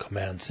extended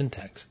command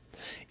syntax,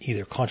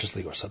 either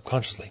consciously or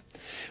subconsciously,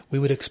 we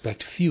would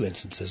expect few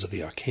instances of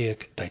the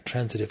archaic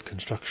ditransitive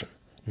construction,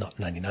 not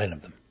 99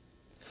 of them.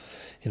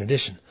 In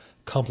addition,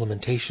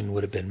 complementation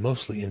would have been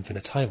mostly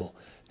infinitival,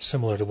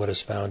 similar to what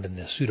is found in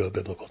the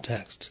pseudo-biblical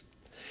texts.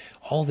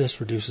 All this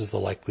reduces the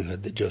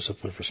likelihood that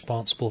Joseph was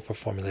responsible for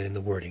formulating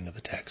the wording of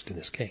the text in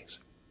this case.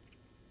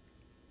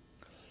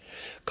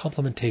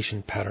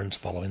 Complementation patterns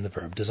following the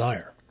verb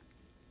desire.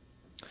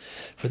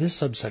 For this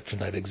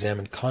subsection, I've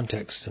examined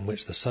contexts in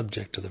which the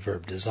subject of the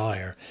verb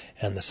desire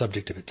and the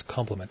subject of its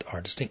complement are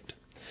distinct.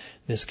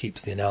 This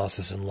keeps the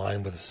analysis in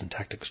line with the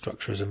syntactic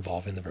structures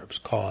involving the verbs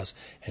cause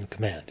and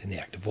command in the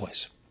active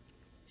voice.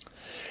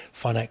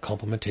 Finite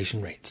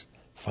complementation rates.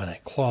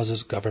 Finite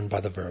clauses governed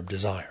by the verb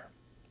desire.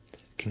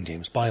 King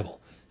James Bible,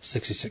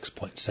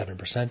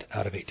 66.7%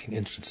 out of 18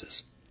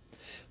 instances.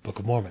 Book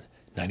of Mormon,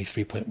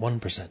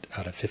 93.1%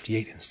 out of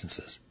 58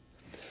 instances.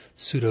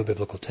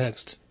 Pseudo-biblical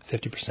texts,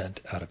 50%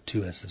 out of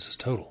 2 instances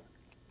total.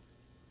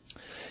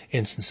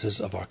 Instances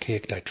of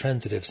archaic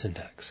ditransitive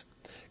syntax.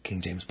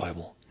 King James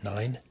Bible,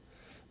 9.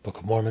 Book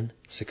of Mormon,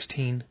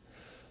 16.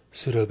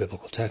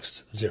 Pseudo-biblical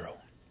texts, 0.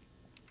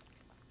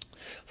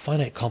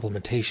 Finite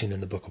complementation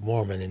in the Book of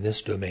Mormon in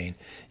this domain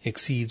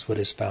exceeds what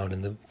is found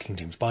in the King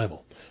James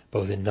Bible,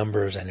 both in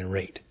numbers and in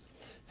rate.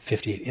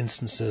 58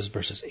 instances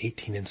versus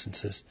 18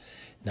 instances,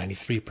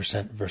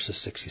 93% versus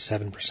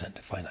 67%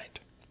 finite.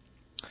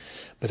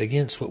 But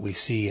against what we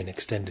see in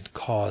extended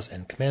cause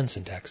and command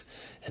syntax,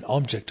 an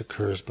object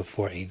occurs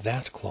before a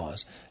that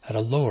clause at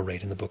a lower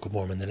rate in the Book of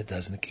Mormon than it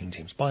does in the King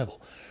James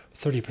Bible,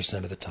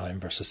 30% of the time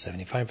versus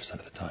 75%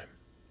 of the time.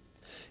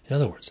 In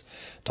other words,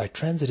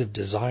 ditransitive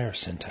desire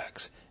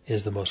syntax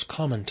is the most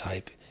common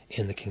type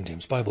in the King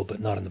James Bible,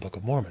 but not in the Book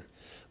of Mormon,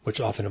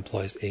 which often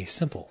employs a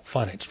simple,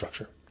 finite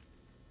structure.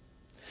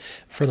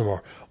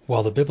 Furthermore,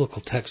 while the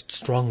biblical text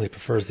strongly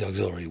prefers the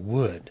auxiliary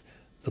would,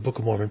 the Book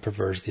of Mormon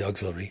prefers the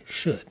auxiliary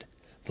should,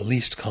 the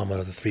least common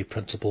of the 3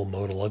 principal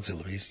modal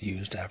auxiliaries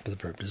used after the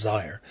verb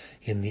desire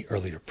in the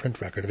earlier print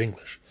record of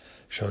English,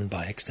 shown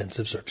by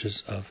extensive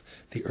searches of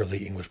the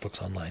early English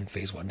Books Online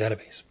Phase 1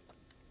 database.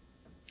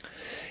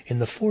 In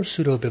the 4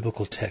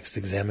 pseudo-biblical texts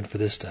examined for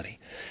this study,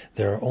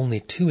 there are only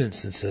 2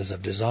 instances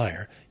of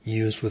desire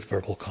used with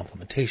verbal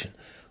complementation.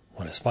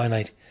 One is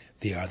finite,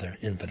 the other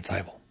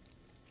infinitival.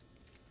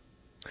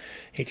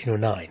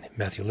 1809,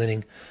 Matthew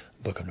Linning,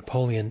 Book of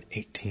Napoleon,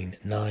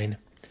 18:9.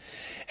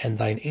 And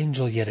thine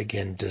angel yet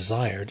again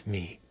desired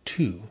me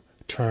to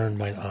turn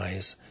mine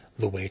eyes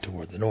the way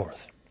toward the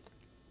north.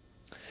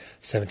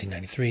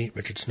 1793,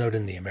 Richard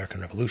Snowden, The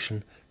American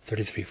Revolution,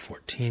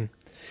 33:14.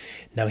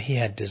 Now he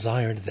had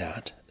desired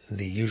that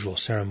the usual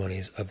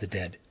ceremonies of the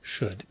dead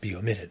should be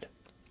omitted.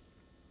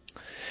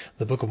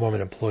 The Book of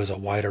Mormon employs a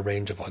wider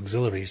range of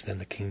auxiliaries than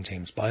the King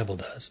James Bible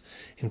does,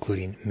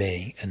 including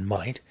may and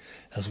might,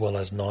 as well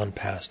as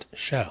non-past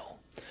shall.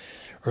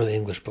 Early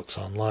English Books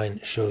Online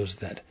shows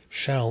that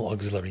shall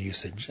auxiliary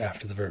usage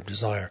after the verb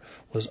desire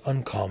was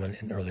uncommon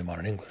in early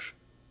modern English.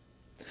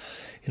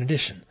 In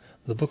addition,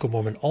 the Book of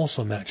Mormon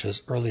also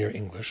matches earlier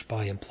English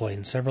by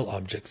employing several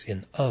objects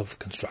in of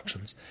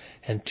constructions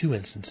and 2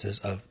 instances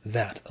of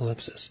that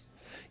ellipsis.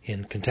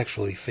 in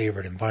contextually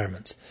favored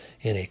environments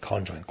in a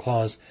conjoined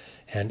clause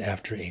and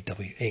after a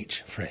WH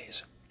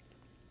phrase.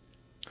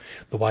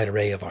 The wide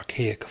array of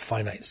archaic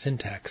finite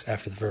syntax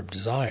after the verb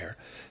desire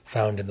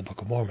found in the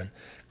Book of Mormon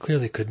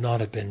clearly could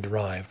not have been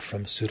derived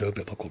from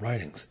pseudo-biblical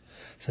writings,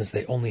 since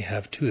they only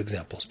have 2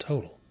 examples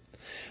total.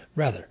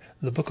 Rather,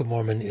 the Book of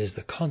Mormon is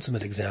the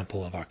consummate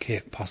example of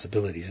archaic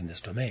possibilities in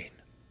this domain.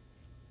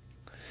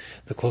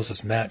 The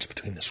closest match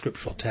between the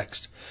scriptural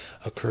texts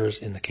occurs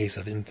in the case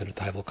of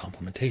infinitival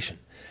complementation.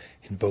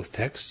 In both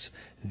texts,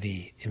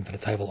 the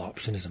infinitival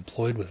option is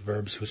employed with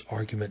verbs whose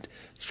argument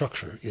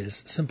structure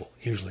is simple,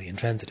 usually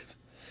intransitive.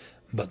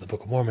 But the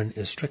Book of Mormon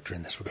is stricter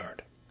in this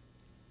regard.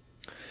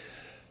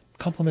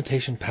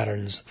 Complementation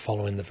patterns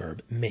following the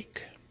verb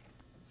make.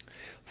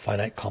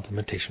 Finite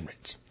complementation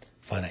rates.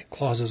 Finite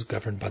clauses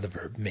governed by the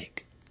verb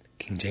make.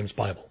 King James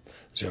Bible,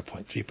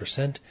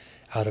 0.3%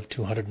 out of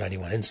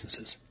 291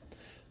 instances.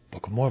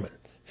 Book of Mormon,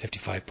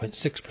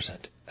 55.6%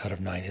 out of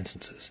 9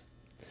 instances.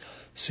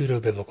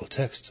 Pseudo-biblical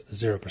texts,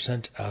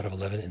 0% out of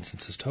 11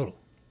 instances total.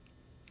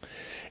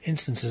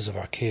 Instances of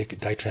archaic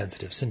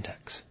ditransitive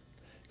syntax.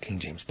 King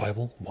James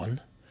Bible,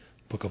 1.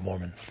 Book of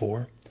Mormon,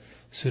 4.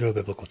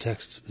 Pseudo-biblical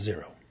texts,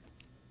 0.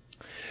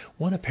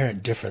 One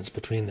apparent difference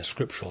between the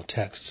scriptural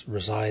texts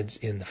resides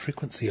in the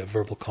frequency of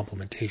verbal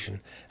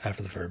complementation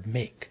after the verb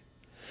make.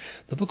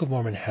 The Book of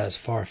Mormon has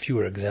far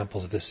fewer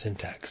examples of this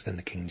syntax than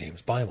the King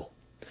James Bible.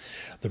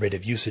 The rate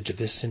of usage of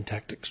this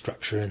syntactic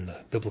structure in the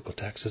biblical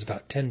text is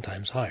about 10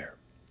 times higher.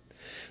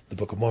 The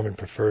Book of Mormon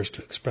prefers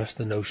to express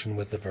the notion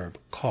with the verb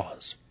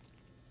cause.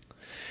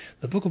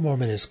 The Book of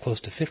Mormon is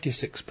close to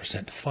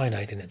 56%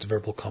 finite in its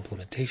verbal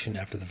complementation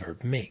after the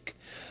verb make.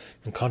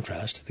 In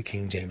contrast, the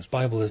King James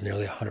Bible is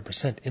nearly 100%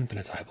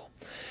 infinitival,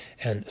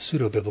 and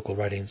pseudo-biblical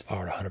writings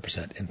are 100%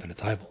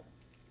 infinitival.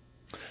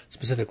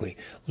 Specifically,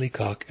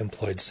 Leacock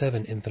employed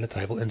 7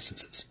 infinitival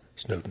instances,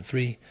 Snowden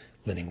 3,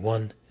 Linning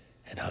 1,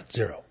 and Hunt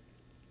 0.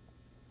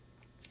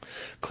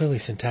 Clearly,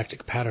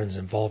 syntactic patterns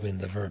involving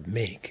the verb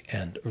make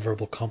and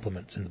verbal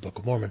complements in the Book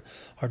of Mormon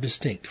are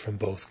distinct from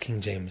both King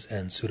James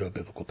and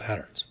pseudo-biblical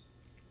patterns.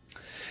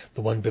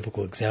 The one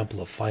biblical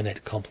example of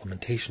finite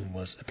complementation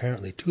was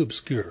apparently too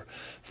obscure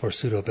for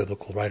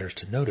pseudo-biblical writers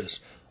to notice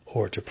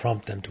or to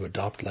prompt them to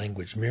adopt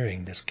language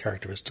mirroring this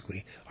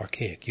characteristically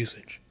archaic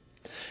usage.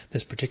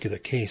 This particular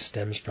case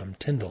stems from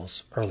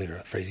Tyndall's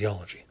earlier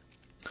phraseology.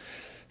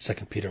 2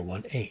 Peter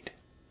 1:8.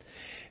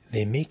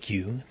 They make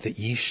you that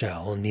ye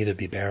shall neither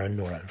be barren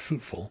nor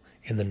unfruitful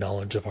in the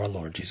knowledge of our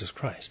Lord Jesus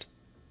Christ.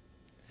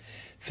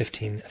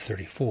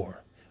 15:34.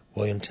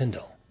 William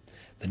Tyndall,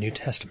 The New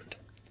Testament.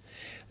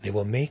 They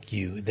will make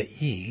you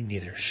that ye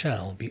neither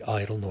shall be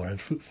idle nor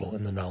unfruitful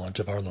in the knowledge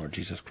of our Lord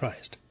Jesus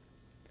Christ.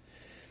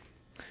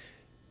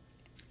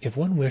 If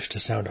one wished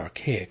to sound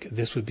archaic,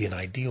 this would be an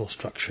ideal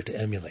structure to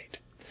emulate.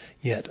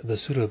 Yet the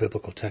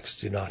pseudo-biblical texts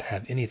do not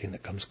have anything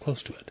that comes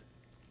close to it.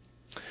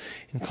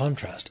 In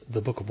contrast,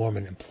 the Book of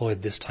Mormon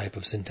employed this type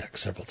of syntax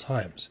several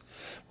times,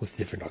 with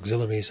different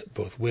auxiliaries,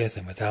 both with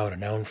and without a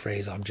noun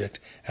phrase object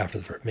after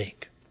the verb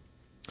make.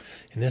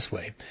 In this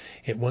way,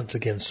 it once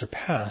again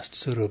surpassed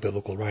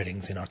pseudo-biblical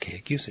writings in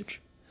archaic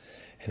usage.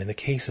 And in the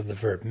case of the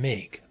verb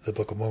make, the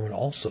Book of Mormon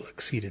also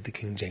exceeded the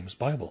King James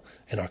Bible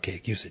in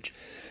archaic usage,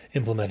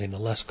 implementing the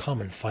less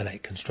common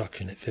finite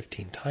construction at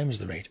 15 times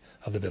the rate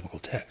of the biblical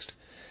text,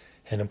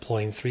 and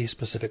employing 3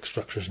 specific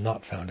structures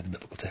not found in the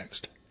biblical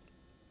text.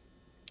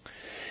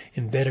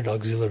 Embedded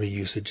auxiliary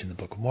usage in the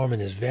Book of Mormon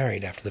is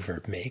varied after the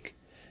verb make,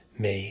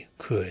 may,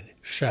 could,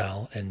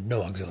 shall, and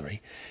no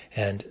auxiliary,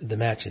 and the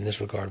match in this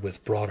regard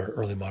with broader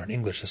early modern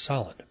English is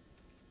solid.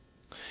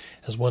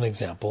 As one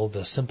example,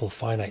 the simple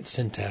finite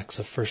syntax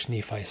of 1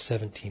 Nephi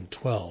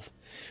 17:12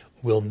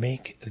 will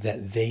make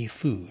that they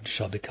food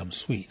shall become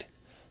sweet.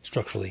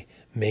 Structurally,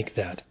 make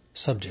that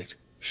subject,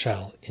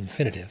 shall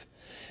infinitive,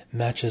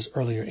 matches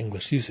earlier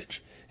English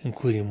usage,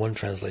 including one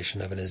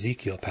translation of an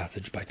Ezekiel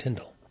passage by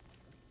Tyndall.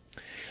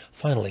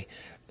 Finally,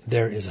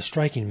 there is a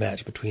striking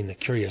match between the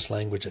curious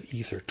language of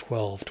Ether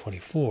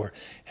 12:24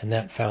 and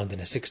that found in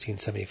a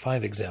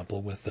 1675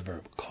 example with the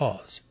verb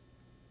cause.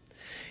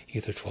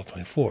 Ether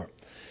 12:24.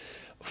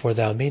 For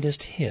thou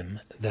madest him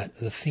that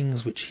the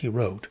things which he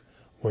wrote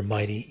were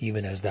mighty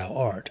even as thou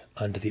art,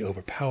 unto the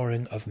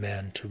overpowering of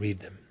man to read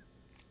them.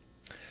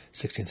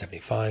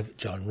 1675,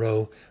 John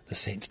Rowe, The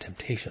Saints'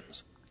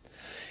 Temptations.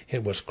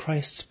 It was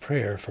Christ's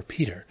prayer for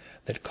Peter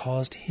that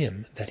caused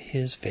him that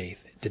his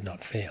faith did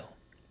not fail.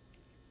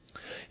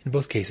 In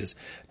both cases,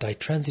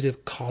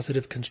 ditransitive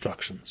causative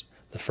constructions,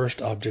 the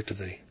first object of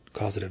the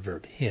causative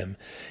verb him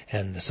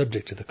and the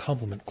subject of the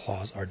complement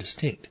clause are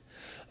distinct,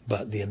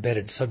 but the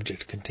embedded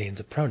subject contains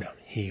a pronoun,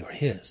 he or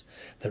his,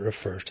 that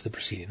refers to the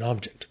preceding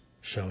object,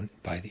 shown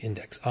by the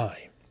index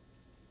I.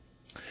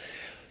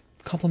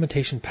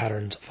 Complementation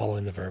patterns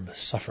following the verb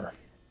suffer.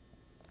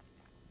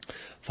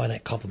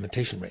 Finite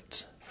complementation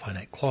rates.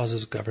 Finite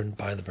clauses governed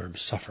by the verb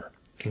suffer.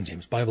 King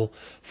James Bible,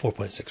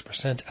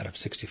 4.6% out of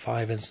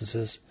 65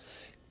 instances.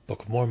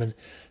 Book of Mormon,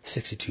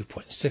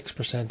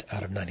 62.6%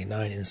 out of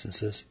 99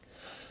 instances.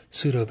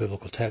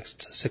 Pseudo-biblical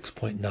texts,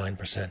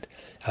 6.9%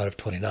 out of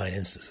 29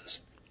 instances.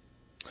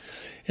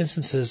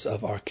 Instances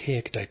of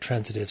archaic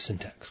ditransitive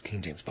syntax,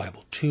 King James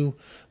Bible 2,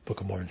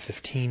 Book of Mormon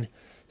 15,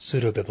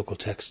 pseudo-biblical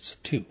texts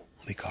 2,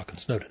 Leacock and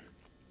Snowden.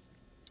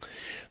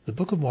 The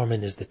Book of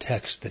Mormon is the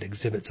text that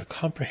exhibits a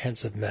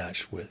comprehensive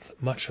match with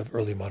much of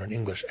early modern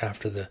English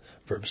after the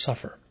verb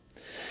suffer.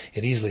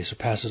 It easily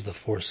surpasses the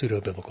four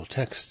pseudo-biblical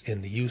texts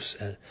in the use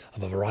of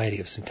a variety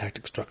of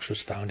syntactic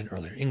structures found in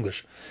earlier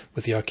English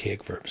with the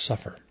archaic verb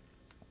suffer.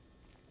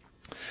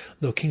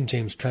 Though King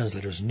James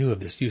translators knew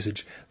of this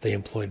usage, they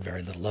employed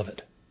very little of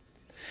it.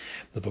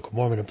 The Book of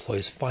Mormon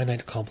employs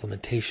finite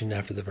complementation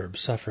after the verb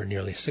suffer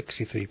nearly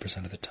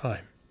 63% of the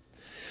time.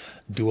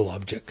 Dual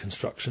object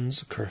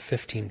constructions occur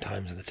 15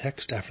 times in the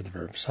text after the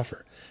verb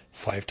suffer,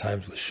 5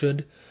 times with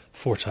should,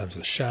 4 times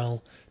with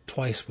shall,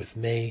 twice with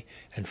may,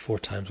 and 4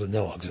 times with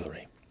no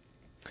auxiliary.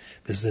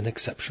 This is an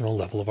exceptional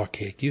level of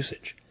archaic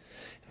usage.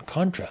 In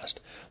contrast,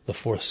 the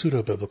four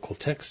pseudo-biblical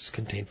texts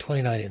contain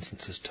 29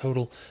 instances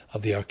total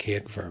of the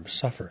archaic verb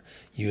suffer,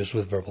 used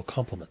with verbal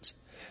complements.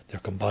 Their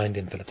combined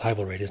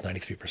infinitival rate is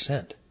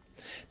 93%.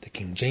 The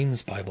King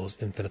James Bible's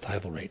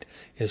infinitival rate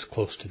is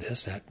close to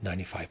this at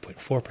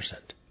 95.4%.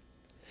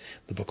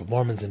 The Book of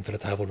Mormon's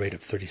infinitival rate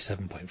of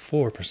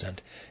 37.4%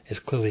 is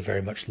clearly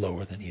very much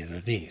lower than either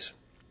of these.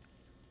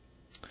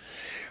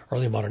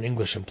 Early modern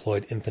English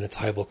employed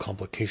infinitival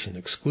complication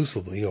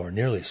exclusively, or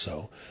nearly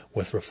so,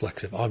 with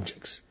reflexive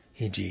objects,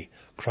 e.g.,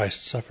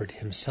 Christ suffered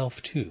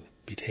himself to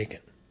be taken.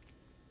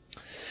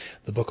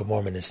 The Book of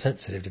Mormon is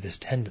sensitive to this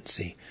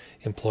tendency,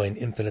 employing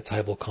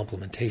infinitival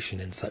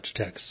complementation in such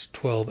texts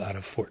 12 out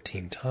of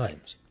 14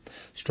 times,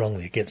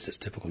 strongly against its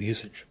typical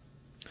usage.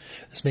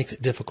 This makes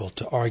it difficult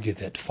to argue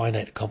that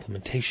finite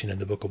complementation in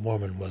the Book of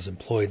Mormon was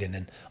employed in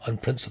an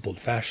unprincipled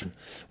fashion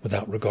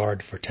without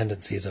regard for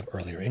tendencies of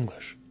earlier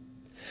English.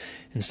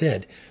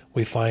 Instead,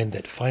 we find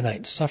that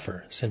finite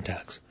suffer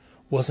syntax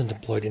wasn't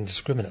employed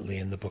indiscriminately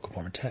in the Book of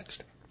Mormon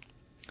text.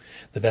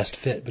 The best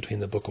fit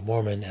between the Book of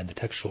Mormon and the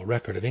textual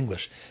record of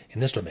English in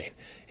this domain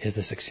is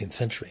the 16th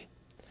century.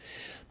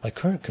 My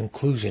current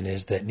conclusion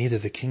is that neither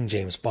the King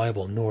James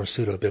Bible nor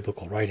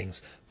pseudo-biblical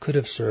writings could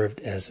have served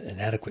as an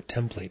adequate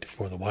template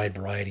for the wide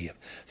variety of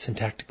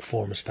syntactic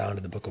forms found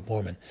in the Book of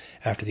Mormon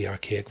after the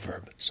archaic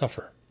verb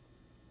suffer.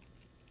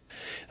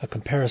 A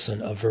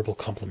comparison of verbal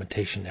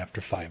complementation after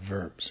 5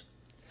 verbs.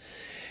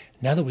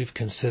 Now that we've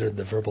considered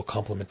the verbal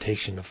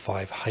complementation of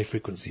 5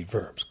 high-frequency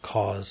verbs,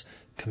 cause,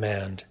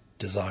 command,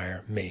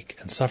 desire, make,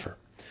 and suffer,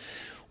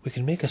 we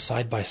can make a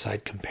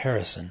side-by-side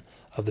comparison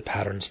of the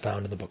patterns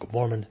found in the Book of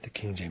Mormon, the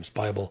King James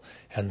Bible,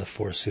 and the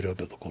 4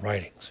 pseudo-biblical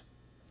writings.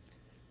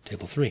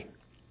 Table 3.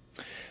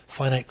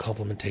 Finite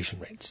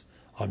complementation rates.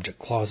 Object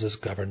clauses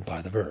governed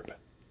by the verb.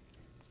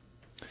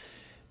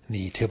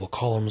 The table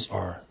columns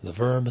are the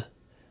verb,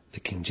 the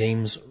King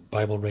James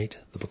Bible rate,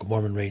 the Book of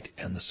Mormon rate,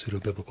 and the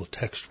pseudo-biblical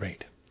text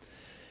rate.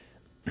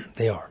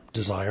 They are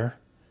desire,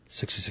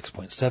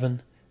 66.7,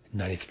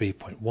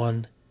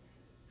 93.1,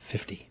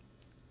 50.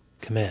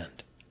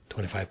 Command,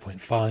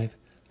 25.5,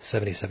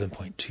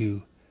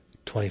 77.2,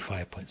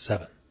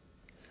 25.7.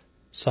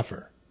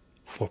 Suffer,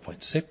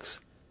 4.6,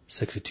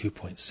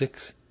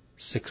 62.6,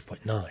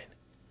 6.9.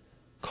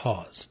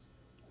 Cause,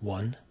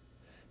 1,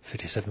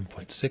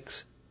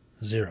 57.6,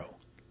 0.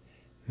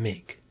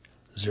 Make,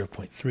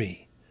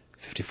 0.3,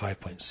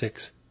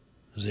 55.6,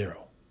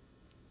 0.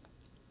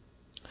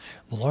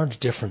 The large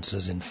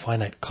differences in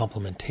finite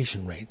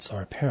complementation rates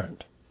are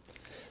apparent.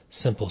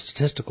 Simple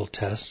statistical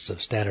tests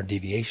of standard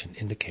deviation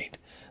indicate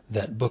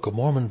that Book of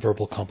Mormon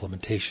verbal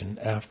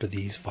complementation after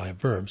these 5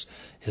 verbs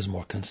is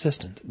more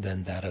consistent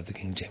than that of the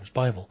King James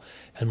Bible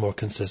and more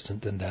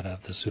consistent than that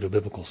of the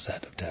pseudo-biblical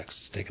set of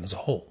texts taken as a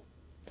whole.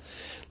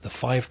 The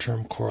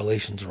 5-term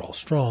correlations are all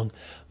strong,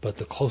 but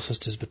the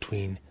closest is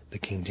between the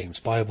King James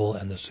Bible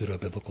and the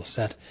pseudo-biblical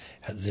set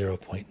at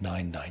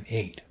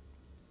 0.998.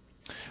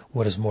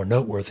 What is more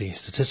noteworthy,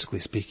 statistically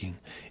speaking,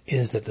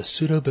 is that the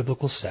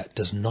pseudo-biblical set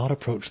does not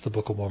approach the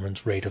Book of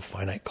Mormon's rate of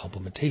finite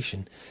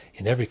complementation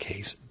in every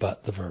case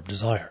but the verb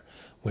desire,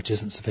 which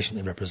isn't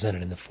sufficiently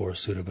represented in the 4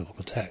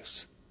 pseudo-biblical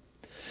texts.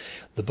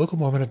 The Book of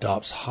Mormon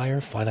adopts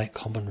higher finite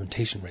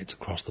complementation rates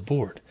across the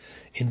board,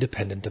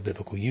 independent of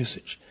biblical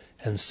usage,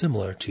 and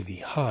similar to the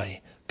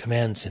high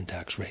command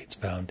syntax rates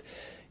found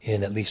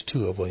in at least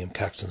 2 of William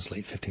Caxton's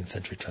late 15th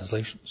century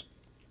translations.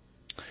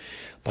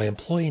 By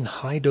employing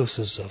high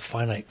doses of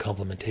finite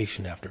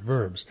complementation after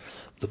verbs,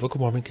 the Book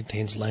of Mormon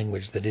contains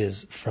language that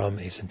is, from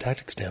a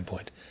syntactic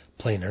standpoint,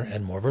 plainer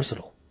and more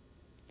versatile.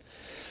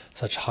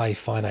 Such high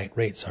finite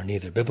rates are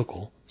neither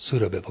biblical,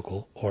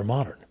 pseudo-biblical, or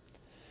modern.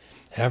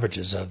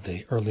 Averages of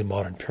the early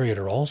modern period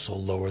are also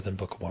lower than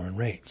Book of Mormon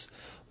rates,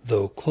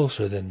 though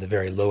closer than the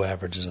very low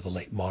averages of the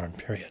late modern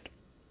period.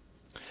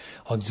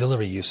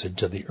 Auxiliary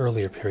usage of the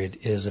earlier period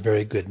is a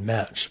very good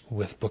match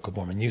with Book of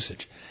Mormon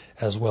usage,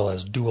 as well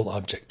as dual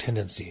object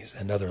tendencies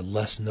and other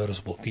less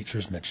noticeable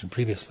features mentioned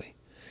previously.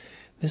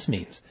 This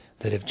means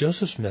that if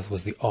Joseph Smith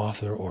was the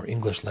author or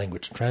English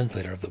language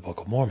translator of the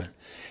Book of Mormon,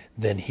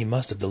 then he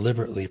must have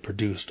deliberately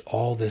produced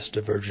all this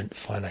divergent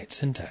finite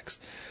syntax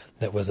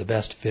that was the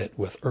best fit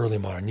with early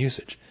modern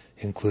usage,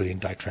 including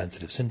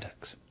ditransitive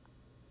syntax.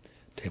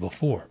 Table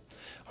 4.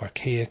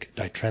 Archaic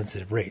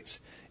ditransitive rates,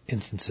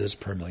 instances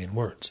per million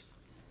words.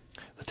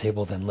 The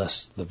table then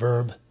lists the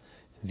verb,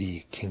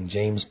 the King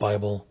James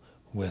Bible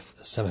with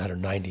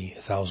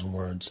 790,000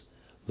 words,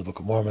 the Book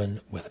of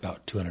Mormon with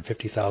about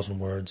 250,000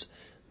 words,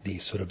 the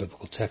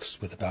pseudo-biblical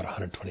text with about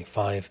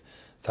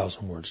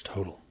 125,000 words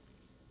total.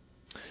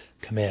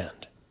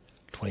 Command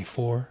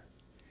 24,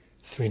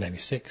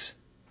 396,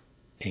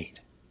 8.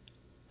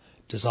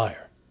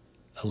 Desire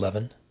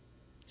 11,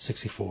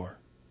 64,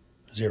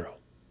 0.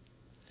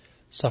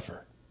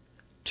 Suffer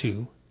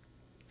 2,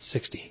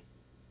 60,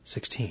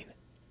 16.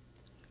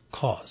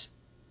 Cause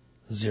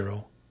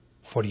 0,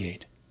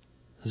 48,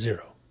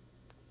 0.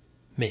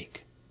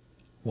 Make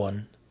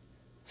 1,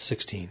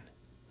 16,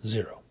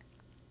 0.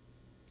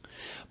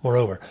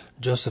 Moreover,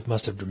 Joseph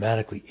must have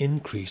dramatically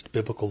increased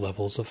biblical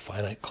levels of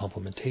finite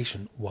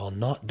complementation while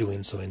not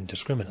doing so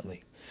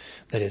indiscriminately.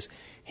 That is,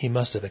 he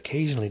must have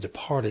occasionally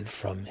departed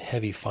from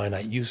heavy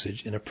finite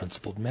usage in a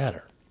principled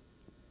manner.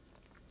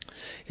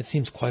 It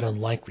seems quite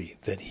unlikely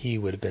that he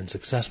would have been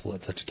successful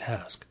at such a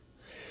task.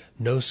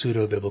 No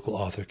pseudo-biblical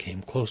author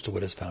came close to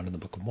what is found in the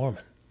Book of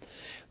Mormon.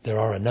 There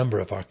are a number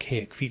of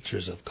archaic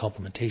features of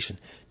complementation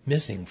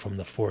missing from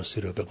the 4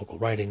 pseudo-biblical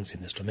writings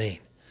in this domain.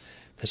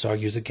 This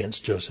argues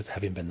against Joseph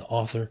having been the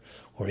author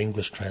or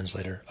English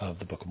translator of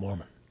the Book of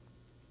Mormon.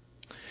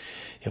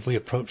 If we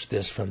approach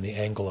this from the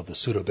angle of the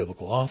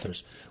pseudo-biblical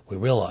authors, we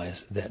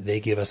realize that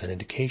they give us an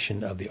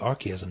indication of the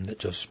archaism that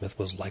Joseph Smith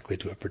was likely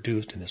to have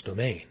produced in this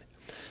domain,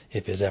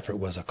 if his effort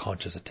was a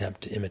conscious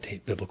attempt to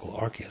imitate biblical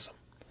archaism.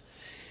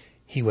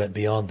 He went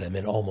beyond them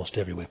in almost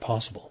every way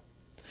possible.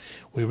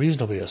 We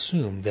reasonably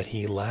assume that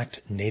he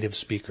lacked native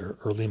speaker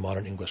early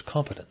modern English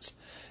competence,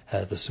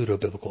 as the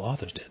pseudo-biblical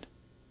authors did.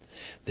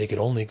 They could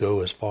only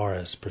go as far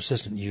as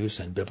persistent use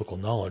and biblical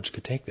knowledge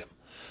could take them,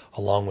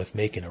 along with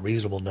making a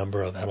reasonable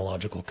number of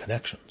analogical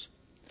connections.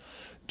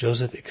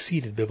 Joseph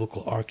exceeded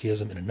biblical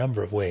archaism in a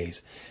number of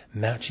ways,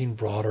 matching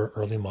broader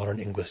early modern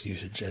English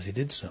usage as he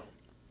did so.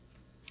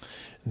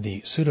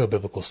 The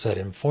pseudo-biblical set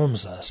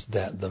informs us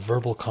that the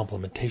verbal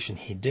complementation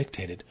he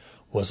dictated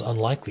was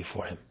unlikely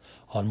for him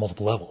on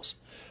multiple levels,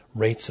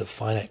 rates of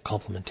finite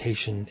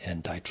complementation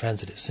and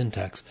ditransitive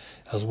syntax,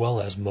 as well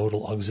as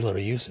modal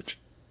auxiliary usage.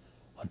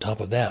 On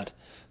top of that,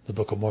 the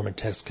Book of Mormon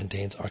text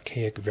contains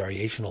archaic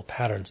variational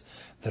patterns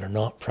that are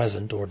not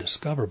present or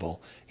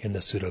discoverable in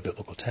the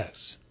pseudo-biblical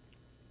texts.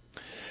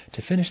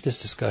 To finish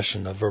this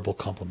discussion of verbal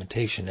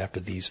complementation after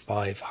these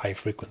 5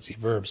 high-frequency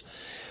verbs,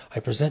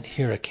 I present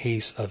here a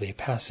case of a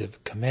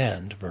passive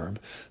command verb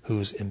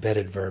whose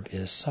embedded verb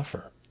is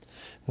suffer,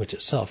 which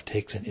itself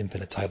takes an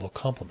infinitival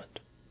complement.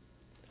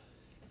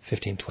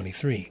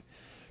 1523.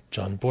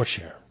 John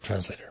Borchier,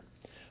 translator.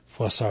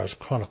 Froissart's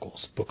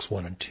Chronicles, Books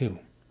 1 and 2.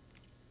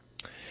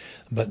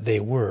 But they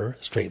were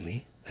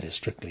straitly, that is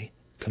strictly,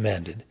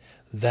 commanded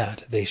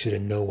that they should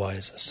in no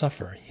wise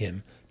suffer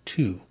him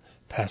to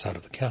pass out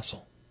of the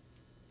castle.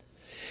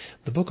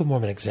 The Book of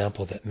Mormon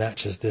example that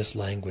matches this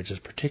language is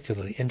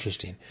particularly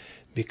interesting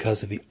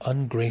because of the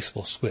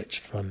ungraceful switch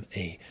from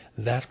a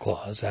that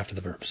clause after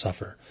the verb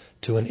suffer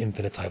to an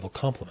infinitival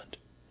complement.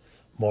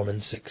 Mormon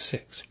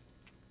 6:6.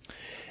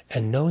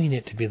 And knowing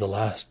it to be the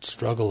last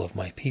struggle of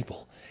my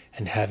people,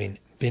 and having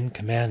been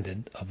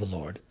commanded of the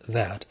Lord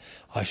that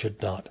I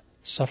should not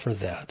suffer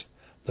that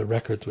the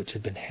records which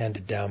had been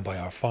handed down by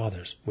our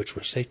fathers, which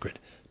were sacred,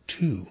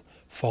 to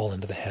fall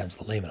into the hands of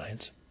the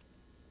Lamanites.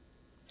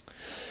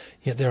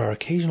 Yet there are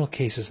occasional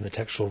cases in the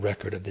textual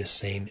record of this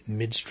same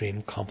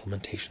midstream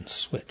complementation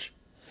switch.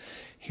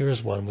 Here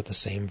is one with the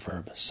same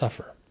verb,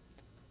 suffer.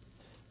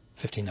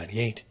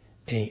 1598,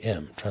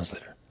 A.M.,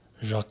 translator,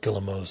 Jacques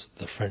Guillemeau's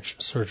The French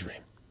Surgery,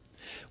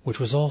 which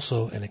was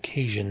also an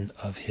occasion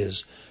of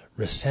his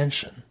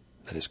recension,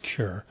 that is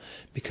cure,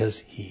 because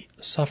he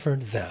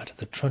suffered that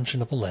the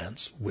truncheon of a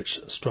lance, which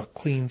struck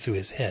clean through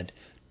his head,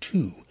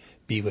 to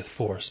be with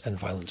force and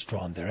violence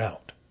drawn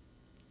thereout.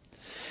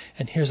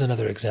 And here's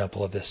another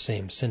example of this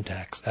same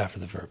syntax after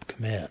the verb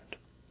command.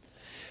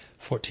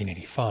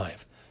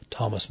 1485,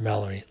 Thomas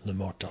Mallory, Le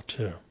Mort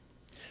d'Arthur,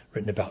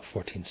 written about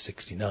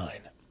 1469.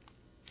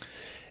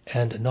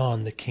 And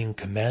anon the king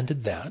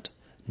commanded that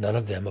none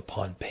of them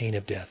upon pain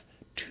of death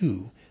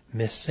to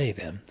missay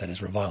them, that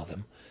is revile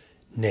them,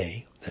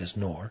 nay, that is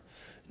nor,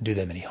 do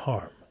them any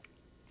harm.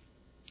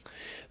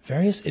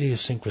 Various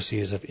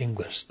idiosyncrasies of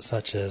English,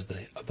 such as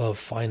the above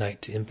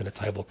finite to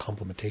infinitival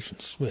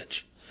complementation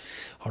switch,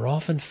 are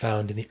often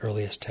found in the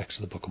earliest texts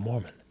of the Book of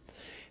Mormon.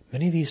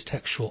 Many of these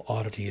textual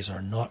oddities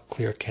are not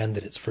clear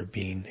candidates for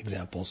being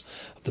examples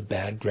of the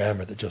bad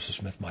grammar that Joseph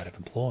Smith might have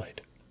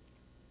employed.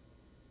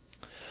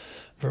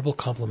 Verbal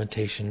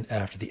complementation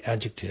after the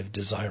adjective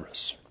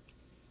desirous.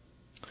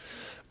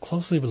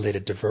 Closely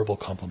related to verbal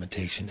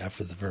complementation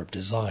after the verb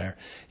desire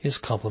is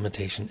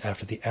complementation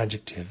after the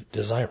adjective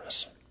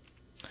desirous.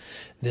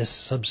 This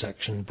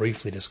subsection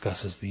briefly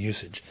discusses the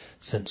usage,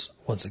 since,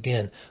 once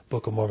again,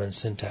 Book of Mormon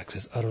syntax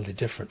is utterly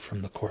different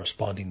from the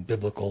corresponding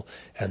biblical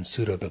and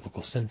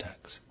pseudo-biblical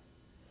syntax.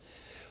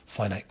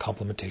 Finite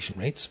complementation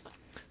rates.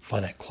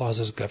 Finite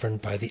clauses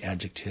governed by the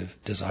adjective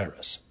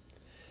desirous.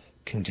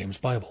 King James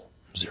Bible,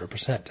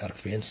 0% out of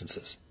 3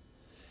 instances.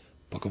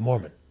 Book of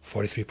Mormon,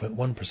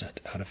 43.1%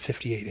 out of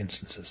 58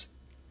 instances.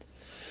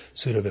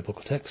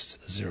 Pseudo-biblical texts,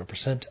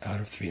 0%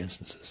 out of 3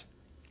 instances.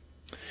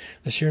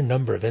 The sheer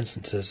number of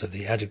instances of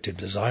the adjective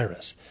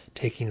desirous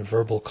taking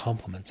verbal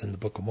complements in the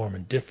Book of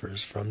Mormon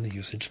differs from the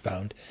usage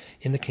found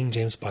in the King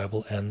James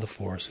Bible and the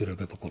 4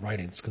 pseudo-biblical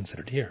writings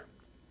considered here.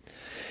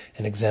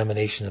 An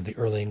examination of the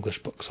Early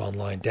English Books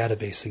Online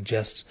database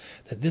suggests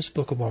that this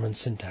Book of Mormon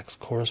syntax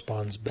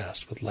corresponds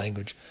best with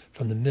language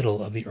from the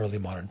middle of the early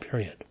modern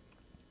period.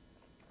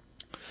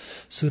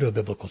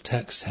 Pseudo-biblical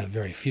texts have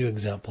very few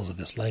examples of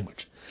this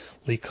language.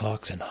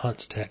 Leacock's and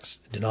Hunt's texts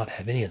do not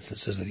have any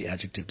instances of the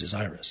adjective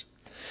desirous.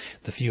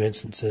 The few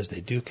instances they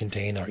do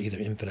contain are either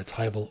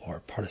infinitival or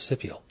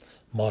participial,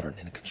 modern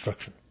in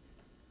construction.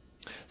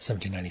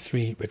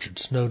 1793, Richard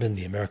Snowden,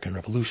 The American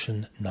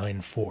Revolution,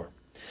 9:4.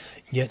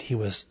 Yet he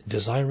was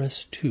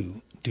desirous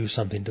to do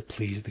something to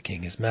please the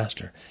king his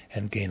master,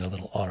 and gain a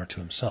little honor to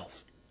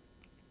himself.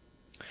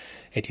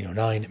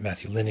 1809,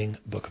 Matthew Linning,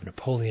 Book of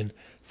Napoleon,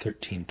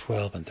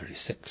 13:12 and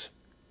 36.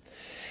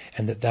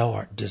 And that thou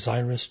art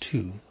desirous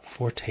to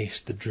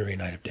foretaste the dreary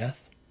night of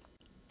death?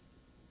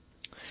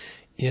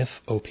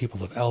 If, O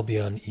people of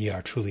Albion, ye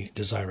are truly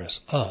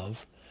desirous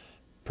of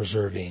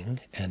preserving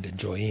and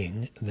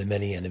enjoying the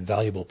many and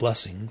invaluable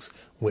blessings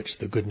which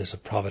the goodness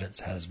of providence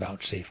has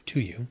vouchsafed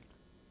to you.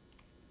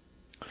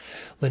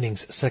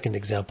 Linning's second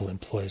example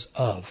employs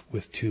of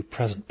with 2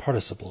 present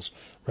participles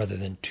rather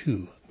than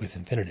to with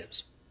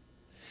infinitives.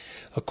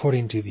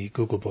 According to the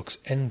Google Books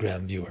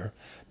Ngram viewer,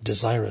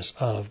 desirous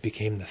of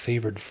became the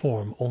favored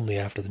form only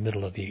after the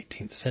middle of the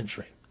 18th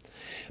century.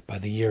 By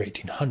the year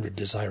 1800,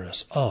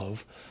 desirous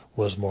of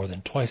was more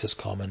than twice as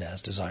common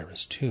as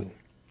desirous to.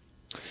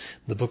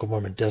 The Book of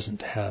Mormon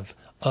doesn't have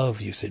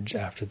of usage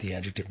after the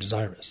adjective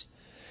desirous.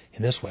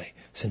 In this way,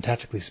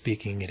 syntactically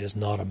speaking, it is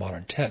not a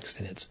modern text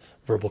in its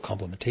verbal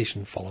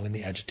complementation following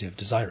the adjective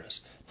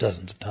desirous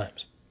dozens of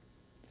times.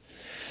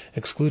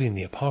 Excluding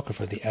the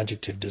Apocrypha, the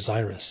adjective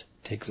desirous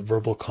takes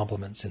verbal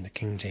complements in the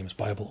King James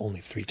Bible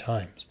only 3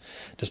 times,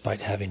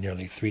 despite having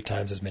nearly 3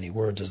 times as many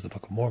words as the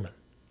Book of Mormon.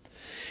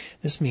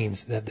 This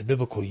means that the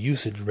biblical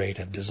usage rate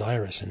of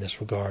desirous in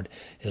this regard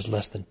is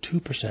less than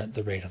 2%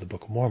 the rate of the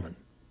Book of Mormon.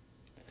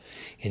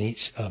 In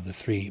each of the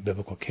 3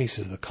 biblical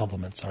cases, the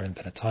complements are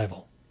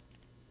infinitival.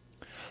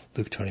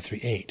 Luke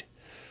 23:8,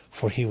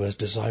 for he was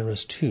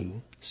desirous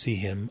to see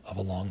him of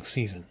a long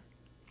season.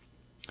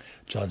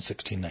 John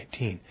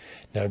 16:19,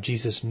 now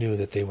Jesus knew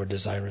that they were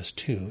desirous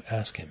to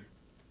ask him.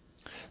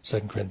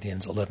 2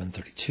 Corinthians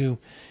 11:32,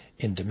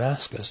 in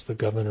Damascus the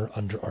governor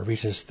under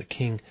Aretas the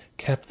king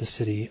kept the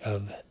city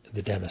of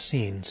the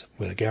Damascenes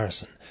with a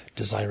garrison,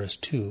 desirous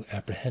to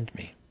apprehend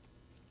me.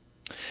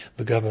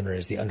 The governor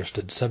is the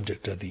understood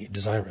subject of the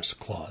desirous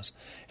clause,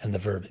 and the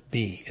verb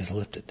be is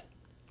lifted.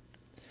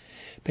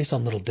 Based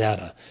on little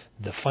data,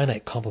 the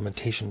finite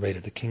complementation rate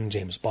of the King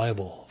James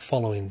Bible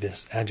following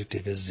this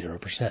adjective is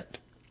 0%.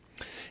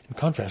 In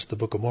contrast, the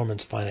Book of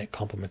Mormon's finite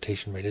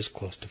complementation rate is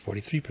close to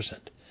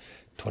 43%,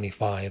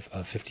 25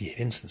 of 58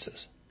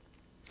 instances.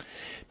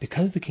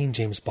 Because the King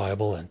James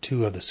Bible and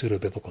 2 of the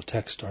pseudo-biblical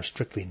texts are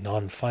strictly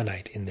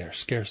non-finite in their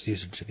scarce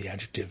usage of the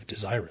adjective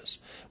desirous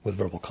with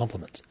verbal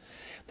complements,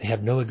 they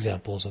have no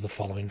examples of the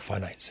following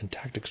finite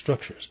syntactic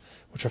structures,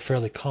 which are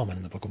fairly common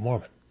in the Book of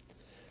Mormon.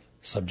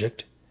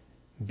 Subject,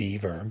 be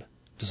verb,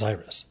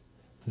 desirous.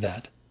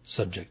 That,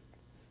 subject,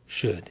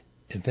 should,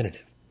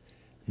 infinitive.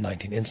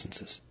 19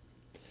 instances.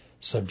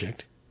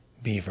 Subject,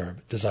 be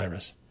verb,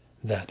 desirous.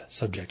 That,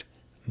 subject,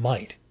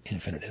 might,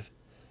 infinitive.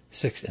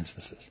 6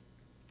 instances.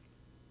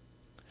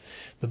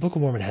 The Book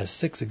of Mormon has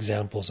 6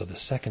 examples of the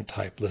second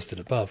type listed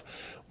above,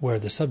 where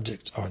the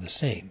subjects are the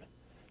same.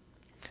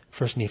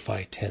 1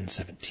 Nephi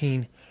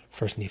 10:17,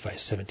 1 Nephi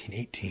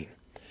 17:18,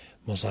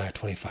 Mosiah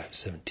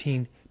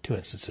 25:17, 2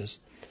 instances,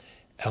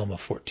 Alma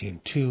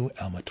 14:2,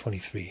 Alma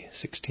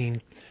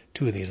 23:16.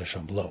 2 of these are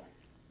shown below.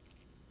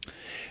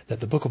 That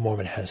the Book of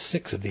Mormon has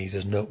 6 of these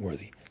is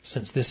noteworthy,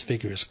 since this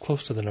figure is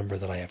close to the number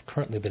that I have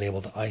currently been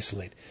able to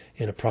isolate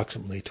in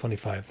approximately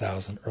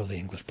 25,000 Early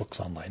English Books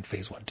Online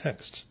Phase 1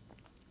 texts.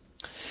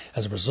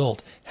 As a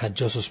result, had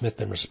Joseph Smith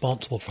been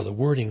responsible for the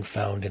wording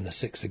found in the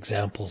 6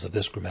 examples of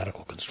this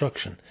grammatical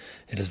construction,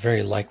 it is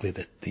very likely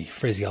that the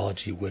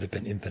phraseology would have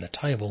been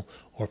infinitival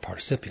or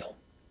participial.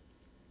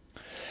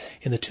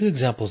 In the 2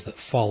 examples that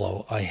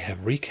follow, I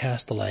have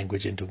recast the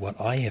language into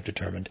what I have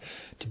determined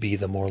to be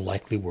the more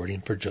likely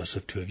wording for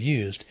Joseph to have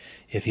used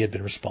if he had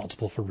been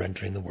responsible for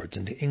rendering the words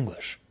into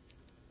English.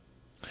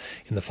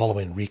 In the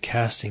following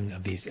recasting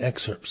of these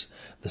excerpts,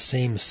 the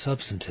same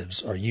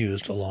substantives are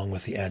used along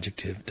with the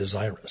adjective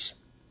desirous.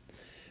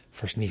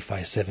 1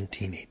 Nephi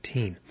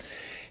 17:18,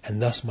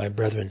 and thus my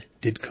brethren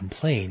did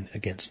complain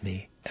against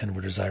me, and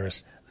were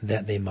desirous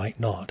that they might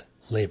not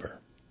labor.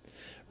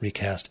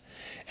 Recast,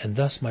 and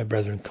thus my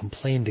brethren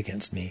complained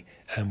against me,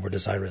 and were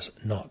desirous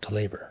not to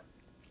labor.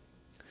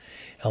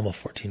 Alma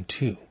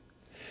 14:2.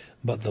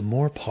 But the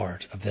more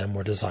part of them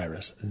were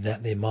desirous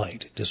that they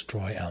might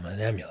destroy Alma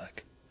and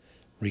Amulek.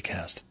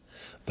 Recast,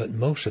 but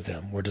most of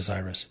them were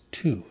desirous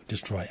to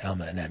destroy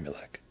Alma and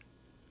Amulek.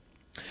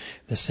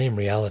 The same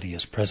reality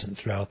is present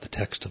throughout the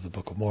text of the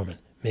Book of Mormon,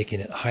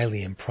 making it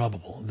highly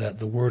improbable that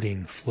the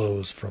wording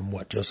flows from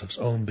what Joseph's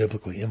own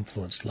biblically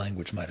influenced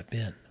language might have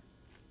been.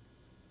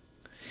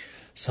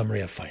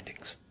 Summary of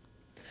findings.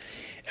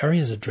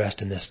 Areas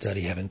addressed in this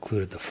study have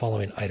included the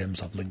following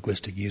items of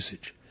linguistic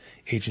usage: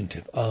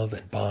 agentive of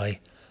and by,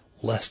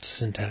 lest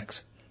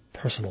syntax,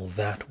 personal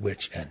that,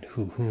 which, and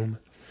who, whom,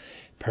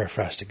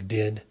 periphrastic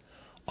did,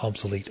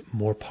 obsolete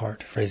more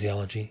part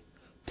phraseology,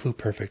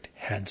 pluperfect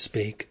had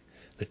spake,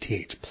 the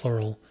th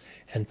plural,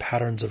 and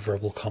patterns of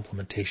verbal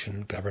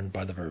complementation governed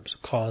by the verbs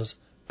cause,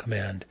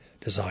 command,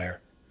 desire,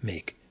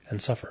 make,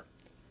 and suffer.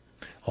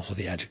 Also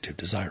the adjective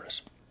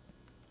desirous.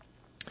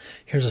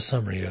 Here's a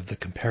summary of the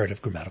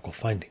comparative grammatical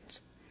findings.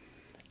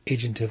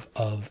 Agentive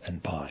of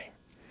and by.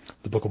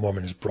 The Book of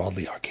Mormon is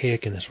broadly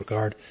archaic in this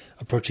regard,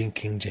 approaching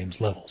King James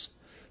levels.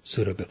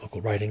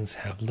 Pseudo-biblical writings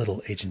have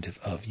little agentive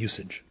of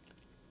usage.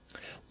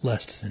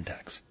 Lest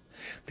syntax.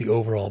 The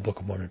overall Book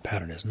of Mormon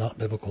pattern is not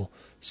biblical,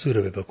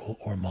 pseudo-biblical,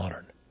 or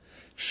modern.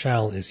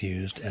 Shall is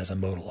used as a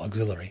modal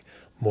auxiliary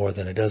more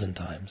than a dozen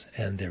times,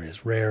 and there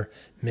is rare,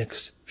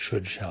 mixed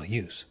should-shall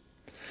use.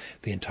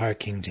 The entire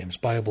King James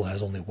Bible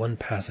has only one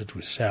passage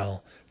with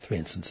shall, 3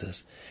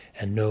 instances,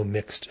 and no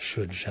mixed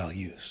should-shall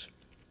use.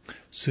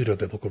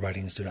 Pseudo-biblical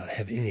writings do not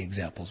have any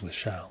examples with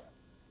shall.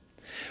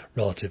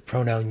 Relative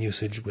pronoun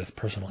usage with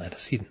personal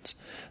antecedents.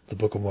 The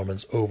Book of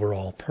Mormon's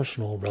overall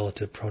personal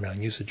relative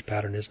pronoun usage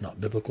pattern is not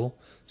biblical,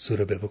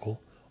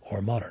 pseudo-biblical,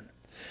 or modern.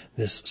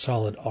 This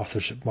solid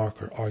authorship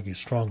marker argues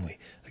strongly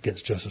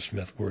against Joseph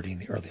Smith wording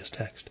the earliest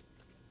text.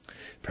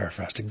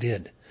 Periphrastic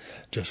did.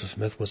 Joseph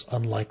Smith was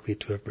unlikely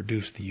to have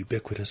produced the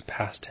ubiquitous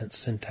past tense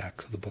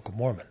syntax of the Book of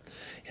Mormon.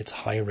 Its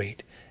high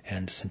rate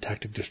and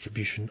syntactic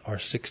distribution are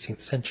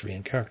 16th century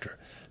in character,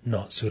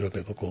 not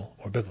pseudo-biblical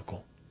or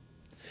biblical.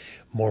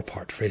 More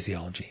part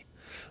phraseology.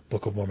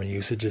 Book of Mormon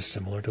usage is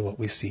similar to what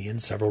we see in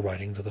several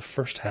writings of the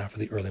first half of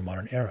the early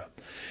modern era.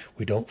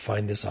 We don't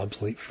find this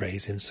obsolete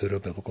phrase in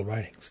pseudo-biblical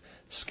writings.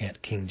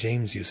 Scant King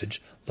James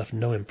usage left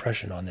no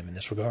impression on them in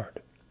this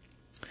regard.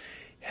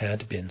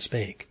 Had been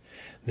spake.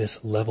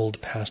 This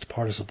leveled past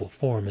participle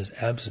form is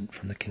absent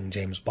from the King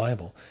James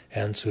Bible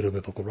and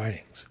pseudo-biblical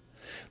writings.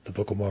 The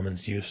Book of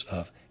Mormon's use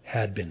of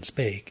had been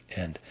spake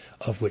and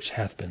of which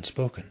hath been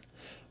spoken,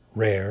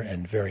 rare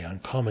and very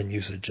uncommon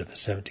usage of the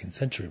 17th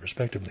century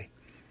respectively,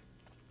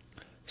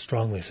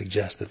 strongly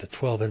suggest that the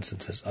 12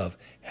 instances of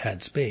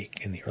had spake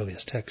in the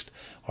earliest text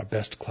are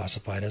best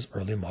classified as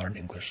early modern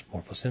English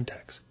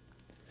morphosyntax.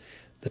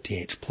 The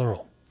th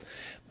plural.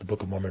 The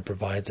Book of Mormon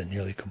provides a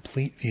nearly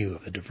complete view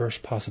of the diverse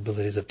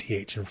possibilities of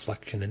th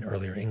inflection in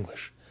earlier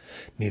English.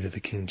 Neither the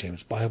King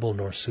James Bible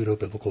nor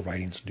pseudo-biblical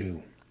writings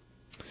do.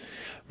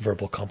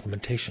 Verbal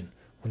complementation.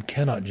 One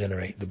cannot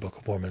generate the Book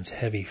of Mormon's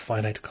heavy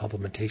finite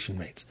complementation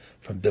rates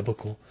from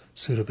biblical,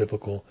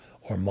 pseudo-biblical,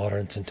 or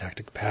modern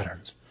syntactic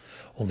patterns.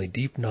 Only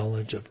deep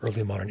knowledge of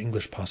early modern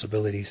English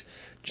possibilities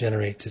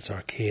generates its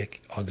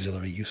archaic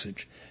auxiliary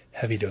usage,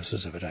 heavy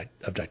doses of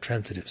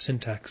ditransitive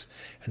syntax,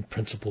 and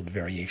principled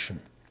variation.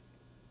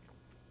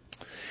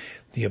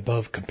 The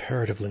above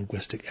comparative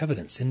linguistic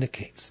evidence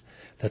indicates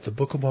that the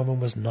Book of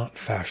Mormon was not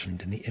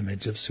fashioned in the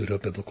image of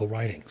pseudo-biblical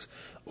writings,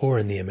 or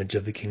in the image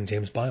of the King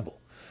James Bible,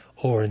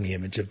 or in the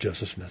image of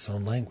Joseph Smith's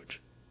own language.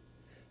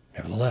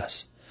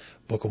 Nevertheless,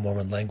 Book of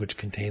Mormon language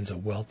contains a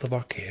wealth of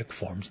archaic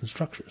forms and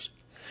structures.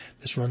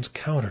 This runs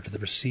counter to the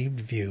received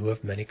view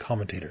of many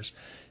commentators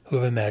who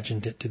have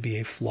imagined it to be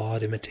a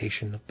flawed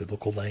imitation of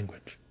biblical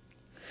language.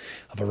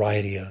 A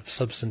variety of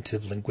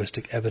substantive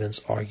linguistic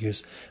evidence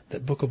argues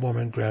that Book of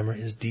Mormon grammar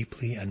is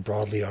deeply and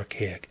broadly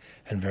archaic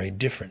and very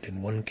different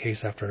in one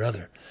case after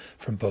another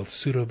from both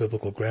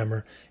pseudo-biblical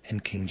grammar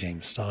and King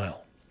James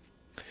style.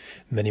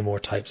 Many more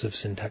types of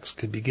syntax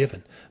could be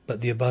given, but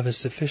the above is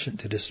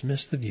sufficient to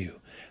dismiss the view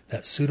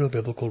that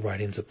pseudo-biblical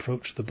writings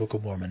approach the Book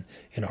of Mormon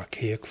in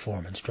archaic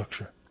form and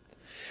structure.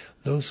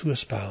 Those who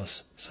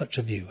espouse such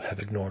a view have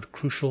ignored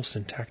crucial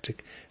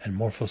syntactic and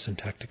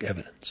morphosyntactic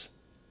evidence.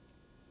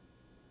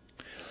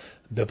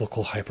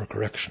 Biblical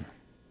hypercorrection.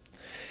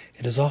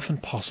 It is often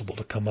possible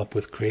to come up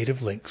with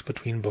creative links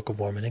between Book of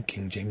Mormon and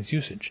King James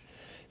usage.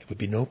 It would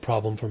be no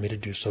problem for me to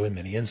do so in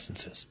many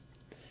instances.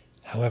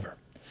 However,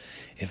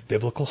 if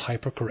biblical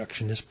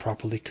hypercorrection is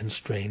properly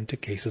constrained to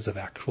cases of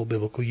actual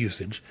biblical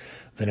usage,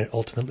 then it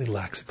ultimately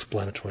lacks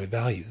explanatory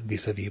value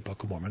vis-a-vis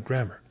Book of Mormon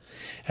grammar,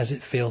 as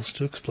it fails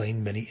to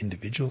explain many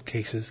individual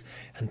cases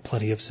and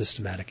plenty of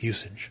systematic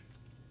usage.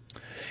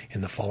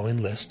 In the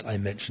following list, I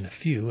mention a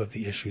few of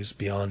the issues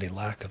beyond a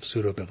lack of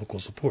pseudo-biblical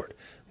support,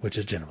 which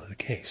is generally the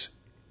case.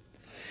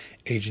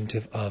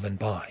 Agentive of and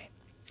by.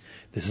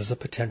 This is a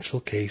potential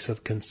case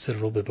of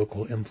considerable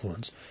biblical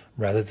influence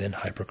rather than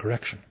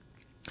hypercorrection.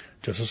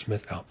 Joseph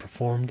Smith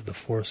outperformed the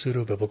 4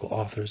 pseudo-biblical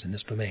authors in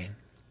this domain.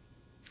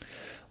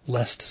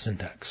 Lest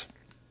syntax.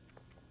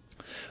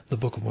 The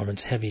Book of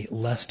Mormon's heavy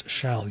lest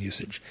shall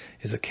usage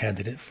is a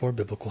candidate for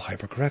biblical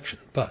hypercorrection,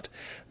 but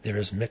there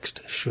is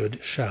mixed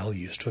should shall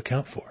used to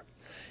account for.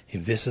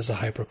 If this is a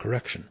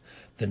hypercorrection,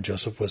 then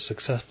Joseph was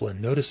successful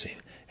in noticing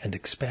and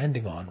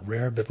expanding on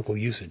rare biblical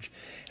usage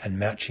and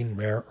matching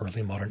rare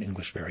early modern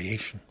English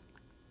variation.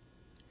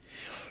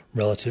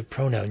 Relative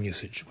pronoun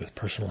usage with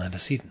personal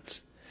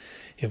antecedents.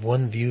 If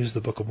one views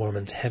the Book of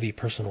Mormon's heavy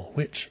personal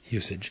which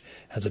usage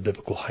as a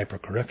biblical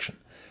hypercorrection,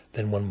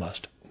 then one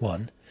must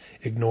 1.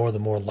 Ignore the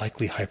more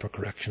likely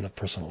hypercorrection of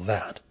personal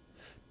that.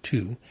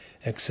 2.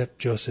 Accept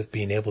Joseph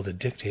being able to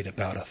dictate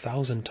about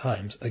 1,000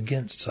 times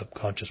against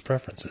subconscious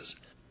preferences.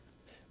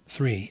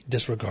 3.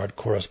 Disregard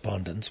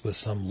correspondence with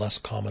some less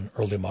common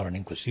early modern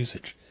English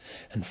usage.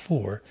 And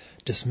 4.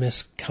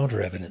 Dismiss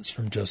counter-evidence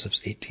from Joseph's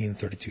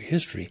 1832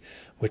 history,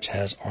 which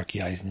has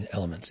archaizing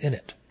elements in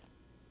it.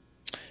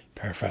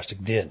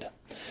 Paraphrastic did.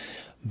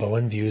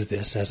 Bowen views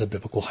this as a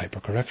biblical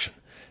hypercorrection.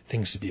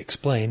 Things to be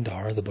explained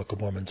are the Book of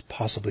Mormon's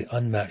possibly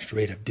unmatched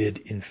rate of did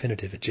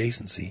infinitive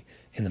adjacency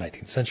in the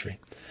 19th century,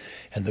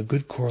 and the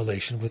good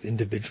correlation with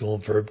individual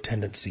verb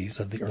tendencies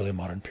of the early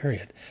modern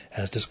period,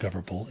 as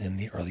discoverable in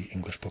the Early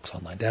English Books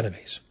Online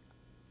database.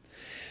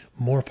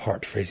 More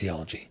part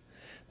phraseology.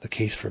 The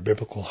case for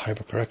biblical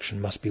hypercorrection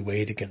must be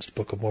weighed against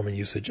Book of Mormon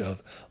usage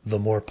of the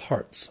more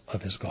parts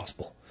of his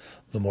gospel,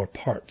 the more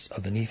parts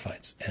of the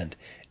Nephites, and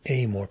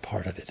a more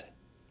part of it.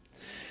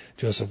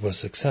 Joseph was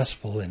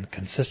successful in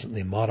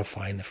consistently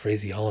modifying the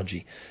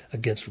phraseology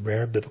against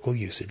rare biblical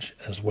usage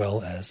as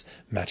well as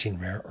matching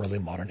rare early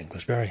modern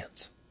English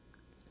variants.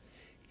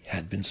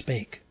 Had been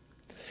spake.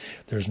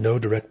 There is no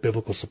direct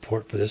biblical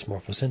support for this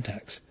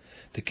morphosyntax.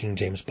 The King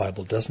James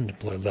Bible doesn't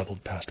employ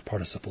leveled past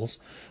participles,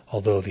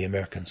 although the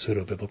American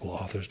pseudo-biblical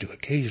authors do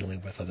occasionally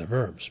with other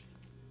verbs.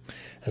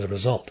 As a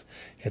result,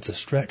 it's a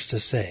stretch to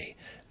say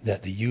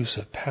that the use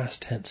of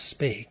past tense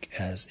spake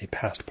as a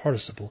past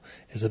participle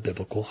is a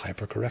biblical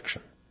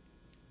hypercorrection.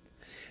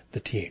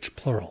 The th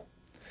plural.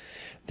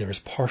 There is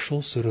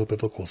partial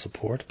pseudo-biblical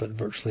support, but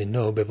virtually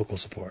no biblical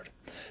support,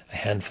 a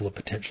handful of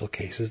potential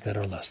cases that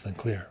are less than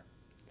clear.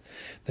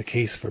 The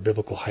case for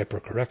biblical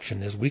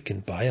hypercorrection is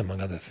weakened by,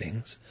 among other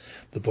things,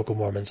 the Book of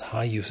Mormon's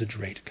high usage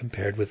rate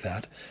compared with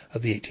that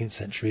of the 18th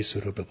century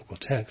pseudo-biblical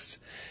texts,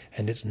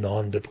 and its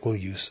non-biblical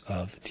use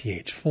of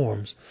th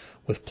forms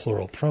with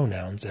plural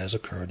pronouns as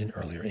occurred in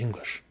earlier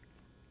English.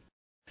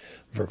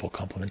 Verbal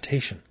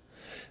complementation.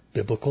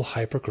 Biblical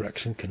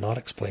hypercorrection cannot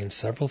explain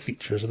several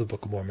features of the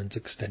Book of Mormon's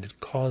extended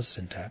cause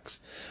syntax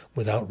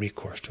without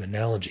recourse to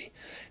analogy,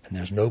 and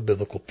there is no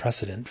biblical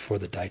precedent for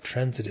the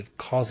ditransitive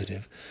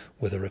causative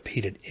with a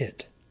repeated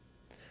it.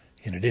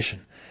 In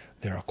addition,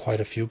 there are quite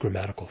a few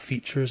grammatical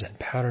features and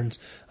patterns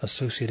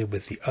associated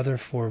with the other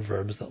 4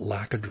 verbs that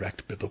lack a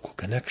direct biblical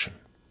connection.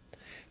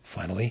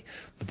 Finally,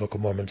 the Book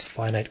of Mormon's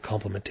finite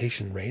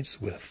complementation rates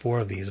with 4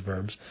 of these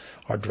verbs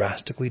are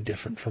drastically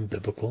different from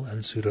biblical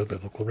and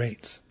pseudo-biblical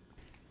rates.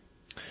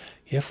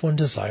 If one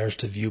desires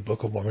to view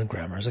Book of Mormon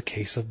grammar as a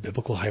case of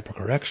biblical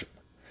hypercorrection,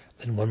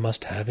 then one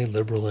must have a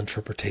liberal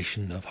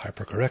interpretation of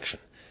hypercorrection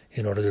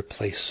in order to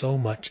place so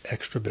much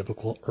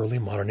extra-biblical early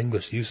modern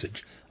English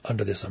usage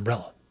under this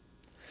umbrella.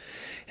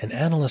 An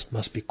analyst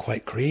must be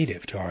quite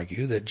creative to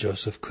argue that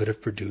Joseph could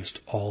have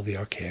produced all the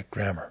archaic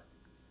grammar.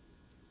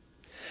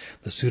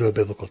 The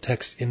pseudo-biblical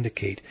texts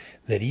indicate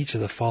that each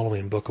of the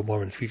following Book of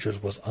Mormon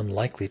features was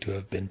unlikely to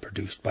have been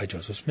produced by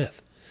Joseph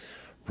Smith: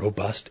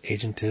 robust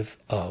agentive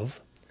of,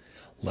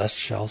 lest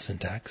shall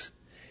syntax,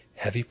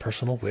 heavy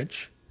personal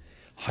which,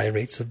 high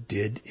rates of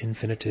did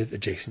infinitive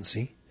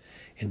adjacency,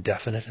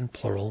 indefinite and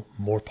plural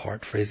more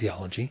part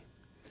phraseology,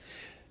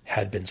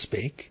 had been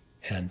spake,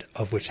 and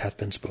of which hath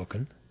been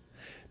spoken,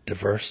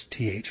 diverse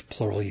th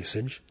plural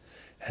usage,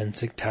 and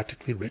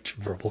syntactically rich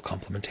verbal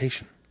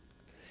complementation.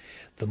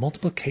 The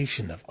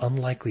multiplication of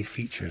unlikely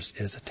features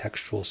is a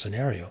textual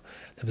scenario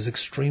that was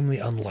extremely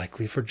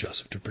unlikely for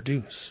Joseph to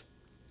produce.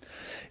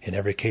 In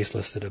every case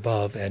listed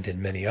above, and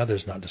in many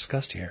others not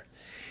discussed here,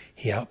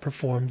 he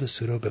outperformed the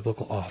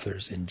pseudo-biblical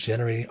authors in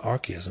generating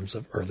archaisms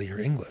of earlier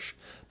English,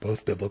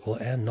 both biblical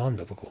and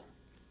non-biblical.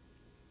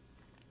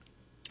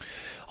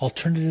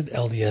 Alternative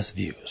LDS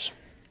views.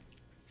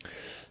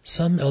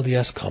 Some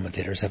LDS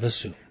commentators have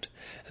assumed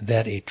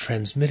that a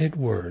transmitted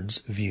words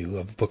view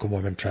of the Book of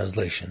Mormon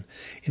translation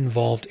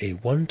involved a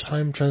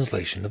one-time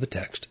translation of the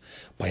text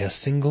by a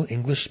single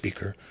English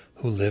speaker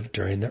who lived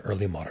during the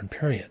early modern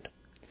period.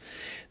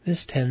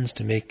 This tends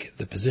to make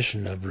the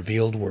position of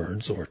revealed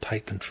words or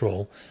tight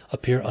control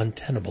appear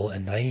untenable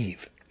and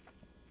naive.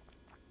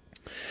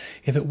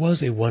 If it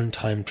was a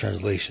one-time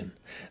translation,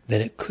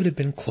 then it could have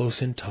been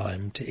close in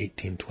time to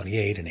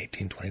 1828 and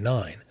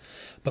 1829,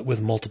 but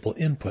with multiple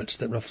inputs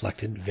that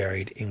reflected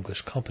varied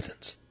English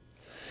competence.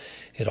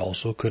 It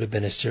also could have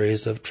been a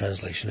series of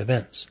translation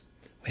events.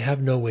 We have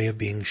no way of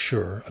being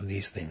sure of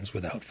these things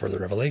without further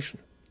revelation.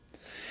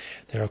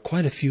 There are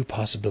quite a few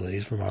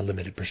possibilities from our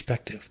limited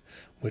perspective,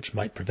 which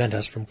might prevent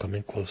us from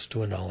coming close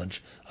to a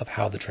knowledge of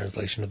how the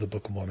translation of the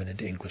Book of Mormon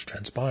into English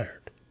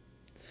transpired.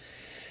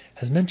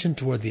 As mentioned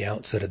toward the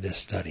outset of this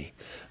study,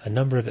 a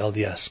number of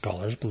LDS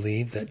scholars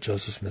believe that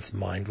Joseph Smith's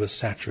mind was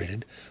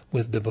saturated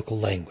with biblical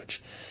language,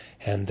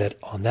 and that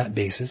on that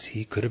basis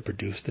he could have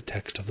produced the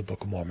text of the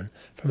Book of Mormon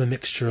from a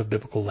mixture of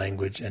biblical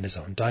language and his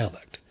own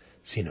dialect.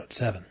 See Note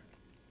 7.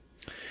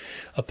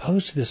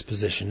 Opposed to this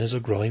position is a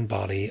growing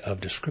body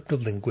of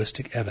descriptive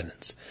linguistic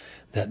evidence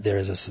that there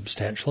is a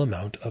substantial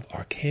amount of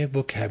archaic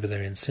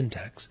vocabulary and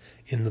syntax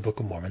in the Book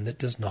of Mormon that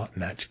does not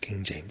match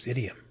King James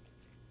idiom.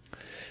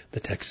 The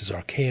text is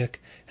archaic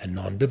and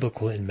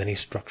non-biblical in many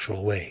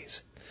structural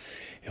ways.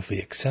 If we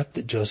accept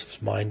that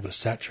Joseph's mind was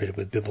saturated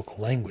with biblical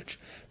language,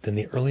 then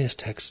the earliest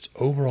text's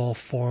overall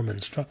form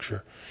and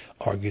structure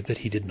argue that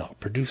he did not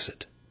produce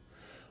it.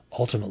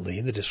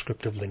 Ultimately, the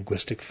descriptive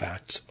linguistic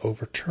facts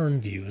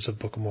overturn views of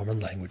Book of Mormon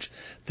language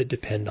that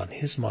depend on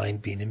his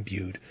mind being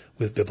imbued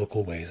with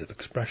biblical ways of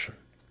expression.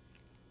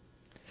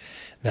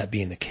 That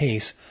being the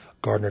case,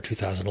 Gardner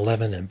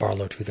 2011 and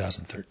Barlow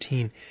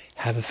 2013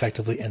 have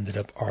effectively ended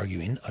up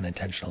arguing,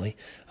 unintentionally,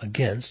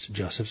 against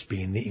Joseph's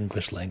being the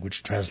English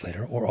language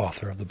translator or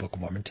author of the Book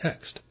of Mormon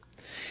text.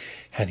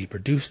 Had he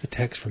produced the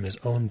text from his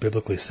own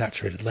biblically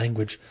saturated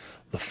language,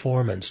 the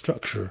form and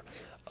structure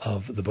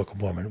of the Book of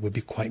Mormon would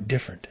be quite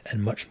different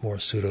and much more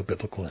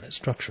pseudo-biblical in its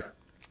structure.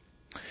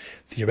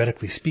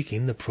 Theoretically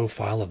speaking, the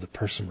profile of the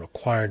person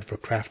required for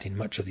crafting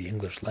much of the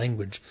English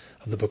language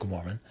of the Book of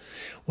Mormon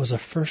was a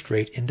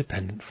first-rate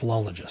independent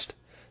philologist,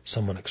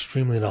 someone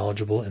extremely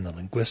knowledgeable in the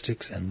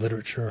linguistics and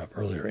literature of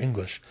earlier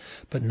English,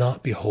 but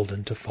not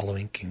beholden to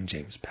following King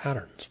James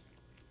patterns.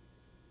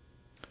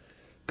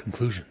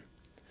 Conclusion.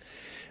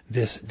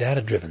 This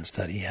data-driven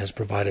study has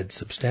provided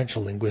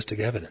substantial linguistic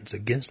evidence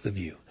against the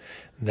view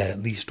that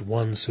at least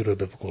one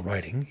pseudo-biblical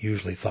writing,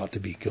 usually thought to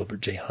be Gilbert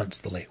J. Hunt's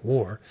The Late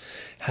War,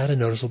 had a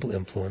noticeable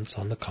influence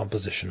on the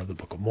composition of the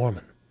Book of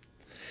Mormon.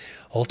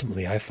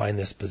 Ultimately, I find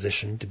this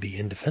position to be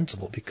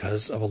indefensible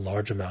because of a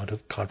large amount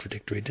of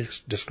contradictory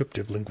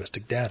descriptive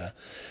linguistic data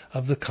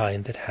of the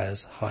kind that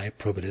has high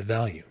probative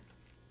value.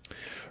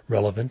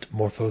 Relevant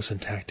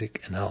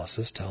morphosyntactic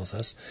analysis tells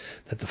us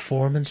that the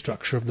form and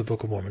structure of the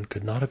Book of Mormon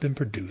could not have been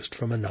produced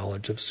from a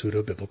knowledge of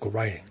pseudo-biblical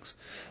writings,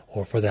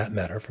 or for that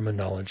matter from a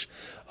knowledge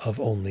of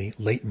only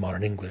late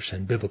modern English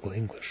and biblical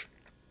English.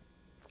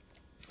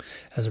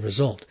 As a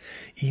result,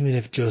 even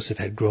if Joseph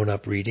had grown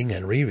up reading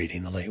and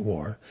rereading the Late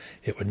War,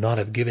 it would not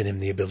have given him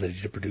the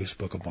ability to produce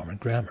Book of Mormon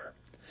grammar.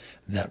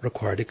 That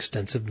required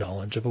extensive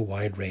knowledge of a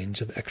wide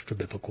range of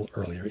extra-biblical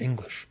earlier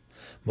English,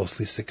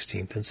 mostly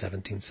 16th and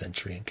 17th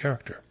century in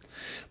character,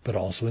 but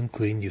also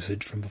including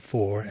usage from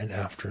before and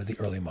after the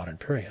early modern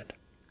period.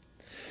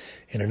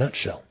 In a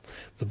nutshell,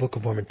 the Book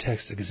of Mormon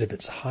text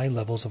exhibits high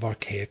levels of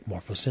archaic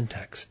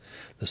morphosyntax.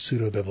 The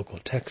pseudo-biblical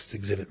texts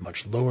exhibit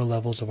much lower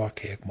levels of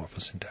archaic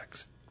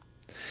morphosyntax.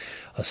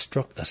 A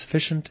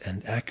sufficient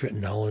and accurate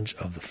knowledge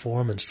of the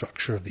form and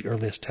structure of the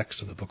earliest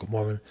text of the Book of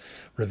Mormon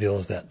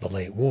reveals that the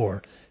Late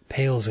War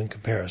pales in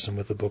comparison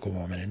with the Book of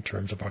Mormon in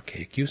terms of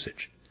archaic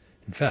usage.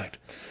 In fact,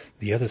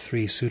 the other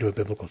three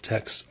pseudo-biblical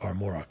texts are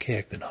more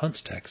archaic than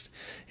Hunt's text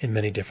in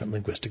many different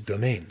linguistic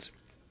domains.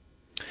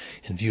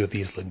 In view of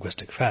these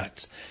linguistic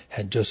facts,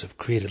 had Joseph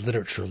created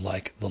literature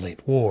like the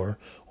Late War,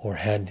 or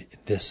had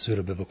this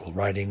pseudo-biblical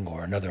writing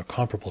or another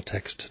comparable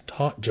text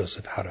taught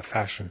Joseph how to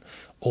fashion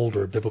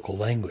older biblical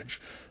language,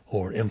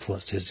 or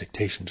influenced his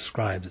dictation to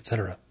scribes,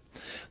 etc.,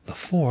 the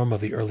form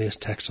of the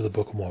earliest text of the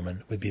Book of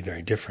Mormon would be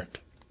very different.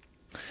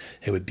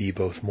 It would be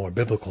both more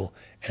biblical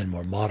and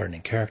more modern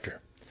in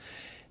character,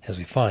 as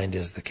we find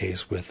is the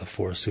case with the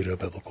four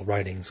pseudo-biblical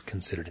writings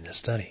considered in this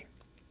study.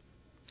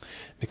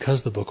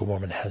 Because the Book of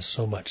Mormon has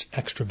so much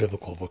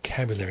extra-biblical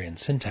vocabulary and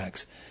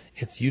syntax,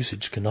 its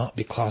usage cannot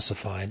be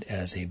classified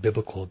as a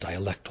biblical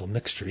dialectal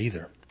mixture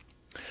either.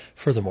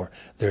 Furthermore,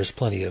 there is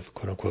plenty of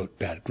quote-unquote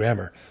bad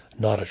grammar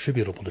not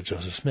attributable to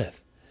Joseph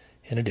Smith.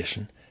 In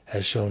addition,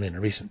 as shown in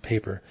a recent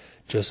paper,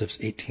 Joseph's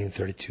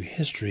 1832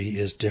 history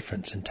is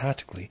different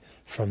syntactically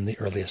from the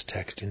earliest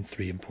text in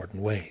three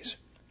important ways.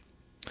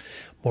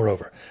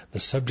 Moreover, the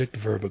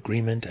subject-verb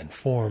agreement and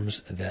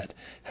forms that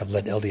have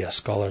led LDS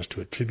scholars to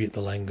attribute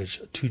the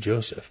language to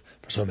Joseph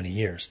for so many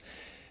years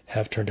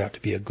have turned out to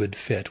be a good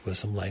fit with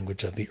some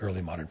language of the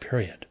early modern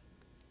period.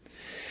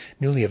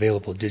 Newly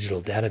available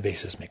digital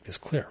databases make this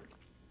clear.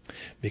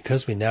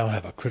 Because we now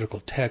have a critical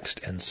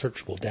text and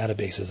searchable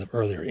databases of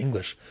earlier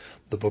English,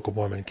 the Book of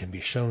Mormon can be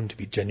shown to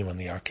be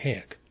genuinely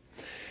archaic.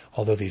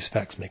 Although these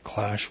facts may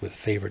clash with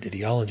favored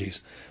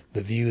ideologies,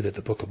 the view that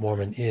the Book of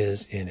Mormon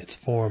is, in its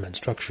form and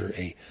structure,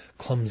 a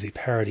clumsy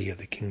parody of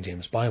the King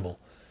James Bible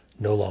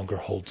no longer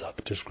holds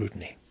up to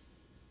scrutiny.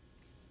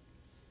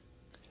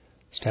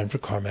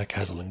 Stanford Carmack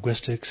has a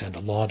linguistics and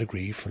a law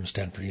degree from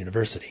Stanford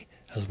University,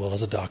 as well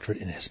as a doctorate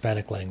in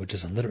Hispanic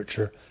languages and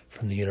literature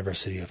from the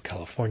University of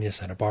California,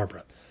 Santa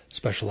Barbara,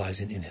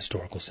 specializing in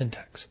historical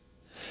syntax.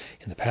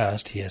 In the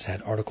past, he has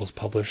had articles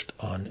published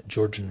on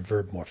Georgian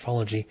verb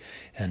morphology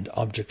and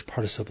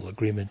object-participle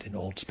agreement in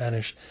Old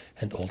Spanish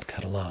and Old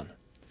Catalan.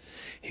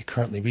 He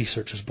currently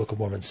researches Book of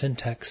Mormon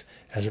syntax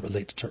as it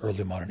relates to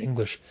early modern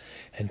English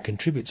and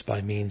contributes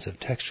by means of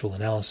textual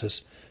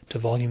analysis to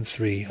Volume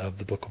 3 of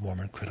the Book of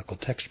Mormon Critical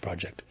Text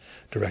Project,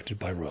 directed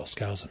by Royal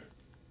Skousen.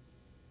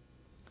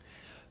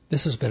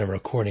 This has been a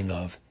recording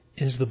of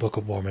Is the Book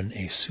of Mormon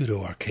a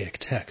Pseudo-Archaic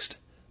Text?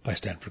 By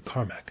Stanford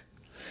Carmack,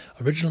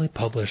 originally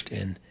published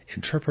in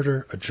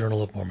Interpreter, a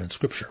Journal of Mormon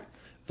Scripture,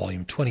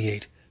 Volume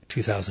 28,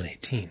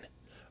 2018,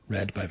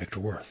 read by Victor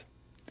Worth.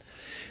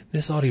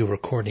 This audio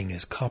recording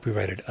is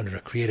copyrighted under a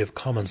Creative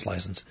Commons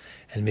license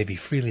and may be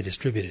freely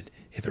distributed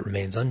if it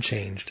remains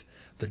unchanged.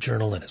 The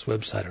journal and its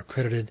website are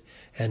credited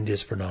and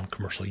is for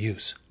non-commercial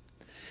use.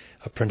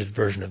 A printed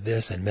version of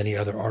this and many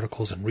other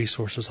articles and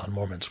resources on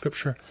Mormon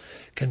Scripture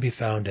can be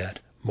found at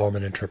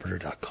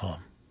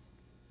mormoninterpreter.com.